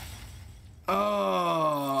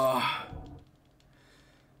 Oh.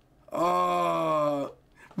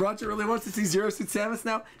 Roger really wants to see Zero Suit Samus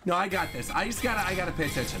now? No, I got this. I gotta pay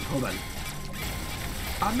attention. Hold on.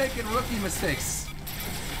 I'm making rookie mistakes.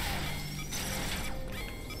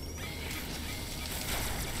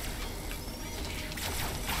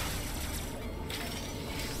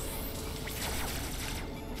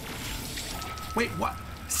 Wait, what?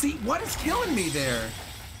 See, what is killing me there?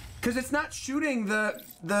 Because it's not shooting the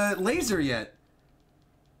laser yet.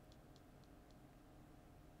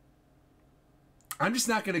 I'm just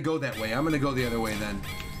not going to go that way. I'm going to go the other way then.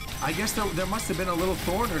 I guess there must have been a little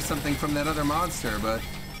thorn or something from that other monster, but...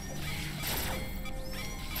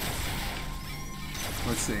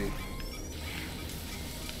 Let's see.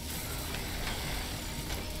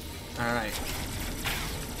 Alright.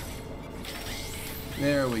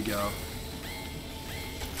 There we go.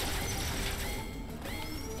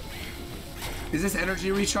 Is this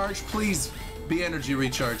energy recharge? Please be energy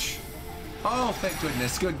recharge. Oh, thank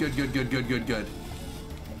goodness. Good. Good.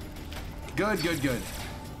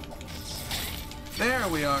 There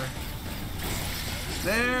we are.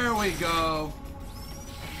 There we go.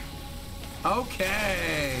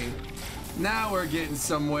 Okay. Now we're getting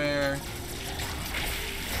somewhere.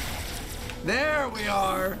 There we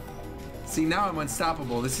are. See, now I'm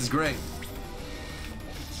unstoppable. This is great.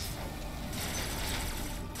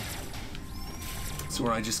 That's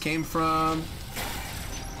where I just came from.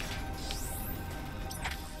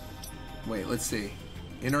 Wait, let's see.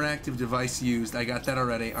 Interactive device used. I got that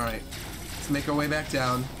already. All right. Let's make our way back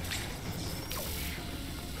down.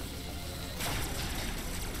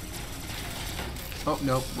 Oh,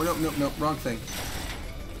 no. Nope. Wrong thing.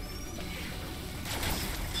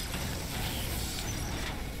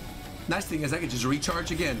 Nice thing is I can just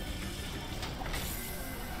recharge again.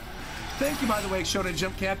 Thank you, by the way, Shonen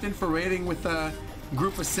Jump Captain, for raiding with a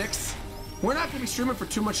group of 6. We're not going to be streaming for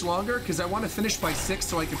too much longer because I want to finish by 6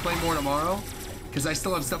 so I can play more tomorrow. Because I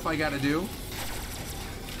still have stuff I gotta do.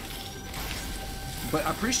 But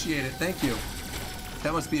I appreciate it, thank you.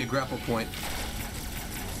 That must be a grapple point.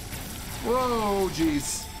 Whoa,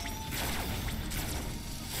 jeez.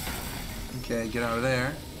 Okay, get out of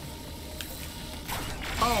there.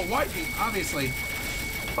 Oh, white beam, obviously.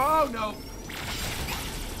 Oh, no.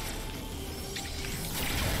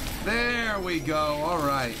 There we go. All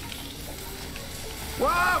right.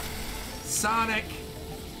 Whoa! Sonic.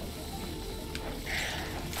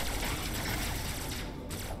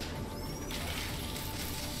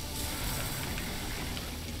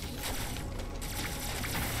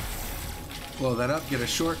 Blow that up, get a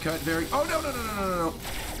shortcut very... Oh, no, no, no, no, no, no.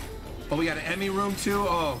 Oh, we got an Emmy room, too?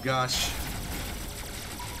 Oh, gosh.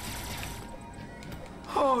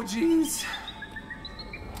 Oh, jeez.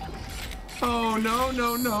 Oh, no,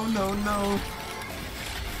 no, no, no, no.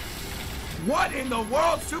 What in the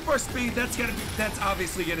world? Super speed? That's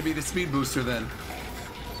obviously gonna be the speed booster, then.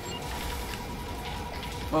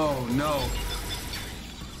 Oh, no.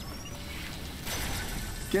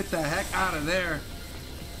 Get the heck out of there.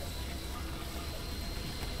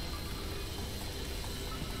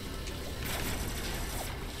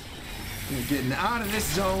 You're getting out of this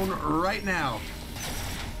zone right now.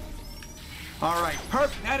 All right,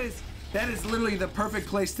 perfect. That is literally the perfect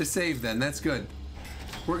place to save then. That's good.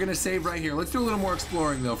 We're gonna save right here. Let's do a little more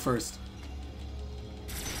exploring though first.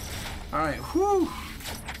 All right, whew.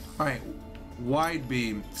 All right, wide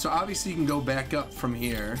beam. So obviously you can go back up from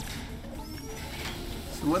here.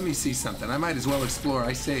 So let me see something. I might as well explore.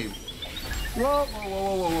 I saved. Whoa, whoa,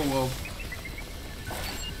 whoa, whoa, whoa, whoa.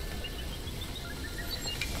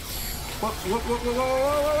 Whoa, whoa, whoa, whoa, whoa,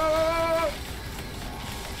 whoa, whoa, whoa.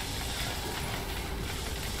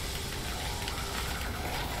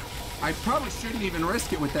 I probably shouldn't even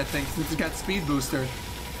risk it with that thing since it's got speed booster.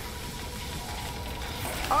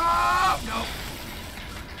 Oh, no.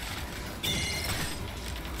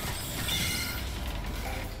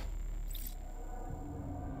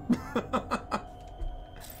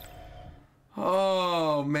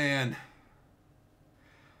 Oh, man.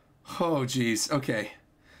 Oh, geez. Okay.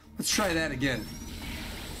 Let's try that again.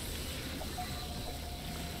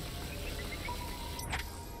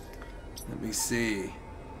 Let me see.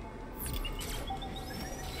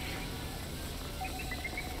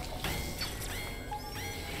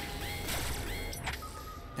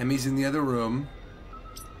 Emmy's in the other room.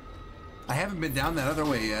 I haven't been down that other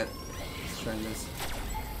way yet. Let's try this.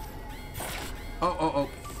 Oh, oh, oh.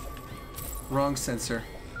 Wrong sensor.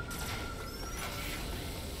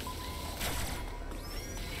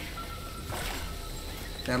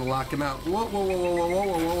 That'll lock him out. Whoa, whoa, whoa, whoa, whoa,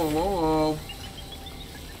 whoa, whoa, whoa, whoa.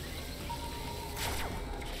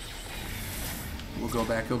 We'll go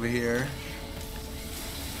back over here.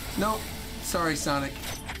 Nope. Sorry, Sonic.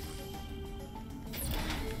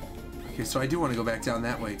 Okay, so I do want to go back down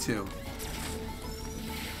that way, too.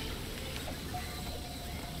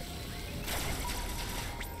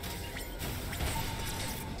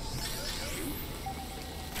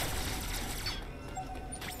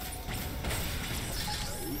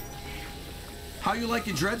 How you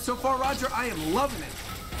liking Dread so far, Roger? I am loving it.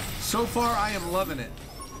 So far, I am loving it.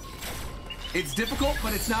 It's difficult,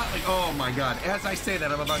 but it's not like, oh my god. As I say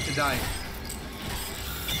that, I'm about to die.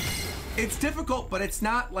 It's difficult, but it's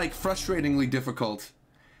not like frustratingly difficult.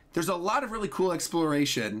 There's a lot of really cool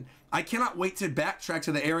exploration. I cannot wait to backtrack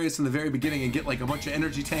to the areas from the very beginning and get like a bunch of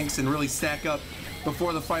energy tanks and really stack up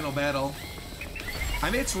before the final battle.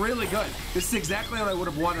 I mean, it's really good. This is exactly what I would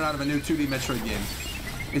have wanted out of a new 2D Metroid game.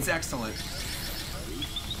 It's excellent.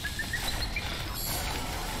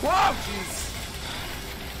 Whoa, jeez.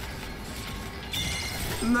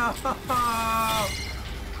 No.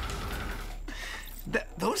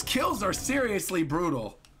 Those kills are seriously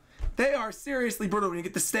brutal. They are seriously brutal when you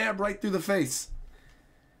get the stab right through the face.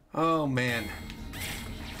 Oh, man.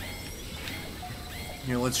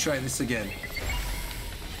 Here, let's try this again. Here,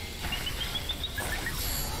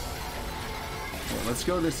 let's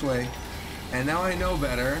go this way. And now I know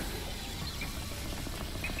better.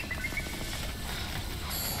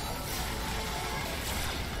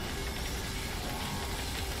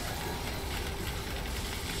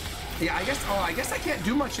 Yeah, I guess I can't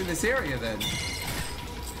do much in this area then.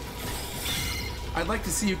 I'd like to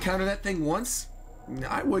see you counter that thing once.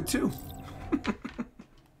 I would too.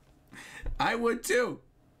 I would too.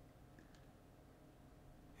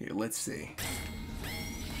 Here, let's see.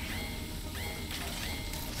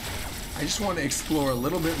 I just want to explore a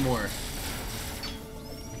little bit more.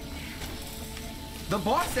 The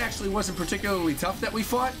boss actually wasn't particularly tough that we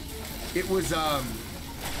fought. It was,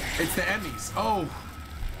 it's the Emmys. Oh.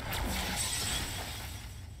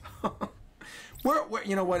 We're,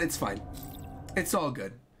 you know what? It's fine. It's all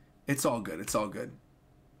good. It's all good. It's all good.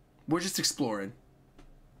 We're just exploring.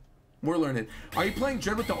 We're learning. Are you playing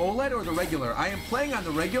Dread with the OLED or the regular? I am playing on the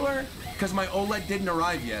regular because my OLED didn't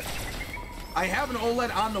arrive yet. I have an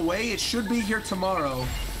OLED on the way. It should be here tomorrow,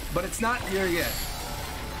 but it's not here yet.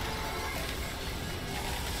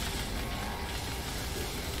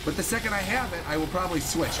 But the second I have it, I will probably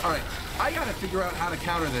switch. All right, I gotta figure out how to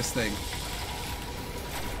counter this thing.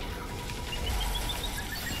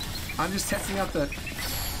 I'm just testing out the...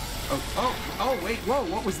 Oh, wait, whoa,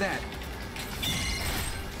 what was that?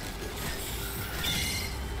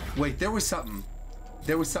 Wait, there was something.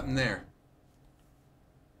 There was something there.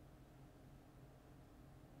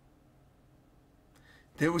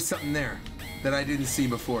 There was something there that I didn't see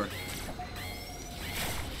before.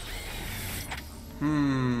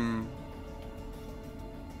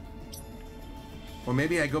 Or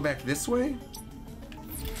maybe I go back this way?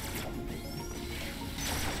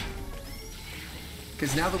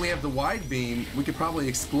 Because now that we have the wide beam, we could probably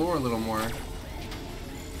explore a little more.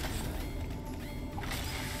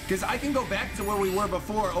 Because I can go back to where we were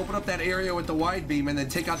before, open up that area with the wide beam, and then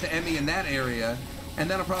take out the Emmy in that area, and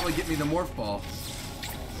that'll probably get me the morph ball.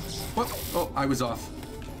 Whoop. Oh, I was off.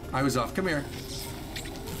 I was off. Come here.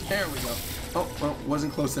 There we go. Oh, well,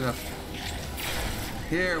 wasn't close enough.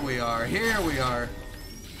 Here we are. Here we are.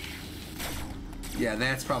 Yeah,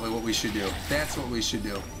 that's probably what we should do. That's what we should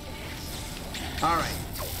do. All right.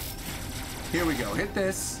 Here we go. Hit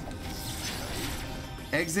this.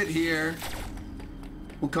 Exit here.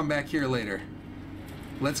 We'll come back here later.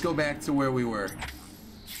 Let's go back to where we were.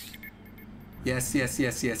 Yes, yes,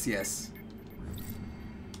 yes, yes, yes.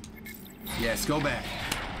 Yes, go back.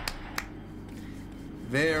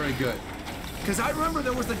 Very good. Because I remember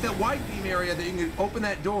there was like that wide beam area that you can open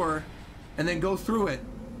that door and then go through it.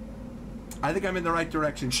 I think I'm in the right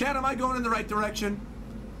direction. Chad, am I going in the right direction?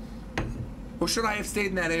 Or should I have stayed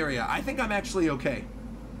in that area? I think I'm actually okay.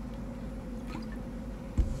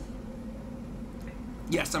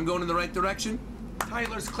 Yes, I'm going in the right direction.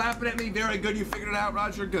 Tyler's clapping at me. Very good. You figured it out,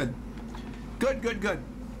 Roger. Good. Good, good, good.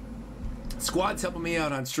 Squad's helping me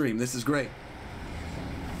out on stream. This is great.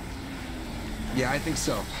 Yeah, I think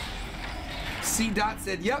so. C. Dot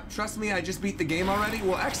said, yep, trust me, I just beat the game already.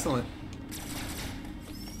 Well, excellent.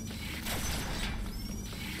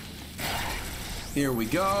 Here we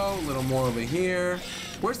go. A little more over here.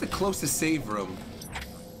 Where's the closest save room?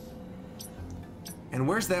 And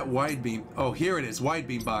where's that wide beam? Oh, here it is. Wide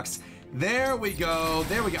beam box. There we go.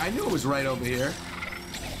 There we go. I knew it was right over here.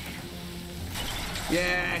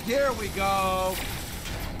 Yeah, here we go.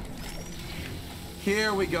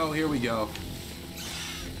 Here we go. Here we go.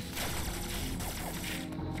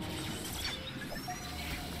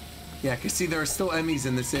 Yeah, because see, there are still Emmys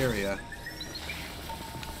in this area.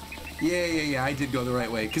 Yeah, I did go the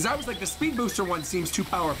right way. Because I was like, the speed booster one seems too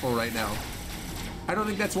powerful right now. I don't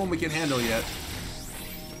think that's one we can handle yet.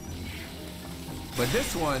 But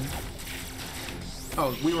this one...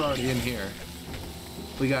 Oh, we were already in here.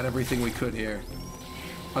 We got everything we could here.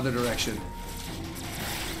 Other direction.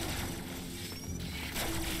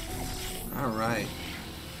 Alright.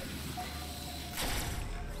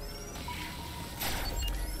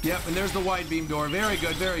 Yep, and there's the wide beam door. Very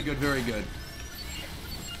good, very good, very good.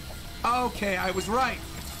 Okay, I was right.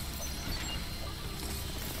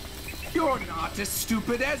 You're not as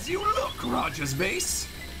stupid as you look, RogersBase.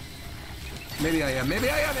 Maybe I am, maybe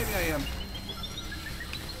I am, maybe I am.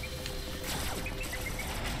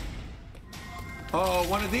 Oh,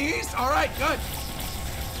 one of these? All right, good.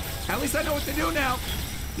 At least I know what to do now.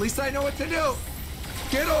 At least I know what to do.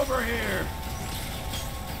 Get over here.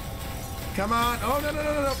 Come on. Oh, no, no,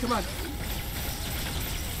 no, no, no. Come on.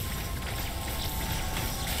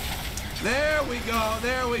 There we go.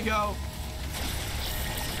 There we go.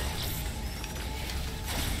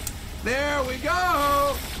 There we go.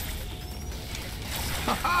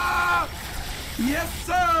 Ha-ha! Yes,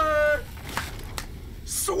 sir.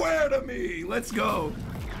 Swear to me. Let's go.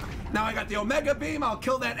 Now I got the Omega Beam. I'll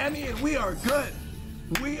kill that Emmy, and we are good.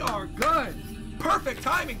 We are good. Perfect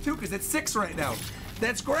timing, too, because it's 6 right now.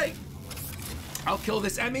 That's great. I'll kill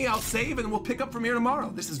this Emmy, I'll save, and we'll pick up from here tomorrow.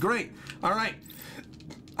 This is great. All right.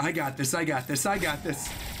 I got this, I got this, I got this.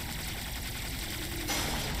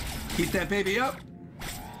 Keep that baby up.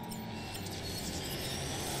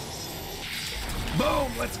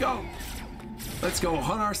 Boom, let's go. Let's go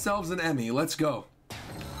hunt ourselves an Emmy. Let's go.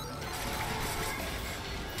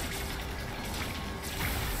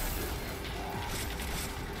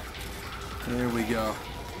 There we go.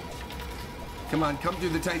 Come on, come through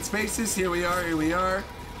the tight spaces. Here we are, here we are.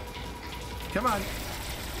 Come on.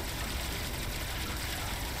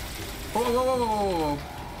 Whoa, whoa, whoa, whoa, whoa, whoa.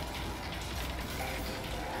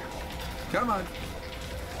 Come on.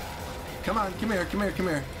 Come on, come here, come here, come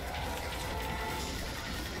here.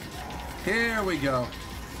 Here we go.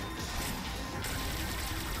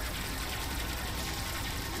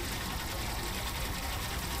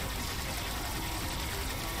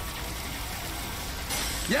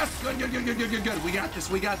 Yes, good, good, good, good, good, good, good. We got this,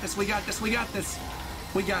 we got this, we got this, we got this.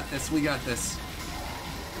 We got this, we got this.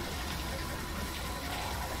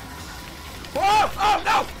 Oh, oh,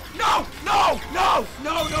 no, no, no, no,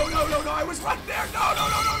 no, no, no, no, no. I was right there. No, no,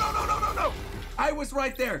 no, no, no, no, no, no, no. I was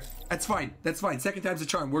right there. That's fine, that's fine. Second time's a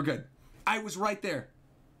charm, we're good. I was right there.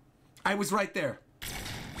 I was right there.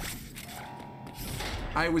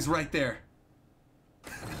 I was right there.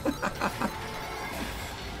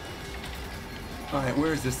 Alright,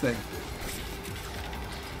 where is this thing?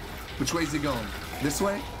 Which way is it going? This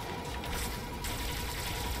way?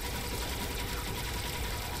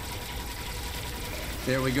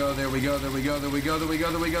 There we go, there we go, there we go, there we go, there we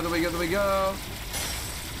go, there we go, there we go, there we go.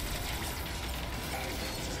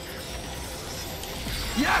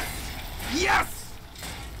 Yes! Yes!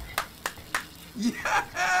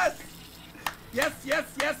 Yes! Yes, yes,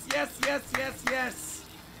 yes, yes, yes, yes, yes.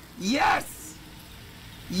 Yes!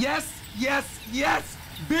 Yes, yes, yes!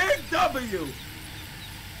 Big W!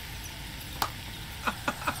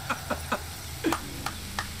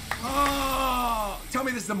 Oh! Tell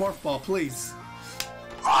me this is the morph ball, please.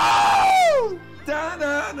 Oh! Da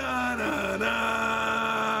da da da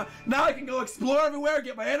da! Now I can go explore everywhere,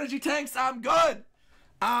 get my energy tanks. I'm good!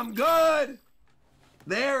 I'm good!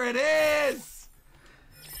 There it is!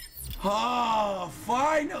 Oh,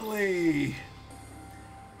 finally!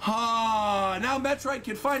 Oh, now Metroid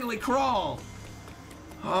can finally crawl.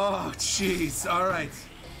 Oh, jeez. All right.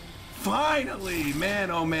 Finally! Man,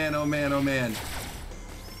 oh man, oh man, oh man.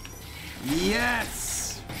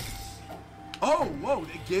 Yes! Oh, whoa,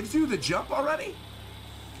 it gives you the jump already?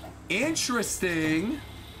 Interesting.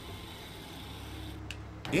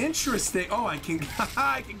 Interesting. Oh, I can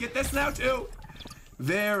I can get this now too.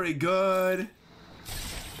 Very good.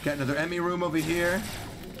 Got another Emmy room over here.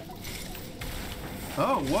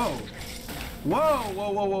 Oh, whoa. Whoa,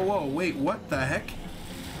 whoa, whoa, whoa, whoa. Wait, what the heck?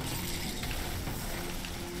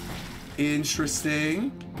 Interesting.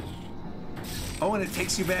 Oh, and it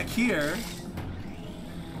takes you back here.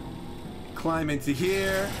 Climb into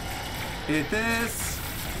here. Hit this.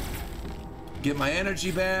 Get my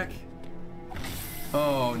energy back.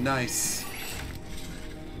 Oh, nice.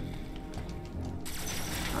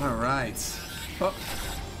 All right. Oh.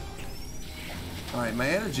 All right, my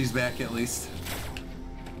energy's back at least.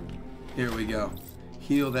 Here we go.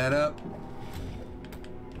 Heal that up.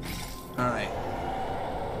 All right.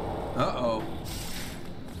 Uh-oh.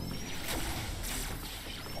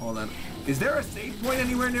 Hold on. Is there a save point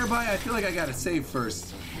anywhere nearby? I feel like I gotta save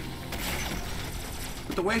first.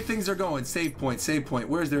 But the way things are going, save point, save point.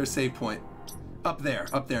 Where's there a save point? Up there,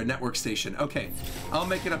 network station. Okay, I'll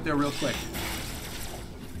make it up there real quick.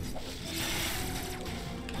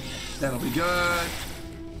 That'll be good.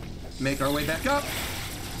 Make our way back up.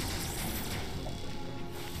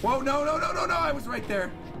 Whoa, no, no, no, no, no, I was right there.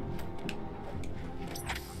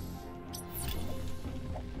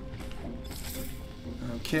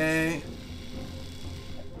 Okay.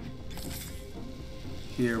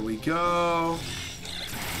 Here we go.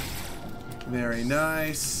 Very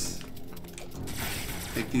nice.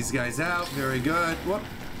 Take these guys out. Very good. Whoop.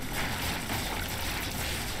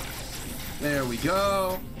 There we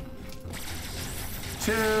go.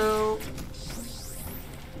 2.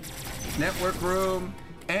 Network room.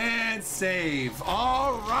 And save.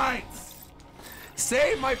 All right.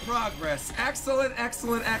 Save my progress. Excellent,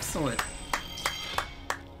 excellent, excellent.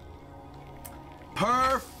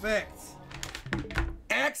 Perfect.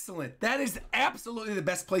 Excellent. That is absolutely the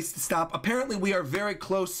best place to stop. Apparently, we are very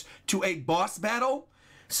close to a boss battle.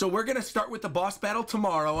 So we're going to start with the boss battle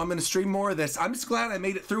tomorrow. I'm going to stream more of this. I'm just glad I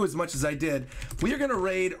made it through as much as I did. We are going to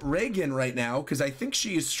raid Reagan right now because I think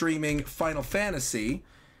she is streaming Final Fantasy.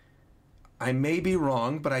 I may be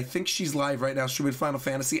wrong, but I think she's live right now streaming Final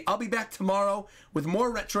Fantasy. I'll be back tomorrow with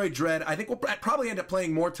more METROID Dread. I think we'll probably end up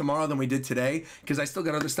playing more tomorrow than we did today because I still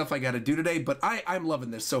got other stuff I got to do today, but I'm loving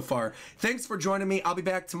this so far. Thanks for joining me. I'll be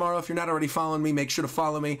back tomorrow. If you're not already following me, make sure to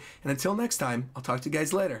follow me. And until next time, I'll talk to you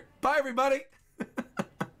guys later. Bye, everybody.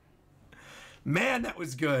 Man, that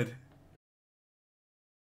was good.